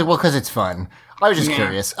 Because it's fun. I was just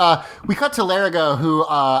curious. We cut to Larigo, who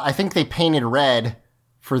I think they painted red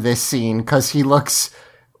for this scene because he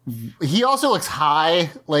also looks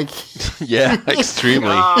high, like yeah, extremely.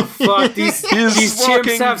 Oh fuck! These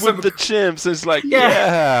chimps have some with the chimps. It's like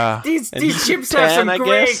these chimps have some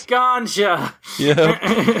great ganja.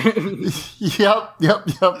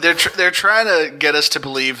 Yep. They're trying to get us to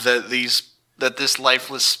believe that this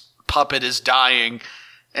lifeless puppet is dying,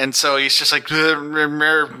 and so he's just like,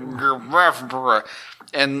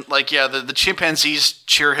 and like the chimpanzees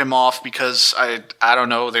cheer him off because I don't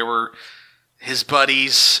know, they were his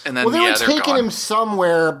buddies, and then they were taking gone. him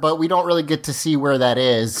somewhere, but we don't really get to see where that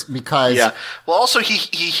is because Well, also he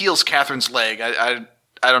heals Catherine's leg. I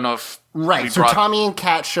don't know if so Tommy and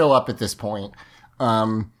Kat show up at this point,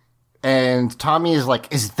 and Tommy is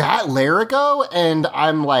like, "Is that Larigo?" And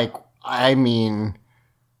I'm like, I mean,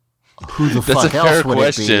 who the fuck else would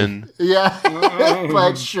question. It be? Yeah,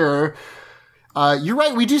 but sure. You're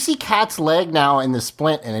right. We do see Kat's leg now in the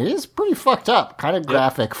splint, and it is pretty fucked up. Kind of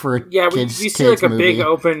graphic for a kids' we see like a movie. big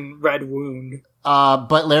open red wound. But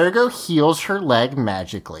Larigo heals her leg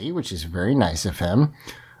magically, which is very nice of him.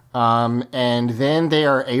 And then they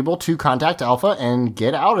are able to contact Alpha and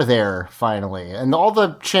get out of there finally. And all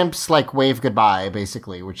the chimps like wave goodbye,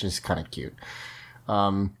 basically, which is kind of cute.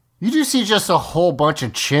 You do see just a whole bunch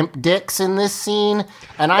of chimp dicks in this scene,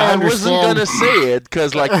 and I understand. I wasn't gonna say it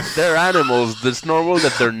because, like, they're animals. It's normal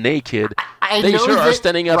that they're naked. They sure are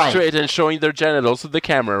standing up straight and showing their genitals to the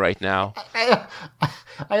camera right now. I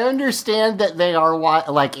understand that they are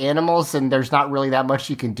like animals, and there's not really that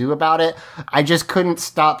much you can do about it. I just couldn't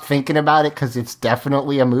stop thinking about it because it's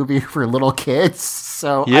definitely a movie for little kids.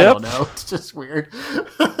 So I don't know. It's just weird.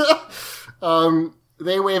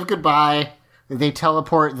 They wave goodbye. They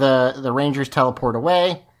teleport, the Rangers teleport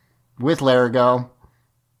away with Larigo.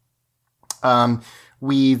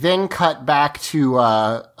 We then cut back to,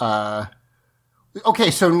 okay,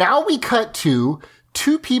 so now we cut to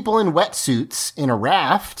two people in wetsuits in a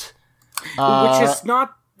raft. Which is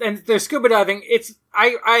not, and they're scuba diving.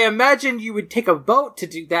 I imagine you would take a boat to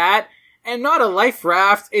do that. And not a life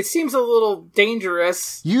raft. It seems a little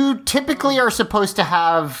dangerous. You typically are supposed to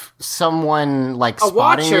have someone, like, a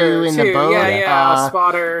spotting you in the boat. Yeah, a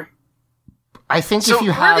spotter. I think if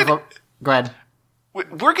you have... Go ahead.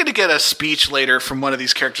 We're going to get a speech later from one of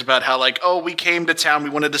these characters about how, like, we came to town,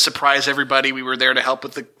 we wanted to surprise everybody, we were there to help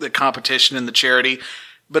with the competition and the charity.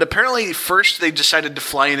 But apparently, first they decided to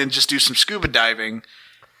fly in and just do some scuba diving.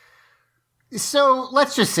 So,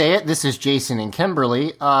 let's just say it. This is Jason and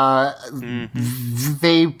Kimberly.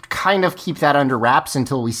 They kind of keep that under wraps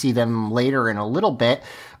until we see them later in a little bit.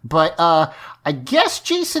 But I guess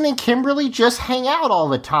Jason and Kimberly just hang out all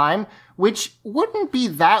the time, which wouldn't be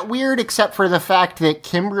that weird except for the fact that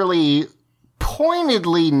Kimberly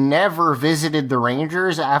pointedly never visited the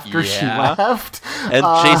Rangers after she left. And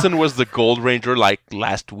Jason was the Gold Ranger, like,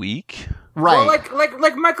 last week. Right. Well,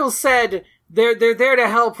 like Michael said... They're there to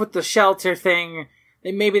help with the shelter thing.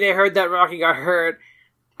 Maybe they heard that Rocky got hurt.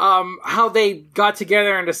 How they got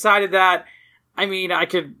together and decided that, I mean, I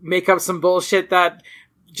could make up some bullshit that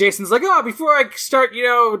Jason's like, before I start,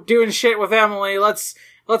 doing shit with Emily, let's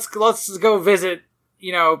go visit,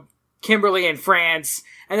 Kimberly in France.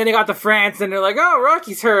 And then they got to France and they're like,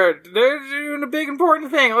 Rocky's hurt. They're doing a big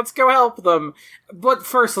important thing. Let's go help them. But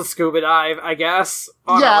first let's scuba dive, I guess.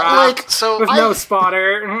 On a raft with no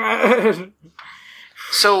spotter.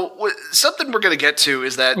 So something we're going to get to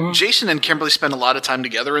is that Jason and Kimberly spend a lot of time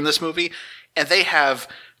together in this movie, and they have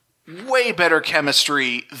way better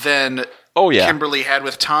chemistry than Kimberly had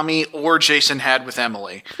with Tommy or Jason had with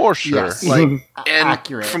Emily. For sure. Yes. And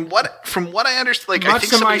accurate. From what I understand, Much I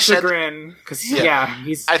think to my somebody said, chagrin, because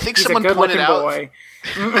I think he's someone a pointed good-looking out. boy.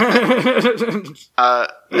 I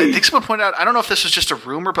think someone pointed out, I don't know if this was just a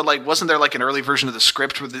rumor, but like, wasn't there like an early version of the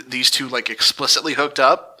script where these two like explicitly hooked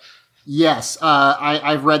up? Yes,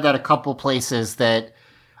 I've read that a couple places that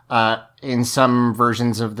in some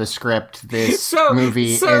versions of the script, this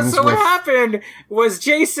movie ends so with... what happened was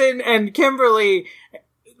Jason and Kimberly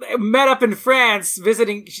met up in France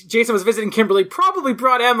Jason was visiting Kimberly, probably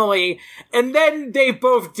brought Emily, and then they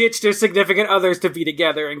both ditched their significant others to be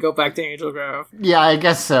together and go back to Angel Grove. Yeah, I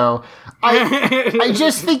guess so. I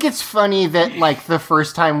just think it's funny that, like, the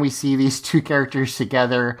first time we see these two characters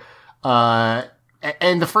together, and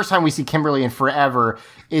the first time we see Kimberly in forever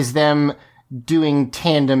is them doing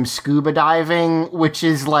tandem scuba diving, which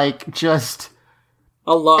is, like, just...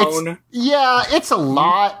 Alone. It's a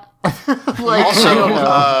lot. Like,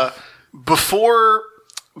 Also, before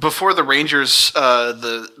the Rangers,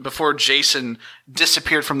 before Jason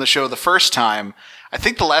disappeared from the show the first time, I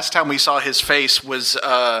think the last time we saw his face was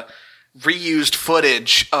reused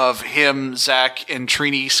footage of him, Zach, and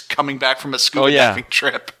Trini coming back from a scuba diving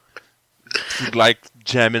trip. Like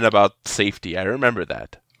jamming about safety. I remember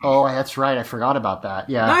that. Oh, that's right. I forgot about that.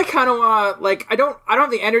 Yeah. And I kind of want to, like, I don't have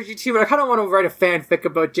the energy to, but I kind of want to write a fanfic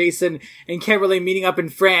about Jason and Kimberly meeting up in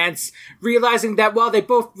France, realizing that while they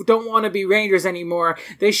both don't want to be Rangers anymore,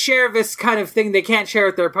 they share this kind of thing they can't share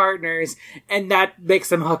with their partners, and that makes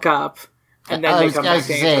them hook up. And then they come back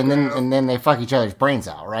to Angel Grove. and then they fuck each other's brains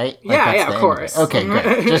out, right? Like, Yeah, of course. Okay,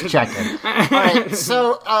 good. Just checking. All right,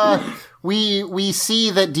 so we see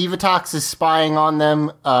that Divatox is spying on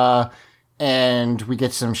them, and we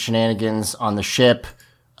get some shenanigans on the ship.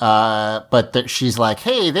 But she's like,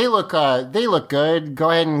 "Hey, they look good. Go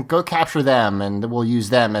ahead and go capture them, and we'll use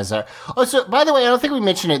them as a." Oh, so by the way, I don't think we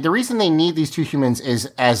mentioned it. The reason they need these two humans is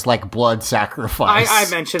as like blood sacrifice. I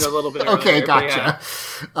mentioned a little bit earlier. Okay, gotcha.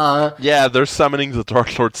 Yeah, they're summoning the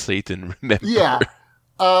Dark Lord Satan. Remember? Yeah.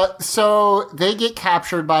 So they get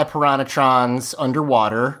captured by Piranhatrons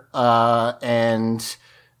underwater, and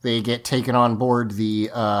they get taken on board the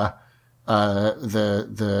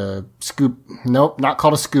scuba, nope, not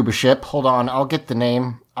called a scuba ship. Hold on, I'll get the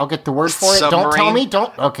name. I'll get the word for it. Submarine?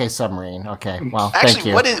 Don't tell me. Okay, submarine. Okay, well, thank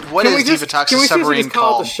Actually, you. what is Divatox's submarine call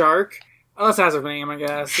it called? the Shark? Unless it has a name, I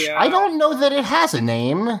guess. Yeah. I don't know that it has a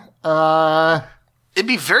name. It'd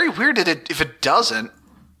be very weird if it doesn't.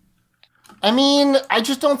 I mean, I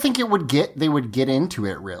just don't think they would get into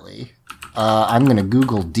it really. I'm gonna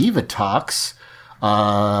Google Divatox.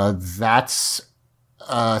 That's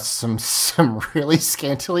some really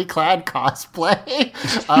scantily clad cosplay.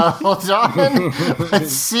 Hold on.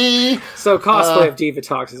 Let's see. So cosplay of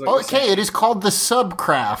Divatox is what you're saying. Okay, it is called the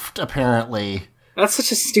Subcraft, apparently. That's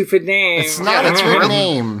such a stupid name. It's not a good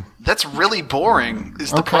name. That's really boring,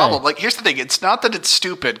 is the problem. Like, here's the thing. It's not that it's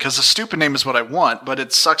stupid, because a stupid name is what I want, but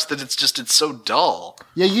it sucks that it's so dull.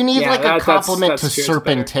 Yeah, you need like a compliment to that's true, it's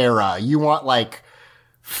better. Serpentera. You want like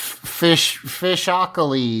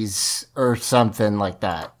Fishocules or something like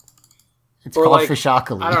that. It's Or called like,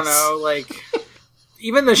 Fishocules. I don't know, like...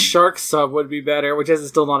 Even the Shark Sub would be better, which is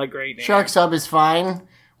still not a great name. Shark Sub is fine.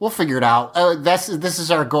 We'll figure it out. This is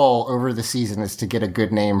our goal over the season, is to get a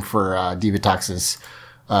good name for Divatox's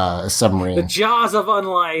submarine. The Jaws of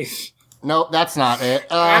Unlife. Nope, that's not it.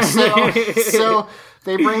 So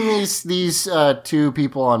they bring these two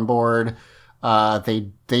people on board.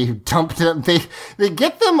 They dump them. They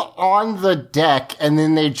get them on the deck, and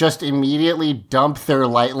then they just immediately dump their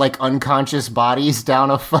like unconscious bodies down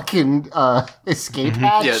a fucking escape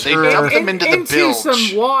hatch. Yeah, they dump them into the bilge.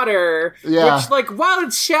 Some water. Yeah. Which, like, while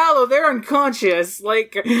it's shallow, they're unconscious.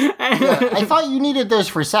 Like, Yeah, I thought you needed those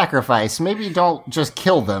for sacrifice. Maybe don't just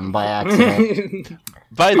kill them by accident.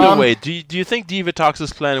 By the way, do you think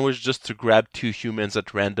Divatox's plan was just to grab two humans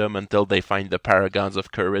at random until they find the paragons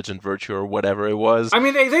of courage and virtue or whatever it was? I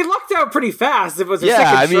mean, they lucked out pretty fast. It was a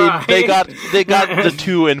Yeah, I second mean, try. they got the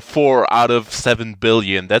 2 and 4 out of 7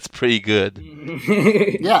 billion. That's pretty good.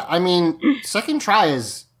 Yeah, I mean, second try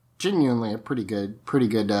is genuinely a pretty good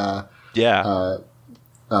Yeah.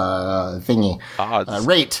 thingy. Odds.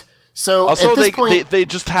 Rate. So Also, at this point, they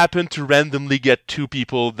just happen to randomly get 2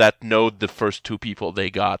 people that know the first 2 people they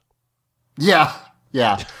got. yeah.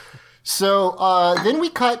 So then we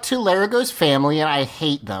cut to Larago's family, and I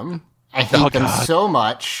hate them. I hate them God. so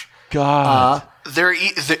much. God.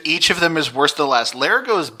 Each of them is worse than the last.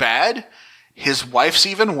 Larago is bad. His wife's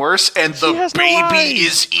even worse, and the has no baby eyes.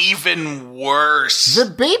 is even worse. The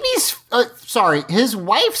baby's his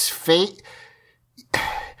wife's face.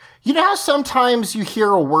 You know how sometimes you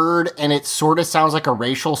hear a word and it sort of sounds like a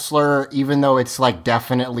racial slur, even though it's like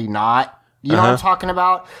definitely not? You know what I'm talking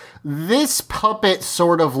about? This puppet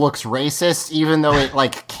sort of looks racist, even though it,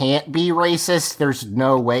 like, can't be racist. There's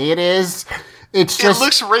no way it is. It's just... It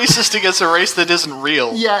looks racist against a race that isn't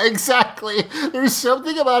real. Yeah, exactly. There's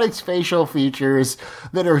something about its facial features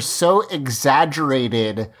that are so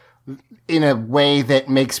exaggerated in a way that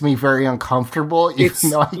makes me very uncomfortable,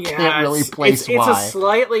 even though I can't really place why. It's a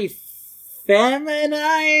slightly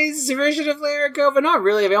feminized version of Larico, but not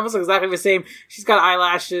really. They almost look exactly the same. She's got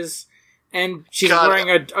eyelashes, and she's wearing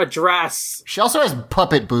a dress. She also has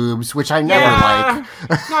puppet boobs, which I never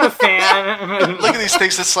like. Not a fan. Look at these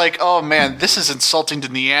things. It's like, oh man, this is insulting to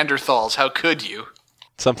Neanderthals. How could you?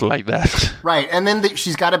 Something like that. Right, and then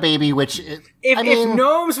she's got a baby, which... If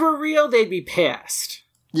gnomes were real, they'd be pissed.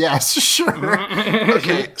 Yes, sure.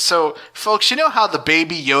 Okay, so, folks, you know how the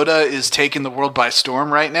baby Yoda is taking the world by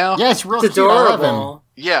storm right now? Yeah, it's real It's cute. I love adorable. him.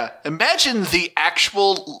 Yeah, imagine the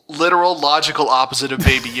actual, literal, logical opposite of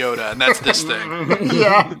Baby Yoda, and that's this thing.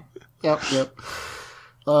 Yeah. Yep.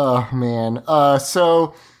 Oh, man.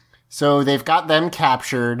 So they've got them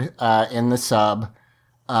captured in the sub,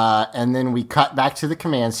 and then we cut back to the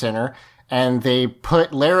command center, and they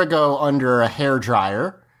put Larigo under a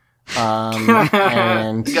hairdryer.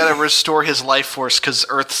 And You gotta restore his life force because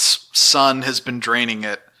Earth's sun has been draining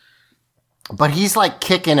it. but he's like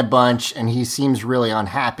kicking a bunch, and he seems really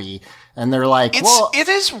unhappy. And they're like, It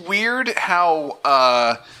is weird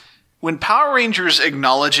how when Power Rangers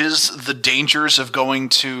acknowledges the dangers of going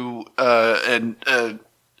to an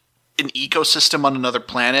ecosystem on another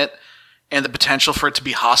planet and the potential for it to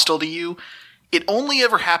be hostile to you, it only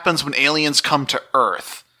ever happens when aliens come to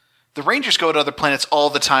Earth. The Rangers go to other planets all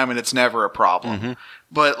the time, and it's never a problem. Mm-hmm.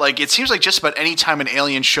 But like, it seems like just about any time an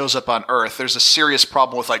alien shows up on Earth, there's a serious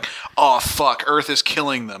problem with like, oh fuck, Earth is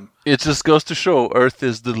killing them. It just goes to show Earth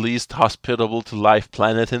is the least hospitable to life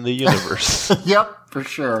planet in the universe. yep, for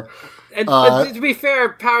sure. And, to be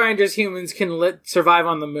fair, Power Rangers humans can survive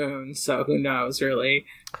on the moon, so who knows, really.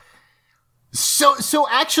 So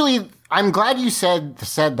actually, I'm glad you said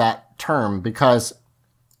that term, because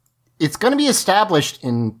it's going to be established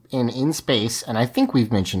in space, and I think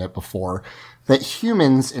we've mentioned it before, that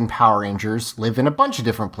humans in Power Rangers live in a bunch of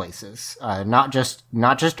different places. Not just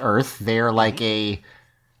Earth. They're like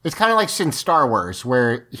it's kind of like in Star Wars,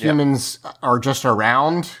 where humans are just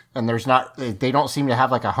around, and they don't seem to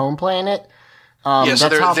have like a home planet. Yeah, so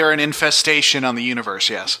they're an infestation on the universe,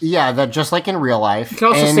 yes. Yeah, that just like in real life. You can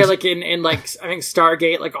also say, like, in like, I think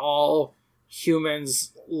Stargate, like, all humans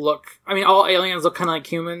all aliens look kind of like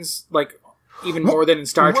humans, like, even more than in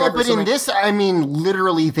Star Trek. Well, but in this, I mean,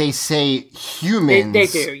 literally, they say humans they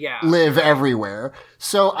do, yeah. live everywhere.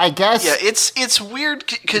 So I guess... Yeah, it's weird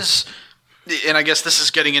because, and I guess this is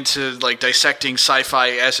getting into, like, dissecting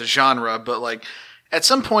sci-fi as a genre, but, like, at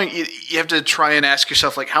some point, you have to try and ask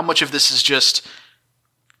yourself, like, how much of this is just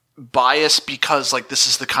bias because, like, this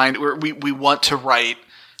is the kind where we want to write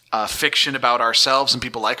fiction about ourselves and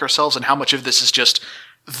people like ourselves, and how much of this is just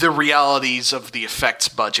the realities of the effects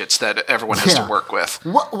budgets that everyone has to work with.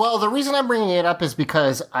 Well, the reason I'm bringing it up is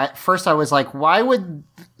because at first I was like, why would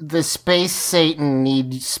the space Satan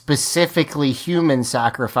need specifically human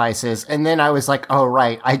sacrifices? And then I was like, oh,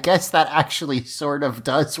 right. I guess that actually sort of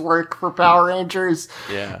does work for Power Rangers.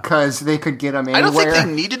 Yeah. Because they could get them anywhere. I don't think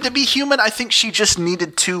they needed to be human. I think she just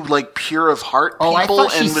needed two, like, pure of heart people. I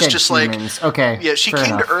thought she and was said just humans. like, okay. Yeah, she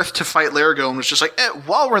came to Earth to fight Larigo and was just like,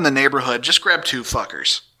 while we're in the neighborhood, just grab two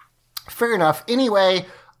fuckers. Fair enough. Anyway,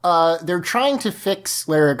 they're trying to fix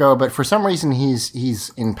Larigo, but for some reason he's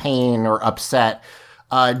in pain or upset.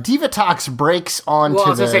 Divatox breaks onto Well, I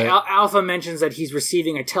was going to say, Alpha mentions that he's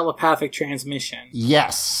receiving a telepathic transmission.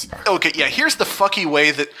 Yes. Okay, yeah, here's the fucky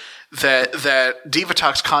way that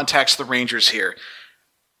Divatox contacts the Rangers here.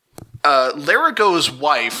 Larigo's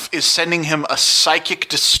wife is sending him a psychic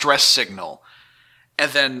distress signal,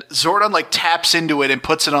 and then Zordon, like, taps into it and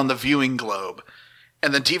puts it on the viewing globe.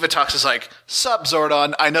 And then Divatox is like, "Sup,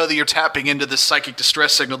 Zordon, I know that you're tapping into this psychic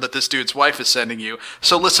distress signal that this dude's wife is sending you,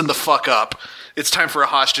 so listen the fuck up. It's time for a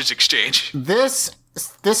hostage exchange." This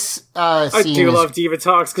scene I do love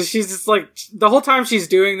Divatox, because she's just like, the whole time she's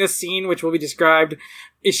doing this scene, which will be described,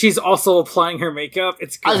 she's also applying her makeup.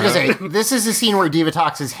 It's good. I was going to say, this is a scene where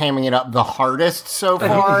Divatox is hamming it up the hardest so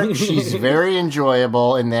far. She's very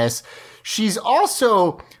enjoyable in this. She's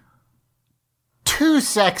also too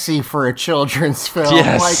sexy for a children's film.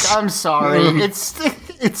 Yes. Like, I'm sorry.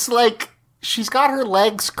 It's like she's got her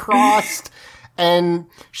legs crossed and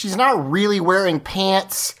she's not really wearing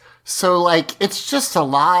pants. So, like, it's just a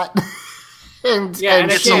lot. and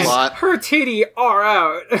it's a lot. Her titty are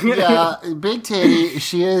out. Yeah, big titty.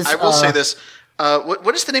 She is. I will say this.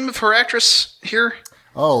 What is the name of her actress here?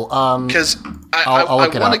 Because I'll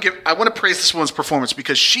look it up. I want to praise this woman's performance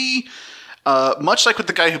because she, much like with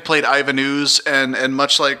the guy who played Ivan Ooze and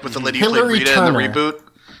much like with the lady who played Hillary Rita Turner. in the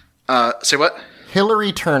reboot. Say what?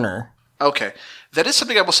 Hillary Turner. Okay. That is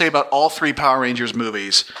something I will say about all 3 Power Rangers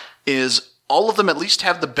movies is all of them at least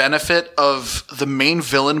have the benefit of the main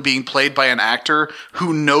villain being played by an actor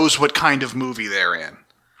who knows what kind of movie they're in.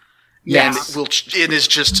 Yes. And it is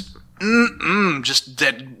just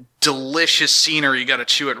that delicious scenery. You got to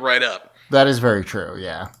chew it right up. That is very true,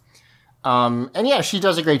 yeah. And yeah, she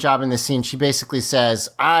does a great job in this scene. She basically says,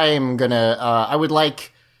 I would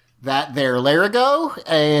like that there Larigo,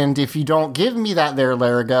 and if you don't give me that there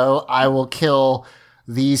Larigo, I will kill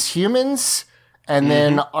these humans, and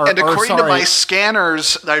then... And according to my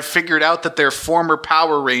scanners, I figured out that they're former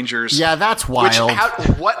Power Rangers. Yeah, that's wild.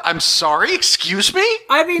 What? I'm sorry? Excuse me?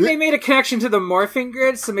 I mean, they made a connection to the morphing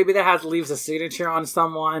grid, so maybe that leaves a signature on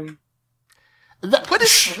someone. What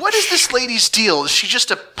is this lady's deal? Is she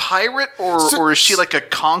just a pirate, or is she like a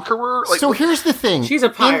conqueror? Like, so here's the thing. She's a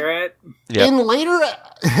pirate. In later...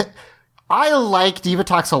 I like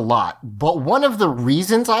Divatox a lot, but one of the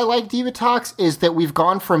reasons I like Divatox is that we've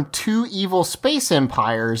gone from 2 evil space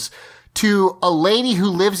empires to a lady who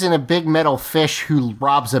lives in a big metal fish who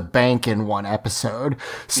robs a bank in one episode.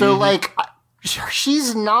 So, like,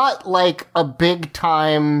 she's not like a big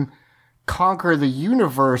time conquer the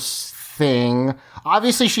universe thing.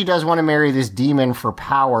 Obviously, she does want to marry this demon for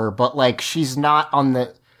power, but, like, she's not on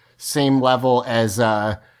the same level as,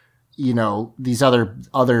 these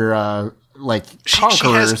other like conquerors. She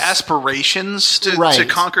has aspirations to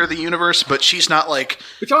conquer the universe, but she's not like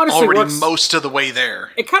Which honestly already works, most of the way there.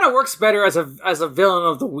 It kind of works better as a villain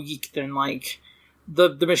of the week than like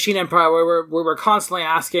the Machine Empire, where we're constantly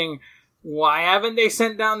asking why haven't they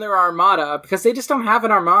sent down their armada, because they just don't have an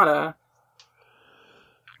armada.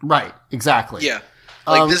 Right, exactly. Yeah,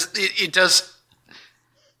 like this. It does.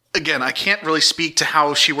 Again, I can't really speak to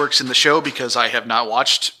how she works in the show because I have not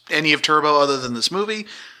watched any of Turbo other than this movie.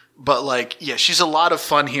 But, like, yeah, she's a lot of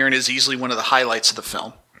fun here and is easily one of the highlights of the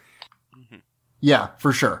film. Yeah,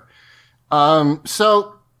 for sure.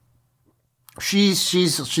 So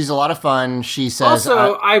she's a lot of fun. She says.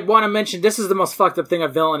 Also, I want to mention this is the most fucked up thing a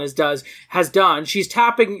villain has done. She's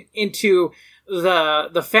tapping into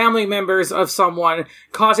the family members of someone,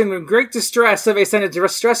 causing them great distress, so they send a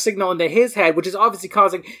distress signal into his head, which is obviously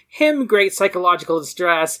causing him great psychological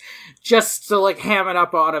distress, just to like ham it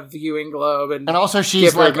up on a viewing globe. And also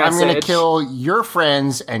she's like, I'm going to kill your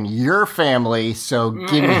friends and your family, so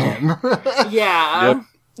give me him. Yeah. Yep.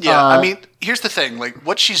 Yeah, I mean, here's the thing. Like,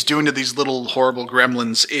 what she's doing to these little horrible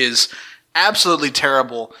gremlins is absolutely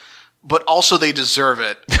terrible. But also they deserve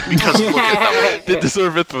it, because look at them. They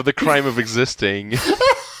deserve it for the crime of existing.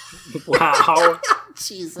 Wow.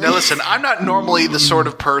 Jesus. Now listen, I'm not normally the sort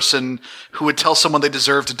of person who would tell someone they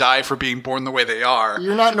deserve to die for being born the way they are.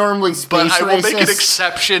 You're not normally space But I will racist. make an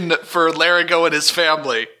exception for Larigo and his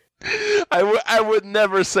family. I would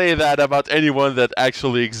never say that about anyone that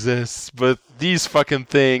actually exists, but these fucking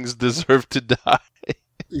things deserve to die.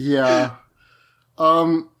 Yeah.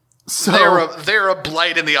 So They're a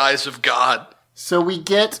blight in the eyes of God. So we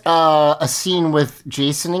get a scene with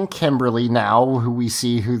Jason and Kimberly now, who we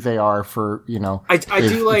see who they are for, I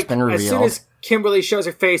do like, as soon as Kimberly shows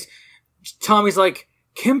her face, Tommy's like,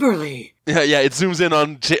 Kimberly. Yeah, it zooms in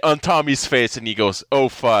on Tommy's face and he goes, "Oh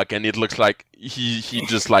fuck," and it looks like he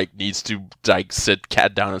just like needs to like sit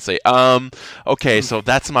Kat down and say, okay, so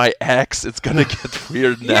that's my ex. It's gonna get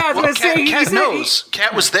weird now. Yeah, I was gonna say, Kat knows.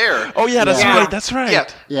 Kat was there. Oh yeah, that's Yeah. right. That's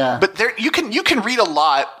right. Yeah. But there you can read a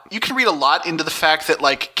lot. You can read a lot into the fact that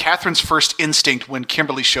like Catherine's first instinct when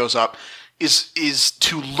Kimberly shows up is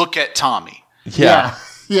to look at Tommy. Yeah.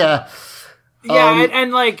 Yeah,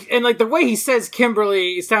 and the way he says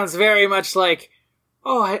Kimberly sounds very much like,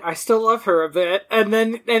 oh, I still love her a bit. And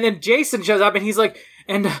then Jason shows up and he's like,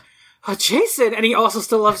 and Jason, and he also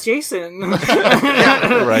still loves Jason.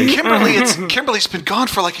 Right. Kimberly's been gone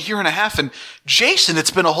for like a year and a half, and Jason,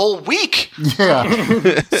 it's been a whole week.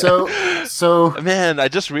 Yeah. So Man, I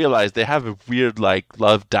just realized they have a weird like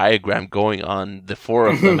love diagram going on, the four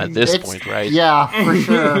of them at this point, right? Yeah, for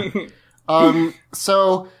sure.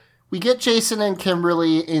 So we get Jason and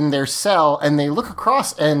Kimberly in their cell, and they look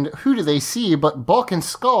across, and who do they see but Bulk and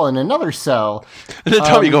Skull in another cell? And then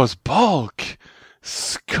Tommy goes, "Bulk,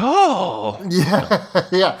 Skull." Yeah,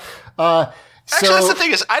 yeah. Actually, that's the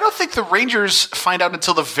thing is, I don't think the Rangers find out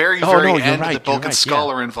until the very end that Bulk and Skull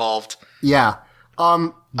are involved. Yeah.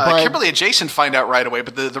 But Kimberly and Jason find out right away,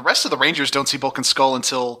 but the rest of the Rangers don't see Bulk and Skull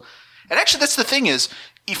until... And actually, that's the thing is,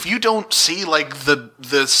 if you don't see like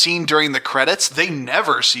the scene during the credits, they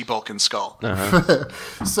never see Bulk and Skull.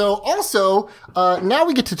 So also, now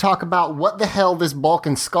we get to talk about what the hell this Bulk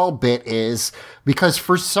and Skull bit is, because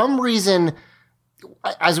for some reason,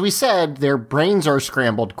 as we said, their brains are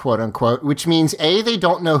scrambled, quote unquote, which means A, they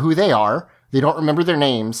don't know who they are, they don't remember their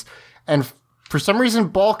names, and for some reason,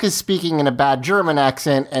 Bulk is speaking in a bad German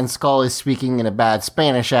accent, and Skull is speaking in a bad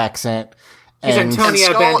Spanish accent. He's And Antonio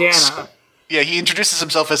Skull- Bandana. Yeah, he introduces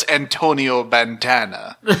himself as Antonio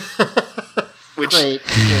Bandana. Which Great.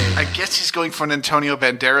 I guess he's going for an Antonio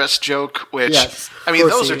Banderas joke, which, Yes, I mean,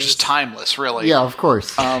 course those he are is. just timeless, really. Yeah, of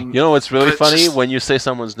course. You know what's really But it's funny? just- When you say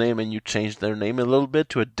someone's name and you change their name a little bit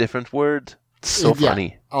to a different word. It's so Yeah,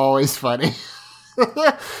 funny. always funny.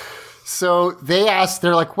 So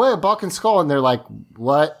they're like, "What, Bulk and Skull?" And they're like,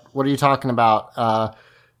 "What? What are you talking about?"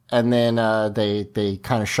 And then they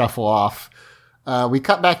kind of shuffle off. We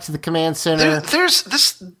cut back to the command center. There's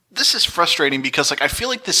this is frustrating because like I feel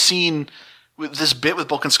like this scene with this bit with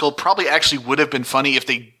Bulk and Skull probably actually would have been funny if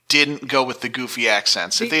they didn't go with the goofy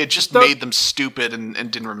accents. If they had just made them stupid and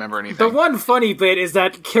didn't remember anything. The one funny bit is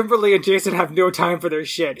that Kimberly and Jason have no time for their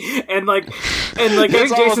shit, and I think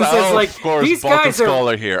Jason says like, of course, these Bulk and guys are Skull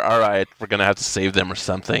are here. All right, we're gonna have to save them or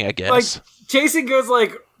something, I guess. like, Jason goes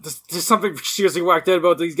like, there's something seriously whacked out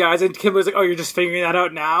about these guys, and Kimberly's like, oh, you're just figuring that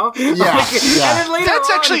out now? Yeah, And then later That's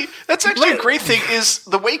on, actually a great thing. Is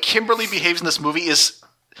the way Kimberly behaves in this movie is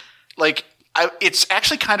like it's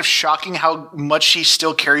actually kind of shocking how much she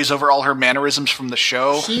still carries over all her mannerisms from the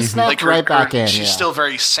show. She snapped right back in, She's yeah. still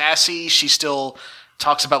very sassy. She still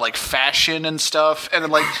talks about like fashion and stuff, and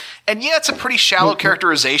then yeah, it's a pretty shallow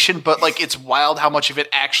characterization, but like it's wild how much of it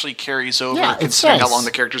actually carries over, Yeah, it's considering how nice. long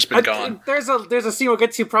the character's been gone. There's a scene we'll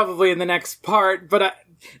get to probably in the next part, but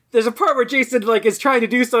there's a part where Jason like is trying to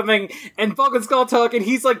do something, and Bulk and Skull talk, and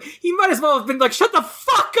he's like, he might as well have been like, "Shut the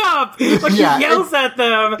fuck up!" Like Yeah, he yells at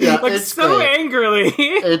them, yeah, like it's so great. angrily.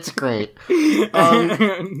 It's great.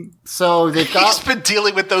 So they've He's got been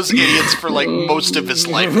dealing with those idiots for like most of his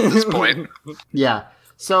life at this point. yeah.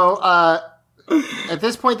 So at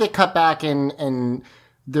this point, they cut back and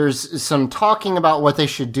there's some talking about what they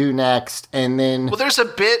should do next, and then Well, there's a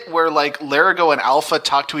bit where like Larigo and Alpha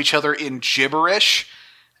talk to each other in gibberish,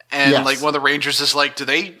 and Yes. like one of the Rangers is like, "Do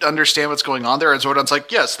they understand what's going on there?" And Zordon's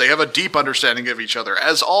like, "Yes, they have a deep understanding of each other,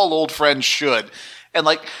 as all old friends should." And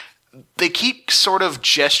like they keep sort of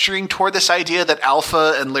gesturing toward this idea that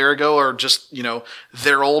Alpha and Larigo are just, you know,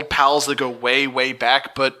 they're old pals that go way, way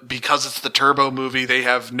back, but because it's the Turbo movie, they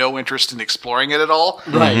have no interest in exploring it at all.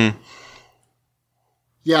 right.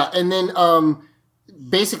 Yeah, and then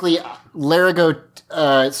basically Larigo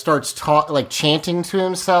starts chanting to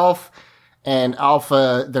himself, and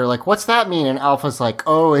Alpha, they're like, "What's that mean?" And Alpha's like,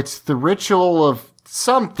 "Oh, it's the ritual of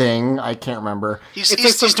something. I can't remember." He's It's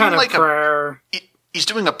like some doing kind of like prayer. he's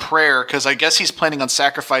doing a prayer because I guess he's planning on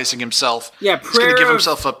sacrificing himself. Yeah, he's going to prayer give of-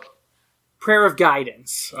 himself up. Prayer of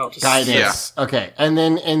guidance. I'll just Guidance. Okay,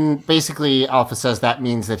 and basically Alpha says that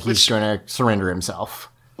means that he's going to surrender himself.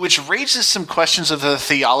 Which raises some questions of the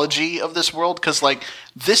theology of this world, because like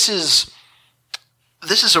this is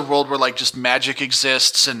a world where like just magic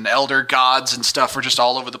exists and elder gods and stuff are just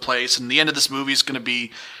all over the place, and the end of this movie is going to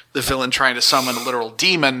be the villain trying to summon a literal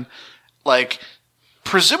demon. Like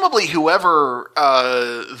presumably whoever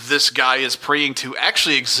this guy is praying to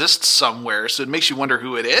actually exists somewhere, so it makes you wonder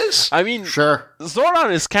who it is. I mean, Sure.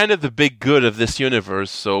 Zordon is kind of the big good of this universe,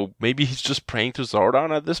 so maybe he's just praying to Zordon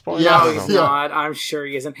at this point. Yeah. I No, don't he's know. not. I'm sure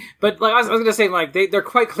he isn't. But like I was gonna say, like they're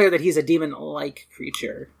quite clear that he's a demon-like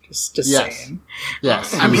creature. Just Yes. saying.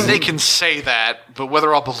 Yes. I mean, they can say that, but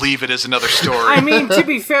whether I'll believe it is another story. I mean, to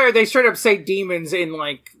be fair, they straight up say demons in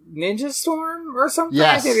like Ninja Storm or something. I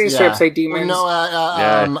Yes. think they straight up say demons. No,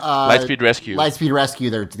 Yeah. Lightspeed Rescue. Lightspeed Rescue,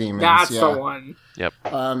 they're demons. That's yeah. the one. Yep.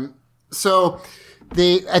 So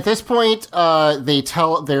they at this point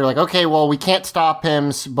they're like, okay, well, we can't stop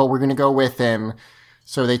him, but we're gonna go with him.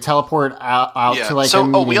 So they teleport out to like a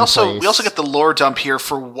meeting we also place. get the lore dump here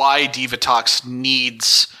for why Divatox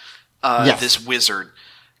needs Yes. this wizard,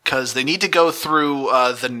 because they need to go through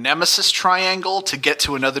the Nemesis Triangle to get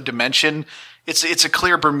to another dimension. It's a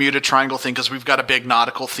clear Bermuda Triangle thing because we've got a big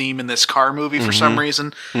nautical theme in this car movie for some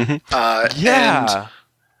reason. Yeah.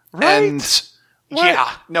 And yeah,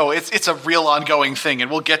 no, it's a real ongoing thing, and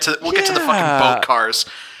we'll get to the fucking Yeah. boat cars.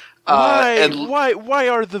 Why? Why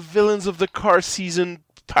are the villains of the car season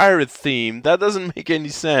pirate theme? That doesn't make any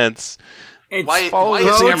sense. It's Why boats-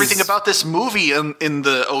 is everything about this movie in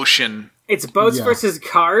the ocean? It's boats Yeah. versus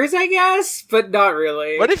cars, I guess, but not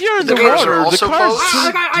really. But if you're in the cars are water, the also cars. boats?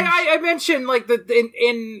 I mentioned like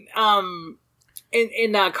in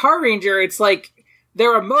Car Ranger, it's like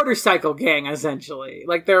they're a motorcycle gang essentially.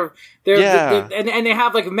 Like they're Yeah. and they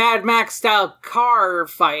have like Mad Max style car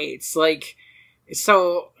fights. Like,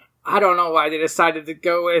 so I don't know why they decided to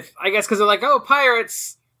go with. I guess because they're like, oh,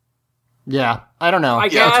 pirates. Yeah, I don't know. I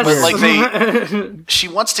Yeah, guess. but like she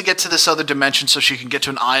wants to get to this other dimension so she can get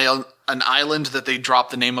to an island that they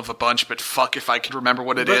drop the name of a bunch. But fuck if I can remember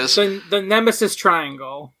what it is. The Nemesis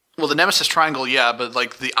Triangle. Well, the Nemesis Triangle, yeah, but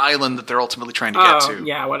like the island that they're ultimately trying to get to.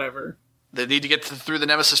 Yeah, whatever. They need to get through the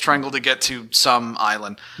Nemesis Triangle to get to some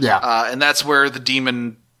island. Yeah. And that's where the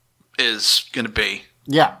demon is going to be.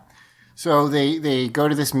 Yeah. So they go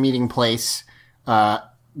to this meeting place.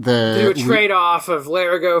 Do a trade-off of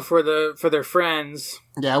Larigo for their friends.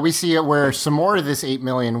 Yeah, we see it where some more of this 8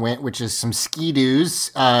 million went, which is some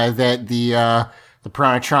ski-doos that the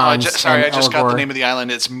Piranhatrons. Sorry, I just got the Elgor- name of the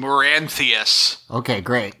island. It's Moranthius. Okay,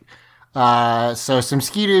 great. So some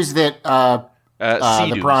ski-doos that the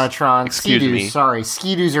Sea-doos. Piranhatrons. Excuse me. Sorry,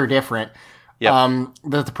 ski-doos are different. Yep.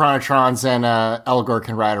 That the Piranhatrons and Elgor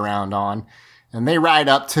can ride around on, and they ride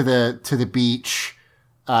up to the beach.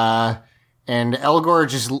 And Elgor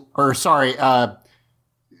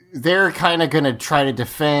they're kind of going to try to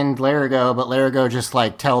defend Larigo, but Larigo just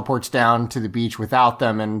like teleports down to the beach without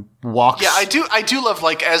them and walks. Yeah, I do love,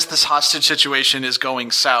 like, as this hostage situation is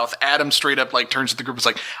going south, Adam straight up, like, turns to the group and is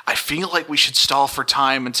like, I feel like we should stall for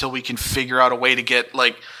time until we can figure out a way to get,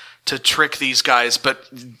 like, to trick these guys, but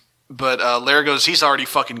Larigo's, he's already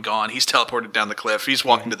fucking gone. He's teleported down the cliff. He's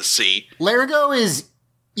walking to the sea. Larigo is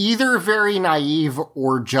either very naive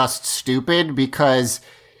or just stupid because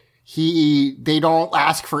they don't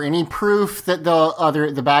ask for any proof that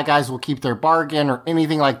the bad guys will keep their bargain or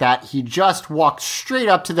anything like that. He just walks straight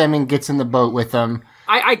up to them and gets in the boat with them.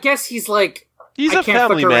 I guess he's like... He's I a can't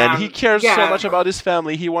family fuck man. around. He cares Yeah. so much about his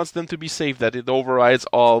family. He wants them to be safe that it overrides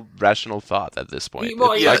all rational thought at this point.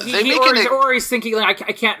 Yeah, they make or he's thinking like,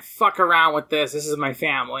 I can't fuck around with this. This is my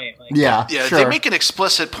family. Like, Yeah, Yeah, sure. they make an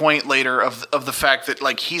explicit point later of the fact that,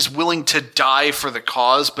 like, he's willing to die for the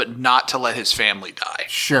cause, but not to let his family die.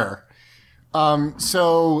 Sure. He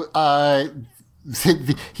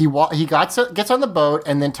gets on the boat,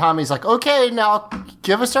 and then Tommy's like, okay, now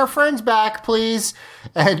give us our friends back, please.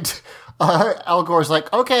 And Elgor's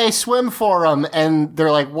like, okay, swim for them. And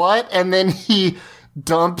they're like, what? And then he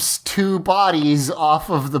dumps 2 bodies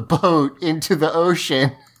off of the boat into the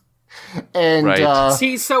ocean. And Right.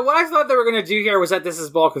 See, so what I thought they were going to do here was that this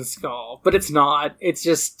is Bulk and Skull, but it's not. It's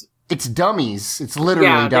just... it's dummies. It's literally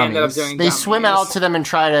Yeah, they ended up dummies. doing They dummies. swim out to them and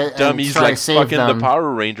try to Dummies try like to save fucking them. the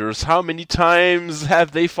Power Rangers. How many times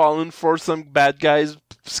have they fallen for some bad guy's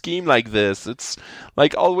scheme like this? It's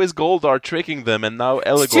like always Goldar tricking them, and now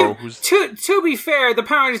Eligor, who's To be fair, the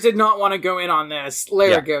Power Rangers did not want to go in on this.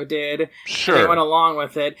 Larigo did. Sure. They went along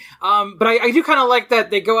with it. But I do kind of like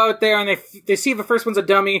that they go out there and they see the first one's a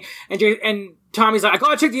dummy, and Tommy's like, I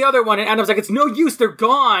gotta check the other one, and Adam's like, it's no use, they're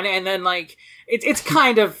gone. And then like it's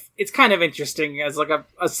kind of interesting as like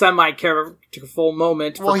a semi-characterful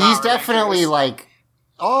moment. For Well, he's Power definitely Rangers. like,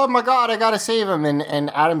 oh my god, I gotta save him. And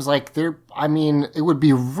Adam's like, it would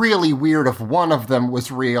be really weird if one of them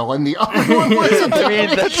was real and the other one wasn't. I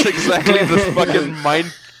mean, that's exactly the fucking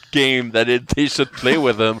mind game that they should play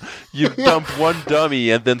with him. You dump one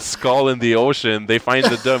dummy and then Skull in the ocean. They find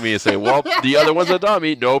the dummy and say, well, the other one's a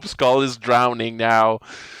dummy. Nope, Skull is drowning now.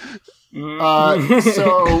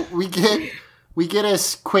 So we get a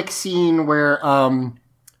quick scene where,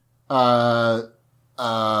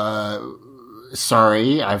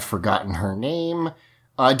 sorry, I've forgotten her name.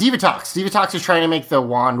 Divatox. Divatox is trying to make the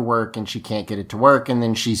wand work and she can't get it to work, and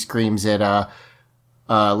then she screams at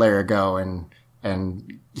Larigo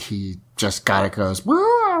and he just goes "Wah,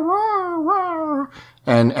 wah, wah."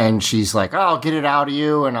 and she's like, I'll get it out of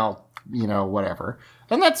you and I'll whatever.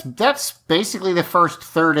 And that's basically the first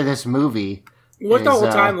third of this movie. What the is, whole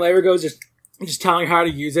time Larigo's just telling her how to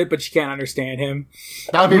use it, but she can't understand him.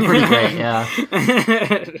 That would be pretty great, yeah.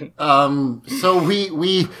 So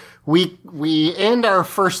we end our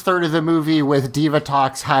first third of the movie with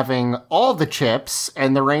Divatox having all the chips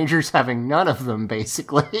and the Rangers having none of them,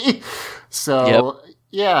 basically. So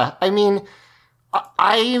yeah, I mean,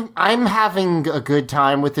 I'm having a good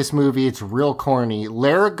time with this movie. It's real corny.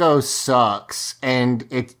 Larigo sucks,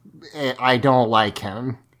 and I don't like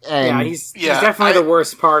him. And he's definitely the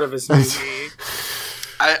worst part of his movie.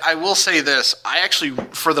 I will say this. I actually,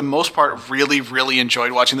 for the most part, really, really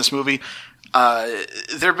enjoyed watching this movie.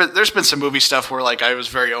 There's been some movie stuff where like I was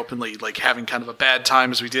very openly like having kind of a bad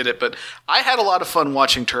time as we did it, but I had a lot of fun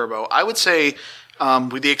watching Turbo. I would say,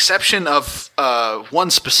 with the exception of one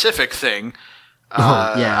specific thing,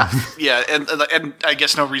 Yeah. Yeah, and I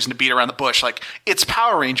guess no reason to beat around the bush. Like, it's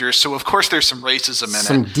Power Rangers, so of course there's some racism in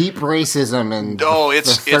Some it. deep racism and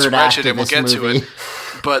It's third act wretched, of and we'll this get movie. to it.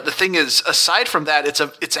 But the thing is, aside from that,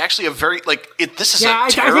 it's actually a very this is Yeah, a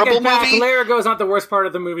terrible I think in fact, movie. Larago's not the worst part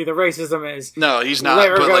of the movie. The racism is. No, he's not.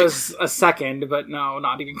 But Larago's a second, but no,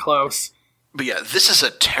 not even close. but yeah, this is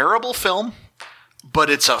a terrible film.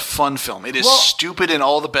 But it's a fun film. It is Well, stupid in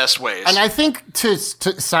all the best ways. And I think to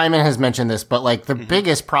Simon has mentioned this, but like the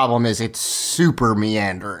biggest problem is it's super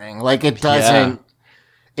meandering. Like it doesn't,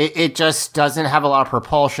 it just doesn't have a lot of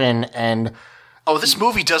propulsion and this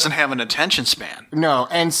movie doesn't have an attention span. no.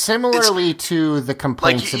 And similarly to the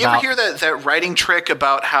complaints Like, you ever about hear that writing trick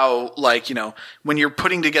about how, like, when you're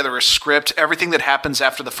putting together a script, everything that happens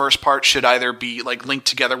after the first part should either be, like, linked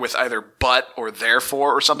together with either but or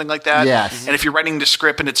therefore or something like that? Yes. And if you're writing the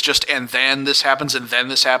script and it's just, and then this happens, and then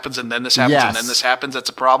this happens, and then this happens, Yes. and then this happens, that's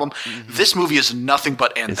a problem. This movie is nothing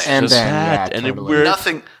but and It's then. And just then, that, yeah, and totally. we're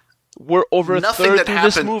Nothing. we're over a nothing third that through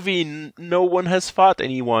this happened- movie. No one has fought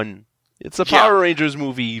anyone. It's a Yeah. Power Rangers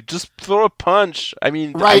movie. Just throw a punch. I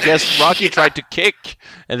mean, I Right. guess Rocky tried to kick,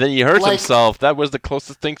 and then he hurt Like- himself. That was the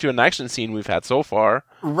closest thing to an action scene we've had so far.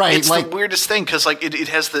 right, It's like the weirdest thing because like it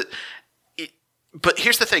has the. But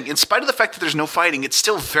here's the thing: in spite of the fact that there's no fighting, it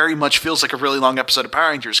still very much feels like a really long episode of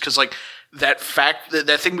Power Rangers. Because like that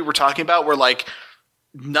thing we were talking about, where like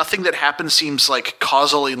nothing that happens seems like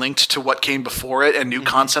causally linked to what came before it, and new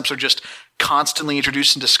concepts are just constantly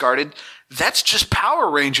introduced and discarded. That's just Power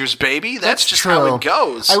Rangers, baby. That's just how true. it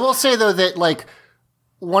goes. I will say though that like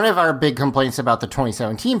one of our big complaints about the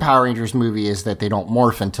 2017 Power Rangers movie is that they don't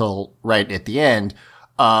morph until right at the end.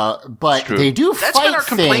 But true. they do That's fight been our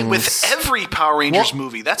complaint things. with every Power Rangers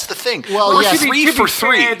movie. That's the thing. Well, We're yes. To be 3 for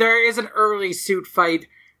fair, 3. there is an early suit fight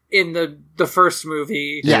in the first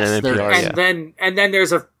movie. Yes, And there NPR, is. and yeah. then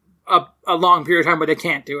there's a long period of time where they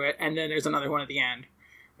can't do it, and then there's another one at the end.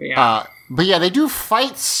 But yeah, But yeah, they do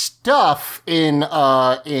fight stuff in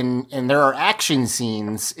there are action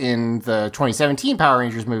scenes in the 2017 Power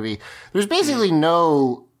Rangers movie. There's basically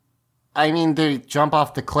no, I mean, they jump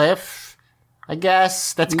off the cliff, I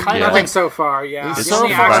guess. That's kind of nothing like, so far. Yeah, It's The so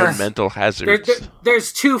only far- action- Environmental hazards.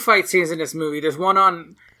 there's 2 fight scenes in this movie. There's one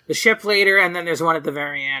on the ship later, and then there's one at the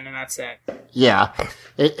very end, and that's it. yeah.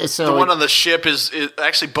 So The one on the ship is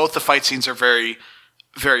actually both the fight scenes are very,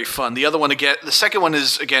 very fun. The other one again, the second one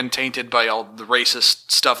is again tainted by all the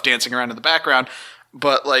racist stuff dancing around in the background.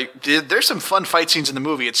 But like, there's some fun fight scenes in the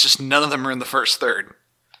movie. It's just none of them are in the first third.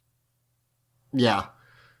 yeah.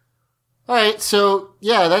 All right, so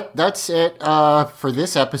yeah, that's it for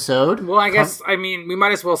this episode. Well, I guess we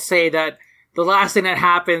might as well say that the last thing that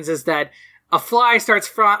happens is that a fly starts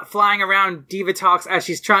flying around Diva Talks as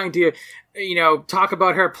she's trying to, talk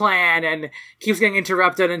about her plan, and keeps getting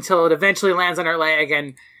interrupted until it eventually lands on her leg,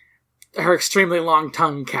 and her extremely long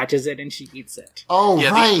tongue catches it, and she eats it. Oh,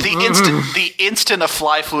 Yeah, right. the instant a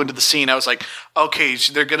fly flew into the scene, I was like, okay,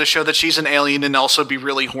 they're going to show that she's an alien and also be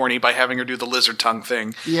really horny by having her do the lizard tongue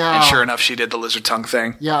thing. Yeah. And sure enough, she did the lizard tongue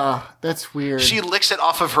thing. Yeah, that's weird. She licks it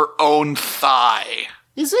off of her own thigh.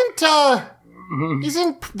 Isn't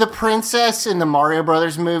the princess in the Mario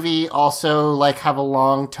Brothers movie also like have a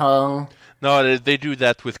long tongue? No, they do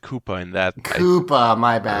that with Koopa in that. Koopa,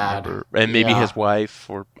 my bad. And maybe Yeah. his wife,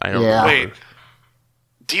 or I don't Yeah. know. Wait.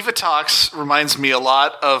 Diva Talks reminds me a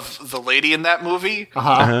lot of the lady in that movie,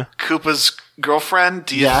 Koopa's girlfriend.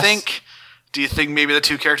 Do you Yes. think maybe the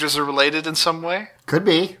two characters are related in some way? Could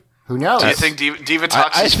be. Who knows? Do you think Diva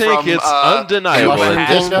Talks I is think from it's undeniable Mushroom at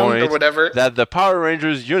this Kingdom or point whatever? that the Power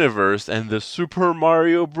Rangers universe and the Super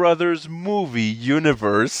Mario Brothers movie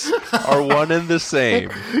universe are one and the same.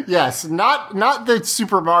 Yes, not the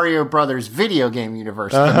Super Mario Brothers video game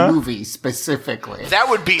universe, the movie specifically. That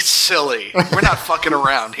would be silly. We're not fucking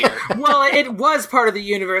around here. Well, it was part of the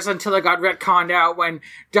universe until it got retconned out when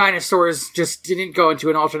dinosaurs just didn't go into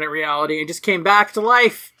an alternate reality and just came back to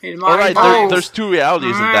life in All modern right, times. there's 2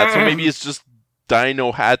 realities in that, so maybe it's just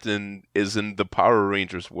Dino Hatton is in the Power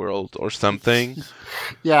Rangers world or something.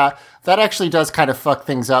 Yeah, that actually does kind of fuck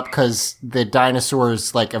things up because the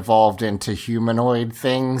dinosaurs like evolved into humanoid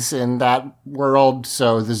things in that world,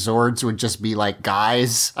 so the Zords would just be like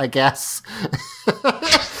guys, I guess.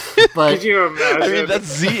 But Could you imagine? I mean,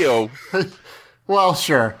 that's Zeo. well,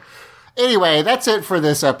 sure. Anyway, that's it for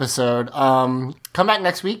this episode. Come back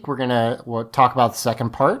next week. We'll talk about the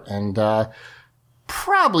second part and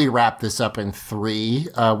probably wrap this up in 3.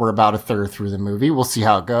 We're about a third through the movie. We'll see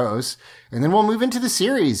how it goes. And then we'll move into the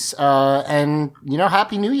series. And,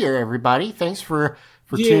 Happy New Year, everybody. Thanks for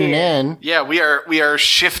tuning in. Yeah, we are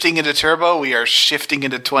shifting into Turbo. We are shifting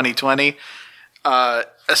into 2020.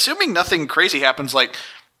 assuming nothing crazy happens, like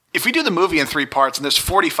if we do the movie in 3 parts and there's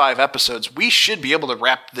 45 episodes, we should be able to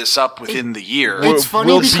wrap this up within the year. It's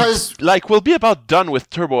funny because we'll be about done with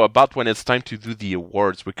Turbo about when it's time to do the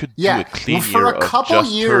awards. We could do a clean for year a couple of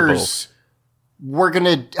just years, we're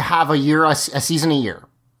gonna have a season a year,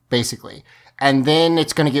 basically. And then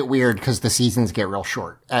it's going to get weird because the seasons get real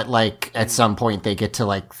short. At some point, they get to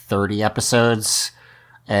like 30 episodes,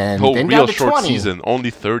 and then real down to short 20. season,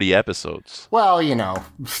 only 30 episodes. Well,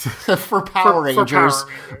 for Power Rangers,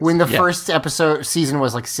 when the first season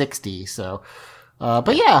was like 60. So,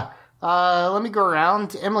 but yeah, let me go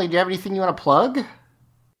around. Emily, do you have anything you want to plug?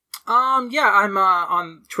 Yeah, I'm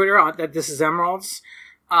on Twitter at This Is Emeralds.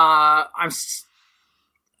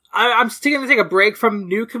 I'm still going to take a break from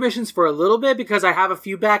new commissions for a little bit because I have a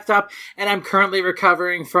few backed up, and I'm currently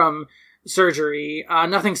recovering from surgery.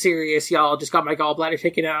 Nothing serious, y'all. Just got my gallbladder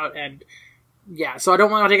taken out, and yeah, so I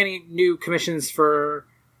don't want to take any new commissions for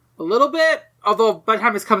a little bit. Although by the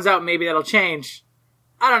time this comes out, maybe that'll change.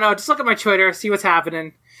 I don't know. Just look at my Twitter, see what's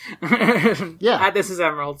happening. Yeah. At This Is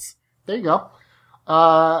Emeralds. There you go.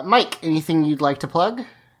 Mike, anything you'd like to plug?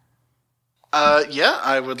 Yeah,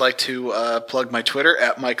 I would like to plug my Twitter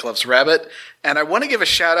at Mike Loves Rabbit, and I want to give a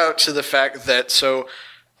shout out to the fact that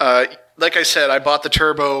like I said, I bought the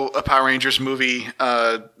Turbo Power Rangers movie,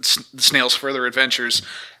 Snail's Further Adventures,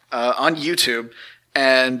 on YouTube,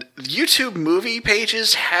 and YouTube movie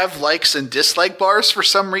pages have likes and dislike bars for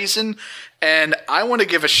some reason. And I want to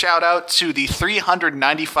give a shout out to the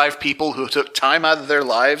 395 people who took time out of their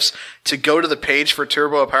lives to go to the page for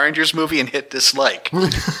Turbo a Power Rangers movie and hit dislike.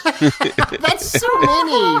 That's so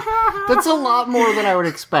many. That's a lot more than I would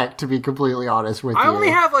expect, to be completely honest with you. I only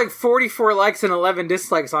have like 44 likes and 11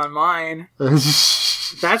 dislikes on mine.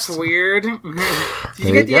 That's weird. Did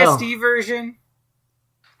you get the SD version?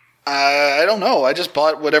 I don't know. I just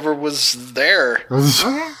bought whatever was there.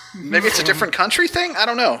 Maybe it's a different country thing? I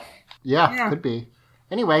don't know. Yeah, could be.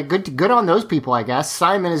 Anyway, good on those people, I guess.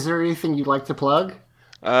 Simon, is there anything you'd like to plug?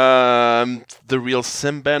 The Real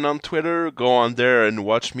Simban on Twitter. Go on there and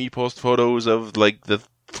watch me post photos of like the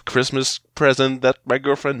Christmas present that my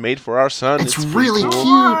girlfriend made for our son. It's really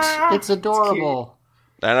cute. It's adorable.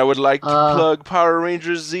 And I would like to plug Power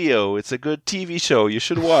Rangers Zeo. It's a good TV show. You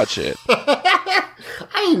should watch it.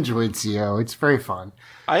 I enjoyed Zeo. It's very fun.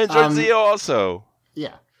 I enjoyed Zeo also.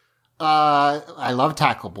 Yeah. I love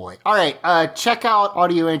Tackle Boy. All right. Check out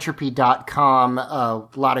audioentropy.com. A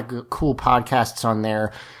lot of good, cool podcasts on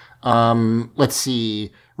there. Let's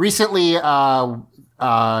see. Recently,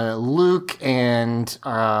 Luke and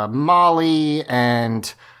Molly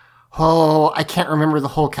and I can't remember the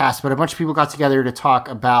whole cast, but a bunch of people got together to talk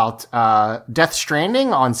about Death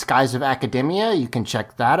Stranding on Skies of Academia. You can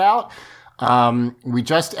check that out. We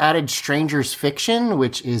just added Stranger's Fiction,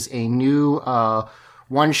 which is a new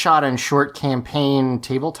one-shot and short campaign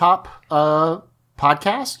tabletop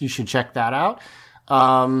podcast. You should check that out.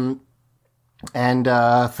 And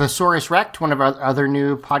Thesaurus Rect, one of our other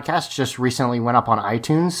new podcasts, just recently went up on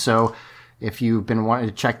iTunes. So if you've been wanting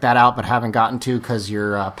to check that out but haven't gotten to because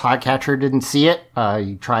your podcatcher didn't see it,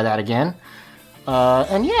 you try that again.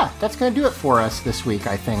 And yeah, that's going to do it for us this week,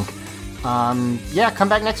 I think. Come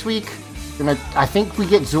back next week. I think we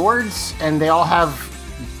get Zords, and they all have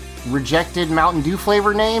rejected Mountain Dew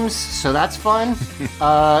flavor names, so that's fun.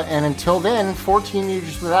 And until then, for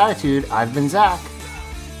Teenagers with Attitude, I've been Zach.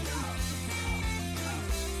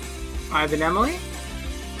 I've been Emily.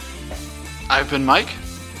 I've been Mike.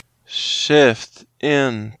 Shift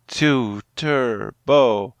into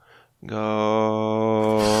turbo.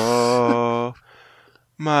 Go.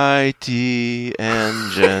 Mighty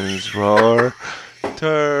engines roar.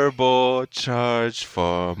 Turbo charge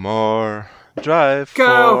for more. Drive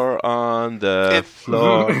Go. 4 on the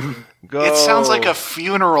floor. Go. It sounds like a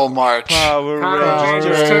funeral march. Power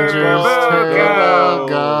Rangers Turbo, Turbo.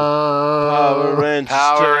 Go. Power Rangers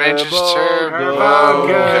Power Rangers Turbo,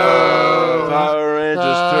 go. Power Rangers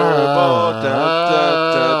Turbo. Da, da,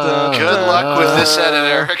 da, da, Good luck with this edit,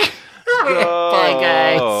 Eric. Bye,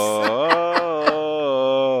 guys.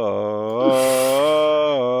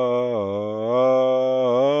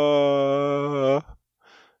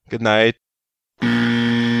 Good night.